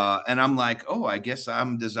 and I'm like, oh, I guess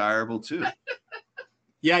I'm desirable too.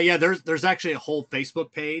 Yeah. There's actually a whole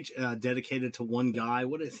Facebook page dedicated to one guy.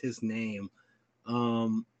 What is his name?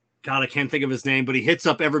 God, I can't think of his name, but he hits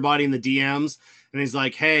up everybody in the DMs, and he's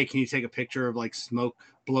like, hey, can you take a picture of like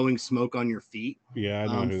blowing smoke on your feet? Yeah,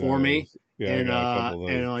 I know for me. Is. Yeah, and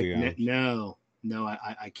like, DMs. no,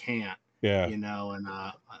 I can't. Yeah. And I'm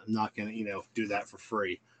not gonna, do that for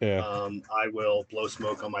free. Yeah. I will blow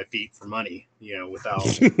smoke on my feet for money, without,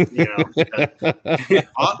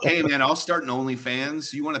 Hey man, I'll start an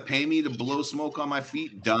OnlyFans. You want to pay me to blow smoke on my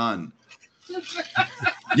feet? Done.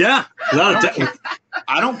 Yeah.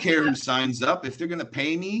 I don't care who signs up. If they're going to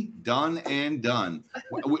pay me, done and done.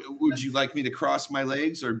 Would you like me to cross my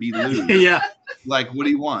legs or be lewd? Yeah. Like, what do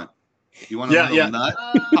you want? You want a little nut?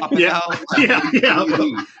 Pop it out?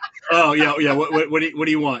 Oh yeah. What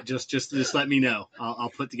do you want? Just let me know. I'll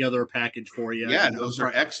put together a package for you. Yeah, those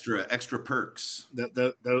are extra perks.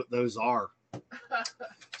 Those are.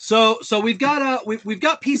 So we've got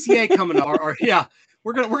PCA coming up.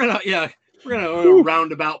 We're gonna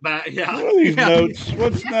roundabout back. Yeah. What are these notes?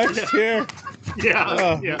 What's next here?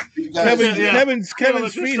 Yeah. Kevin's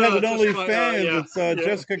feet have an OnlyFans. It's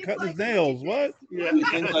Jessica cutting his nails. What? Yeah.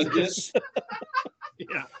 Things like this.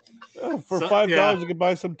 Yeah. Oh, for $5, you can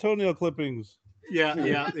buy some toenail clippings. Yeah.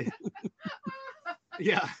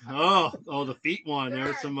 Yeah. Oh, the feet one.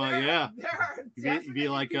 There's some. You'd be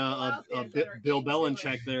like a Bill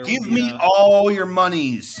Belichick there. Give me all your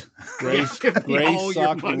monies.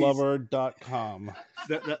 GraySockLover.com.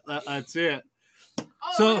 That's it.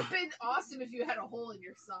 Oh, it would have been awesome if you had a hole in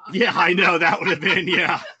your sock. Yeah, I know that would have been.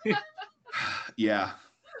 Yeah. Yeah.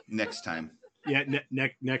 Next time. Yeah,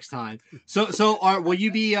 next time. So will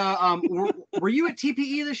you be? Were you at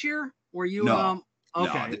TPE this year? Were you? No.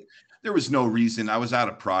 Okay. No, there was no reason. I was out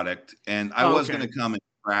of product, and I was going to come and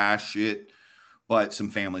crash it, but some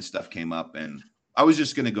family stuff came up, and I was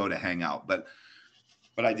just going to go to hang out, but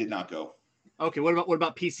I did not go. Okay. What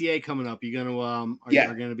about PCA coming up? You gonna are you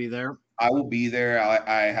gonna be there? I will be there.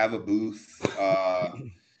 I have a booth,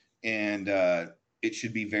 and it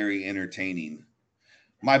should be very entertaining.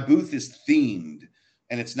 My booth is themed,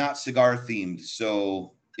 and it's not cigar themed,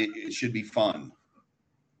 so it should be fun.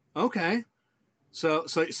 Okay. So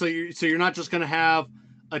you're not just gonna have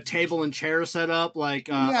a table and chair set up like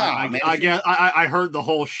I heard the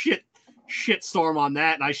whole shit storm on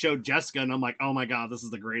that, and I showed Jessica, and I'm like, oh my god, this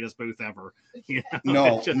is the greatest booth ever.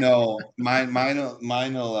 No,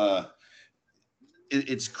 mine will.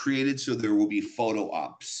 It's created so there will be photo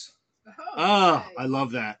ops. Oh, I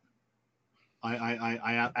love that.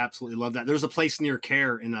 I absolutely love that. There's a place near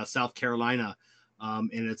Care in South Carolina, and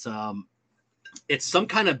it's some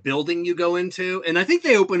kind of building you go into, and I think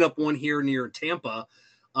they opened up one here near Tampa,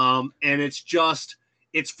 and it's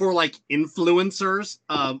for like influencers,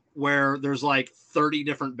 where there's like 30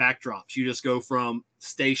 different backdrops. You just go from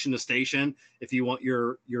station to station. If you want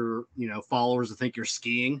your followers to think you're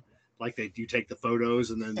skiing, like you take the photos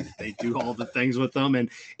and then they do all the things with them, and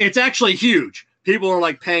it's actually huge. People are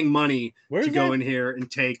like paying money to go in here and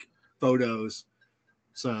take photos.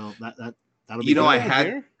 So that'll be.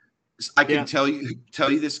 I can tell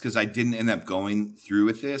you this because I didn't end up going through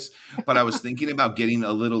with this, but I was thinking about getting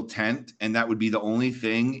a little tent, and that would be the only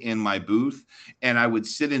thing in my booth, and I would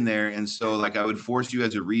sit in there, and so like I would force you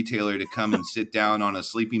as a retailer to come and sit down on a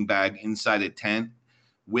sleeping bag inside a tent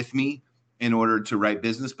with me in order to write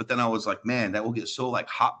business. But then I was like, man, that will get so like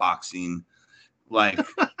hotboxing, like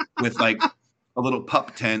with like a little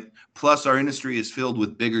pup tent. Plus, our industry is filled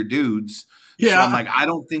with bigger dudes. Yeah. So I'm like, I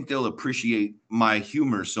don't think they'll appreciate my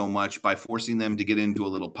humor so much by forcing them to get into a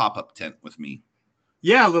little pop-up tent with me.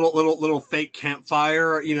 Yeah, little fake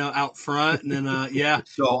campfire, out front, and then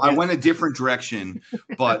So I went a different direction,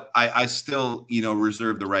 but I still,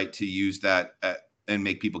 reserve the right to use that and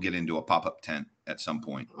make people get into a pop-up tent at some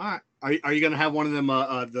point. All right. Are you gonna have one of them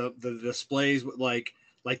the displays with like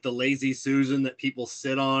the lazy Susan that people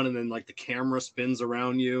sit on, and then like the camera spins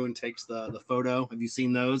around you and takes the photo? Have you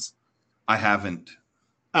seen those? I haven't.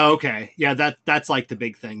 Oh, okay, yeah, that's like the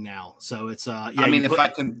big thing now. So it's yeah. I mean, if I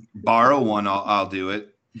can borrow one, I'll do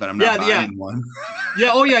it. But I'm not buying one.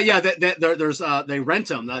 Yeah. Oh yeah. There's they rent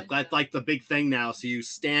them. That's like the big thing now. So you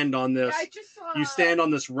stand on this. You stand on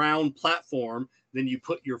this round platform. Then you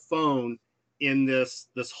put your phone in this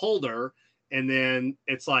holder, and then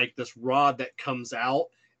it's like this rod that comes out,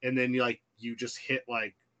 and then you just hit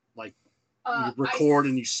you record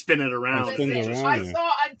and you spin it around. I saw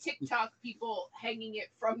on TikTok people hanging it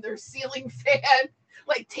from their ceiling fan,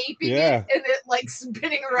 like taping it and it like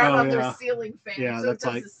spinning around on their ceiling fan. Yeah, so that's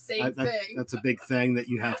the same thing. That's a big thing that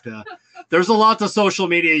you have to. There's a lot of social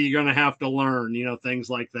media you're going to have to learn. Things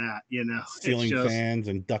like that. Ceiling fans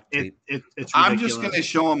and duct tape. It's ridiculous. I'm just going to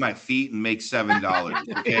show them my feet and make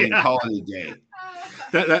 $7. Okay, and call it a day.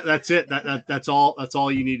 That's it. That's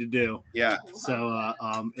all you need to do. Yeah. So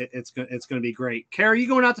it's going to be great. Carrie, are you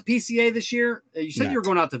going out to PCA this year? You said you were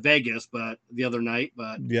going out to Vegas, but the other night.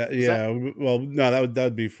 But well, no, that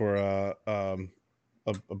would be for a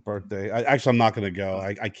birthday. I'm not going to go.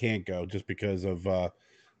 I can't go just because of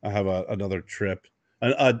I have another trip,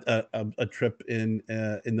 a trip in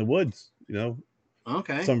the woods.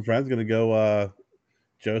 Okay. Some friends going to go.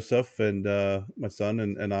 Joseph and my son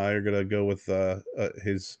and I are gonna go with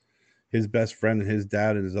his best friend and his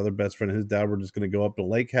dad and his other best friend and his dad. We're just gonna go up to the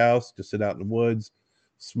lake house, just sit out in the woods,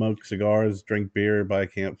 smoke cigars, drink beer, by a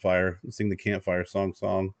campfire, sing the campfire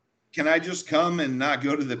song. Can I just come and not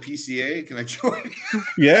go to the PCA? Can I join?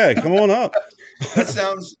 Yeah, come on up. That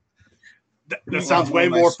sounds way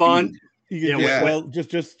more fun. Well,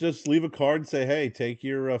 just leave a card and say, hey, take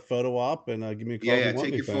your photo op and give me a call. Yeah,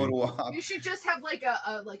 take your photo op. You should just have like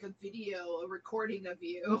a video, a recording of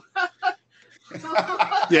you.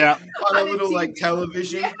 Yeah, on a little like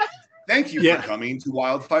television. Yeah. Thank you for coming to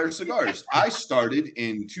Wildfire Cigars. I started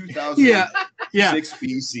in 2006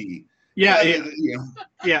 BC. Yeah,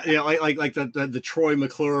 like the Troy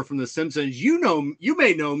McClure from The Simpsons. You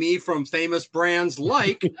may know me from famous brands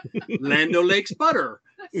like Land O'Lakes butter.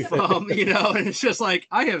 And it's just like,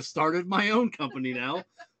 I have started my own company now.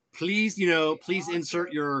 Please, please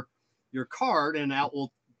insert your card and out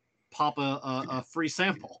will pop a free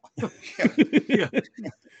sample. Yeah.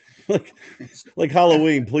 like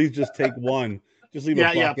Halloween, please just take one. Just leave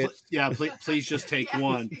a bucket. Please just take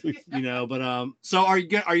one. But so are you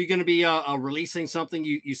going to be releasing something?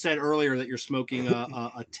 You said earlier that you're smoking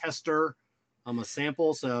a tester, a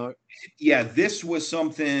sample. So yeah, this was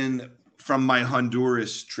something from my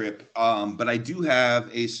Honduras trip. But I do have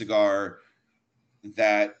a cigar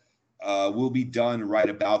that will be done right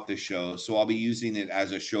about the show. So I'll be using it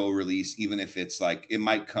as a show release, even if it's like, it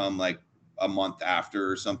might come like a month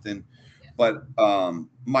after or something. But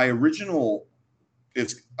my original,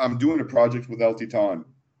 I'm doing a project with El Titan.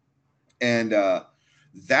 And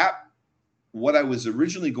what I was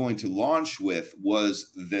originally going to launch with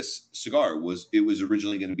was this cigar. It was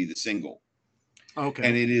originally going to be the single. Okay.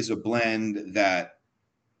 And it is a blend that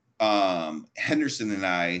Henderson and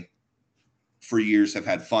I, for years, have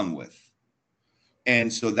had fun with.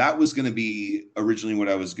 And so that was going to be originally what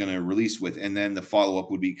I was going to release with. And then the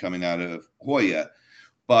follow-up would be coming out of Hoya.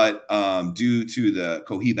 But due to the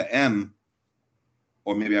Cohiba M,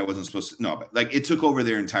 or maybe I wasn't supposed to, no, but like it took over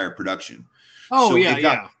their entire production. So it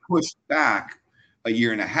got pushed back a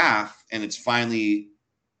year and a half, and it's finally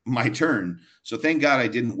my turn. So thank God I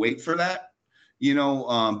didn't wait for that.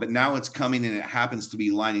 But now it's coming, and it happens to be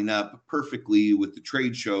lining up perfectly with the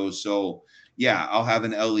trade shows. So yeah, I'll have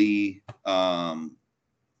an LE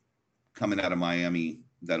coming out of Miami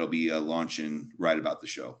that'll be launching right about the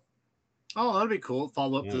show. Oh, that'd be cool.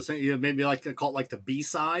 Follow up to the same, maybe like to call it like the B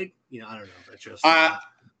side. I don't know. That's just.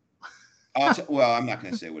 Well, I'm not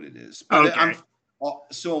going to say what it is. But okay.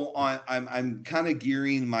 I'm kind of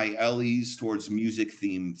gearing my LEs towards music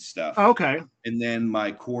themed stuff. Okay. And then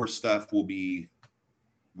my core stuff will be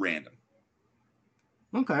random.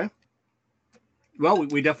 Okay. Well,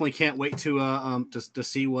 we definitely can't wait to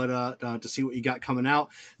see what you got coming out.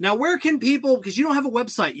 Now, where can people, because you don't have a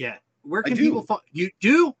website yet, where can people find you?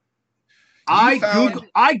 Do I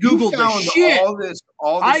googled the shit.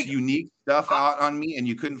 all this unique stuff out on me, and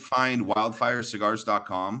you couldn't find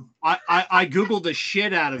wildfirecigars.com. I googled the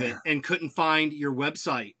shit out of it and couldn't find your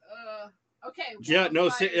website. Okay. Yeah, no.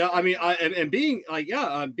 I mean,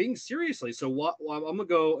 I'm being seriously. So what? I'm gonna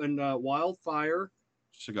go and Wildfire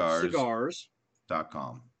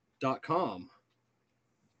Cigars.com.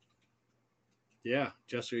 Yeah,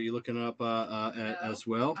 Jessica, are you looking up as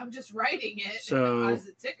well? I'm just writing it. So as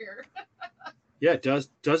a ticker. Yeah, it does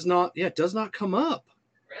not come up.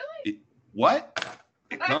 Really? What?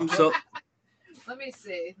 It comes So up. Let me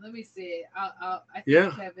see. I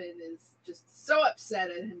think Kevin is just so upset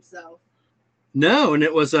at himself. No, and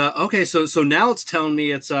it was okay. So now it's telling me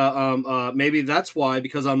it's maybe that's why,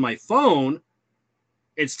 because on my phone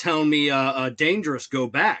it's telling me dangerous, go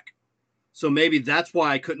back. So maybe that's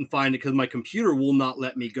why I couldn't find it, because my computer will not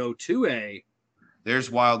let me go to a. There's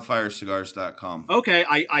wildfirecigars.com. Okay,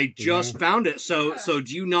 I just found it. So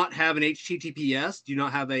do you not have an HTTPS? Do you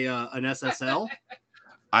not have an SSL?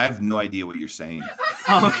 I have no idea what you're saying.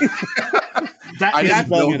 I just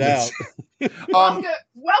bug it out.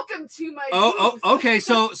 Welcome to my. Okay.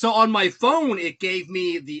 So on my phone, it gave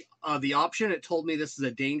me the option. It told me this is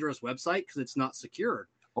a dangerous website because it's not secured.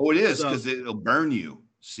 Oh, it is, because it'll burn you.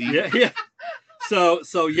 See? Yeah.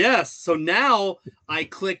 So yes. So now I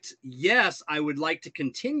clicked yes. I would like to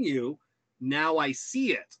continue. Now I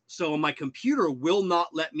see it. So my computer will not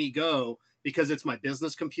let me go because it's my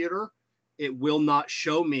business computer. It will not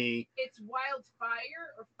show me. It's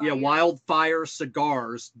Wildfire or Fire? Yeah,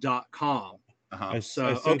 wildfirecigars.com. I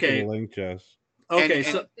sent you the link, Jess. Okay,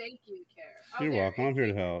 thank you, Kara. You're welcome. I'm here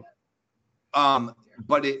to help.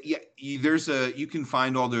 But you can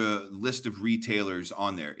find all the list of retailers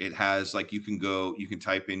on there. It has, like, you can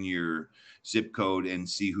type in your zip code and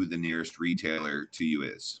see who the nearest retailer to you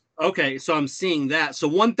is. Okay, so I'm seeing that. So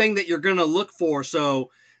one thing that you're going to look for, so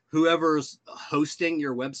whoever's hosting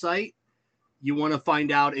your website, you want to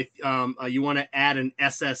find out if you want to add an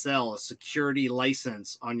SSL, a security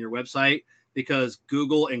license, on your website, because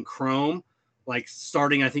Google and Chrome, like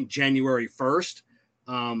starting I think January 1st,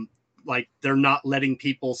 like they're not letting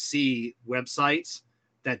people see websites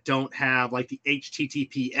that don't have like the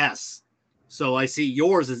HTTPS. So I see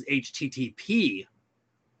yours is HTTP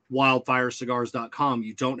wildfirecigars.com.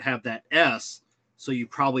 You don't have that S, so you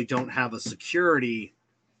probably don't have a security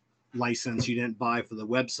license you didn't buy for the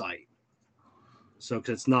website. So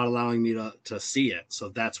because it's not allowing me to see it. So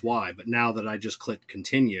that's why. But now that I just clicked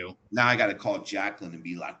continue. Now I got to call Jacqueline and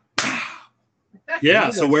be like,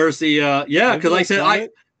 yeah. So where's the, because I said,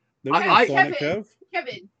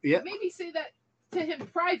 Kevin, yeah, maybe say that to him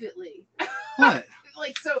privately. What?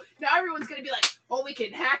 Like, so now everyone's going to be like, oh, we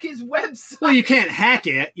can hack his website. Well, you can't hack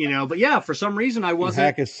it, but yeah, for some reason I wasn't.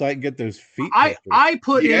 Hack his site and get those feet. I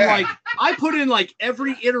put in like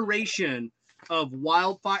every iteration of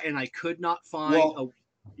Wildfire, and I could not find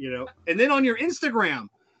and then on your Instagram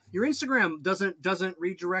doesn't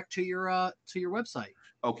redirect to your website.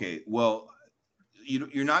 Okay, well,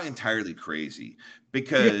 you're not entirely crazy,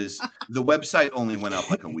 because the website only went up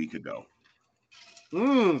like a week ago.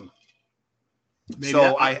 Maybe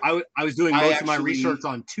so I was doing most of my research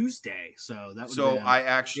on Tuesday, so that. I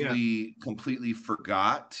actually completely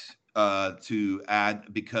forgot to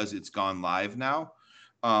add, because it's gone live now.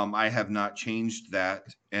 I have not changed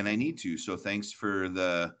that, and I need to. So thanks for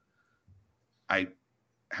I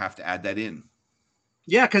have to add that in.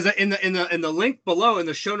 Yeah, because in the link below, in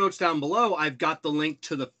the show notes down below, I've got the link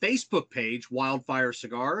to the Facebook page, Wildfire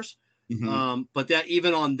Cigars. Mm-hmm. But that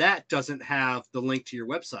even on that doesn't have the link to your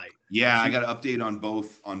website. Yeah, I got to update on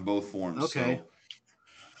both forms. Okay.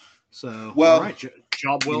 So well, all right,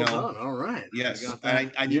 job well done. All right. Yes,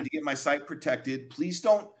 I need to get my site protected. Please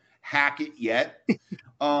don't hack it yet,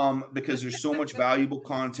 because there's so much valuable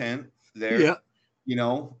content there. Yeah.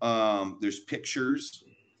 There's pictures.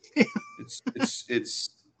 it's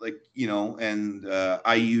like, and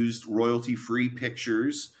I used royalty-free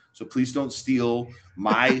pictures. So please don't steal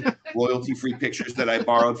my royalty-free pictures that I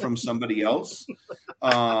borrowed from somebody else.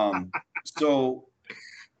 So,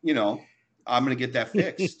 I'm going to get that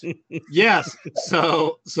fixed. Yes.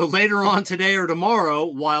 So later on today or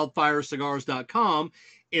tomorrow, wildfirecigars.com.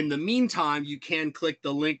 In the meantime, you can click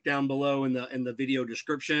the link down below in the video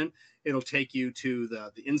description. It'll take you to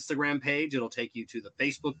the Instagram page. It'll take you to the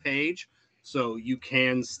Facebook page. So you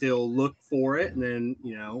can still look for it. And then,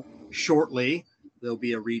 shortly there'll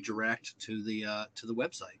be a redirect to the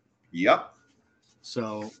website. Yep.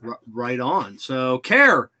 So right on. So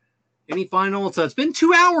Care, any final? It's been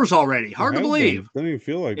 2 hours already. Hard to believe. Doesn't even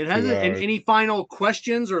feel like it hasn't. And any final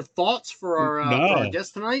questions or thoughts for our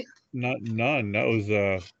guest tonight? None. That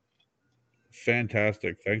was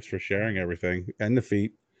fantastic. Thanks for sharing everything and the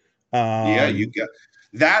feet. Yeah, you got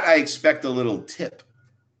that. I expect a little tip.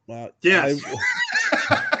 Well, yes.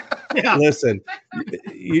 Yeah. Listen,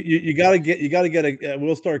 you got to get a.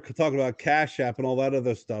 We'll start talking about Cash App and all that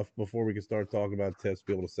other stuff before we can start talking about tips.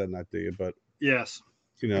 Be able to send that to you, but yes,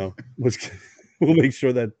 we'll make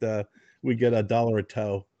sure that we get $1 a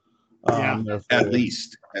toe At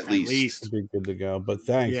least. Be good to go. But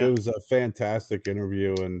thanks. Yeah. It was a fantastic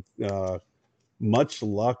interview, and much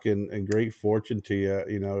luck and great fortune to you.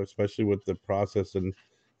 You know, especially with the process and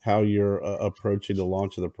how you're approaching the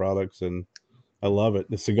launch of the products. And I love it.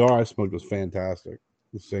 The cigar I smoked was fantastic.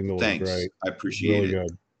 The single was great. I appreciate it.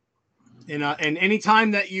 Good. And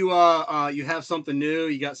anytime that you you have something new,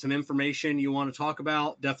 you got some information you want to talk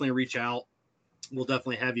about, definitely reach out. We'll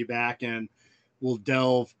definitely have you back, and we'll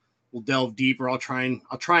delve deeper. I'll try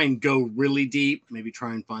and go really deep. Maybe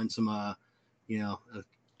try and find some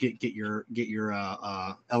get your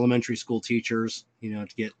elementary school teachers, to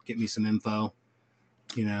get me some info.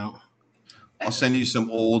 I'll send you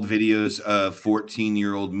some old videos of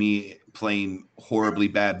 14-year-old me playing horribly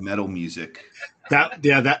bad metal music.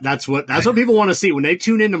 That's what people want to see when they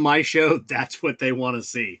tune into my show. That's what they want to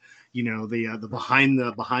see. The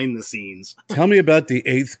behind the scenes. Tell me about the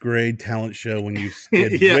 8th grade talent show when you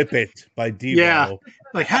did Whip It by Devo. Yeah.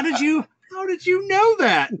 Like, how did you know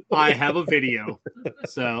that? I have a video.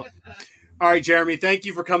 So, all right, Jeremy, thank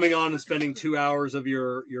you for coming on and spending 2 hours of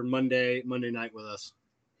your Monday night with us.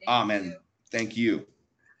 Man, thank you.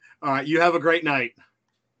 All right, you have a great night.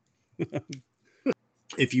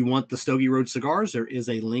 If you want the Stogie Road cigars, there is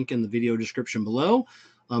a link in the video description below,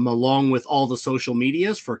 along with all the social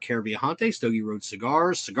medias for Care Viajante, Stogie Road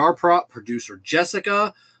Cigars, Cigar Prop, producer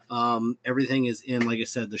Jessica. Everything is in, like I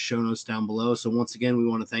said, the show notes down below. So once again, we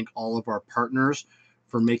want to thank all of our partners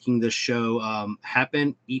for making this show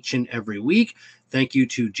happen each and every week. Thank you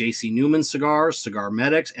to JC Newman Cigars, Cigar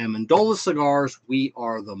Medics, and Mandola Cigars. We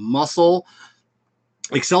are the muscle.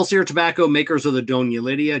 Excelsior Tobacco, makers of the Doña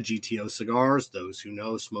Lydia, GTO Cigars, those who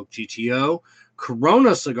know smoke GTO,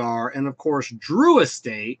 Corona Cigar, and of course, Drew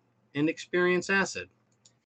Estate and Experience Acid.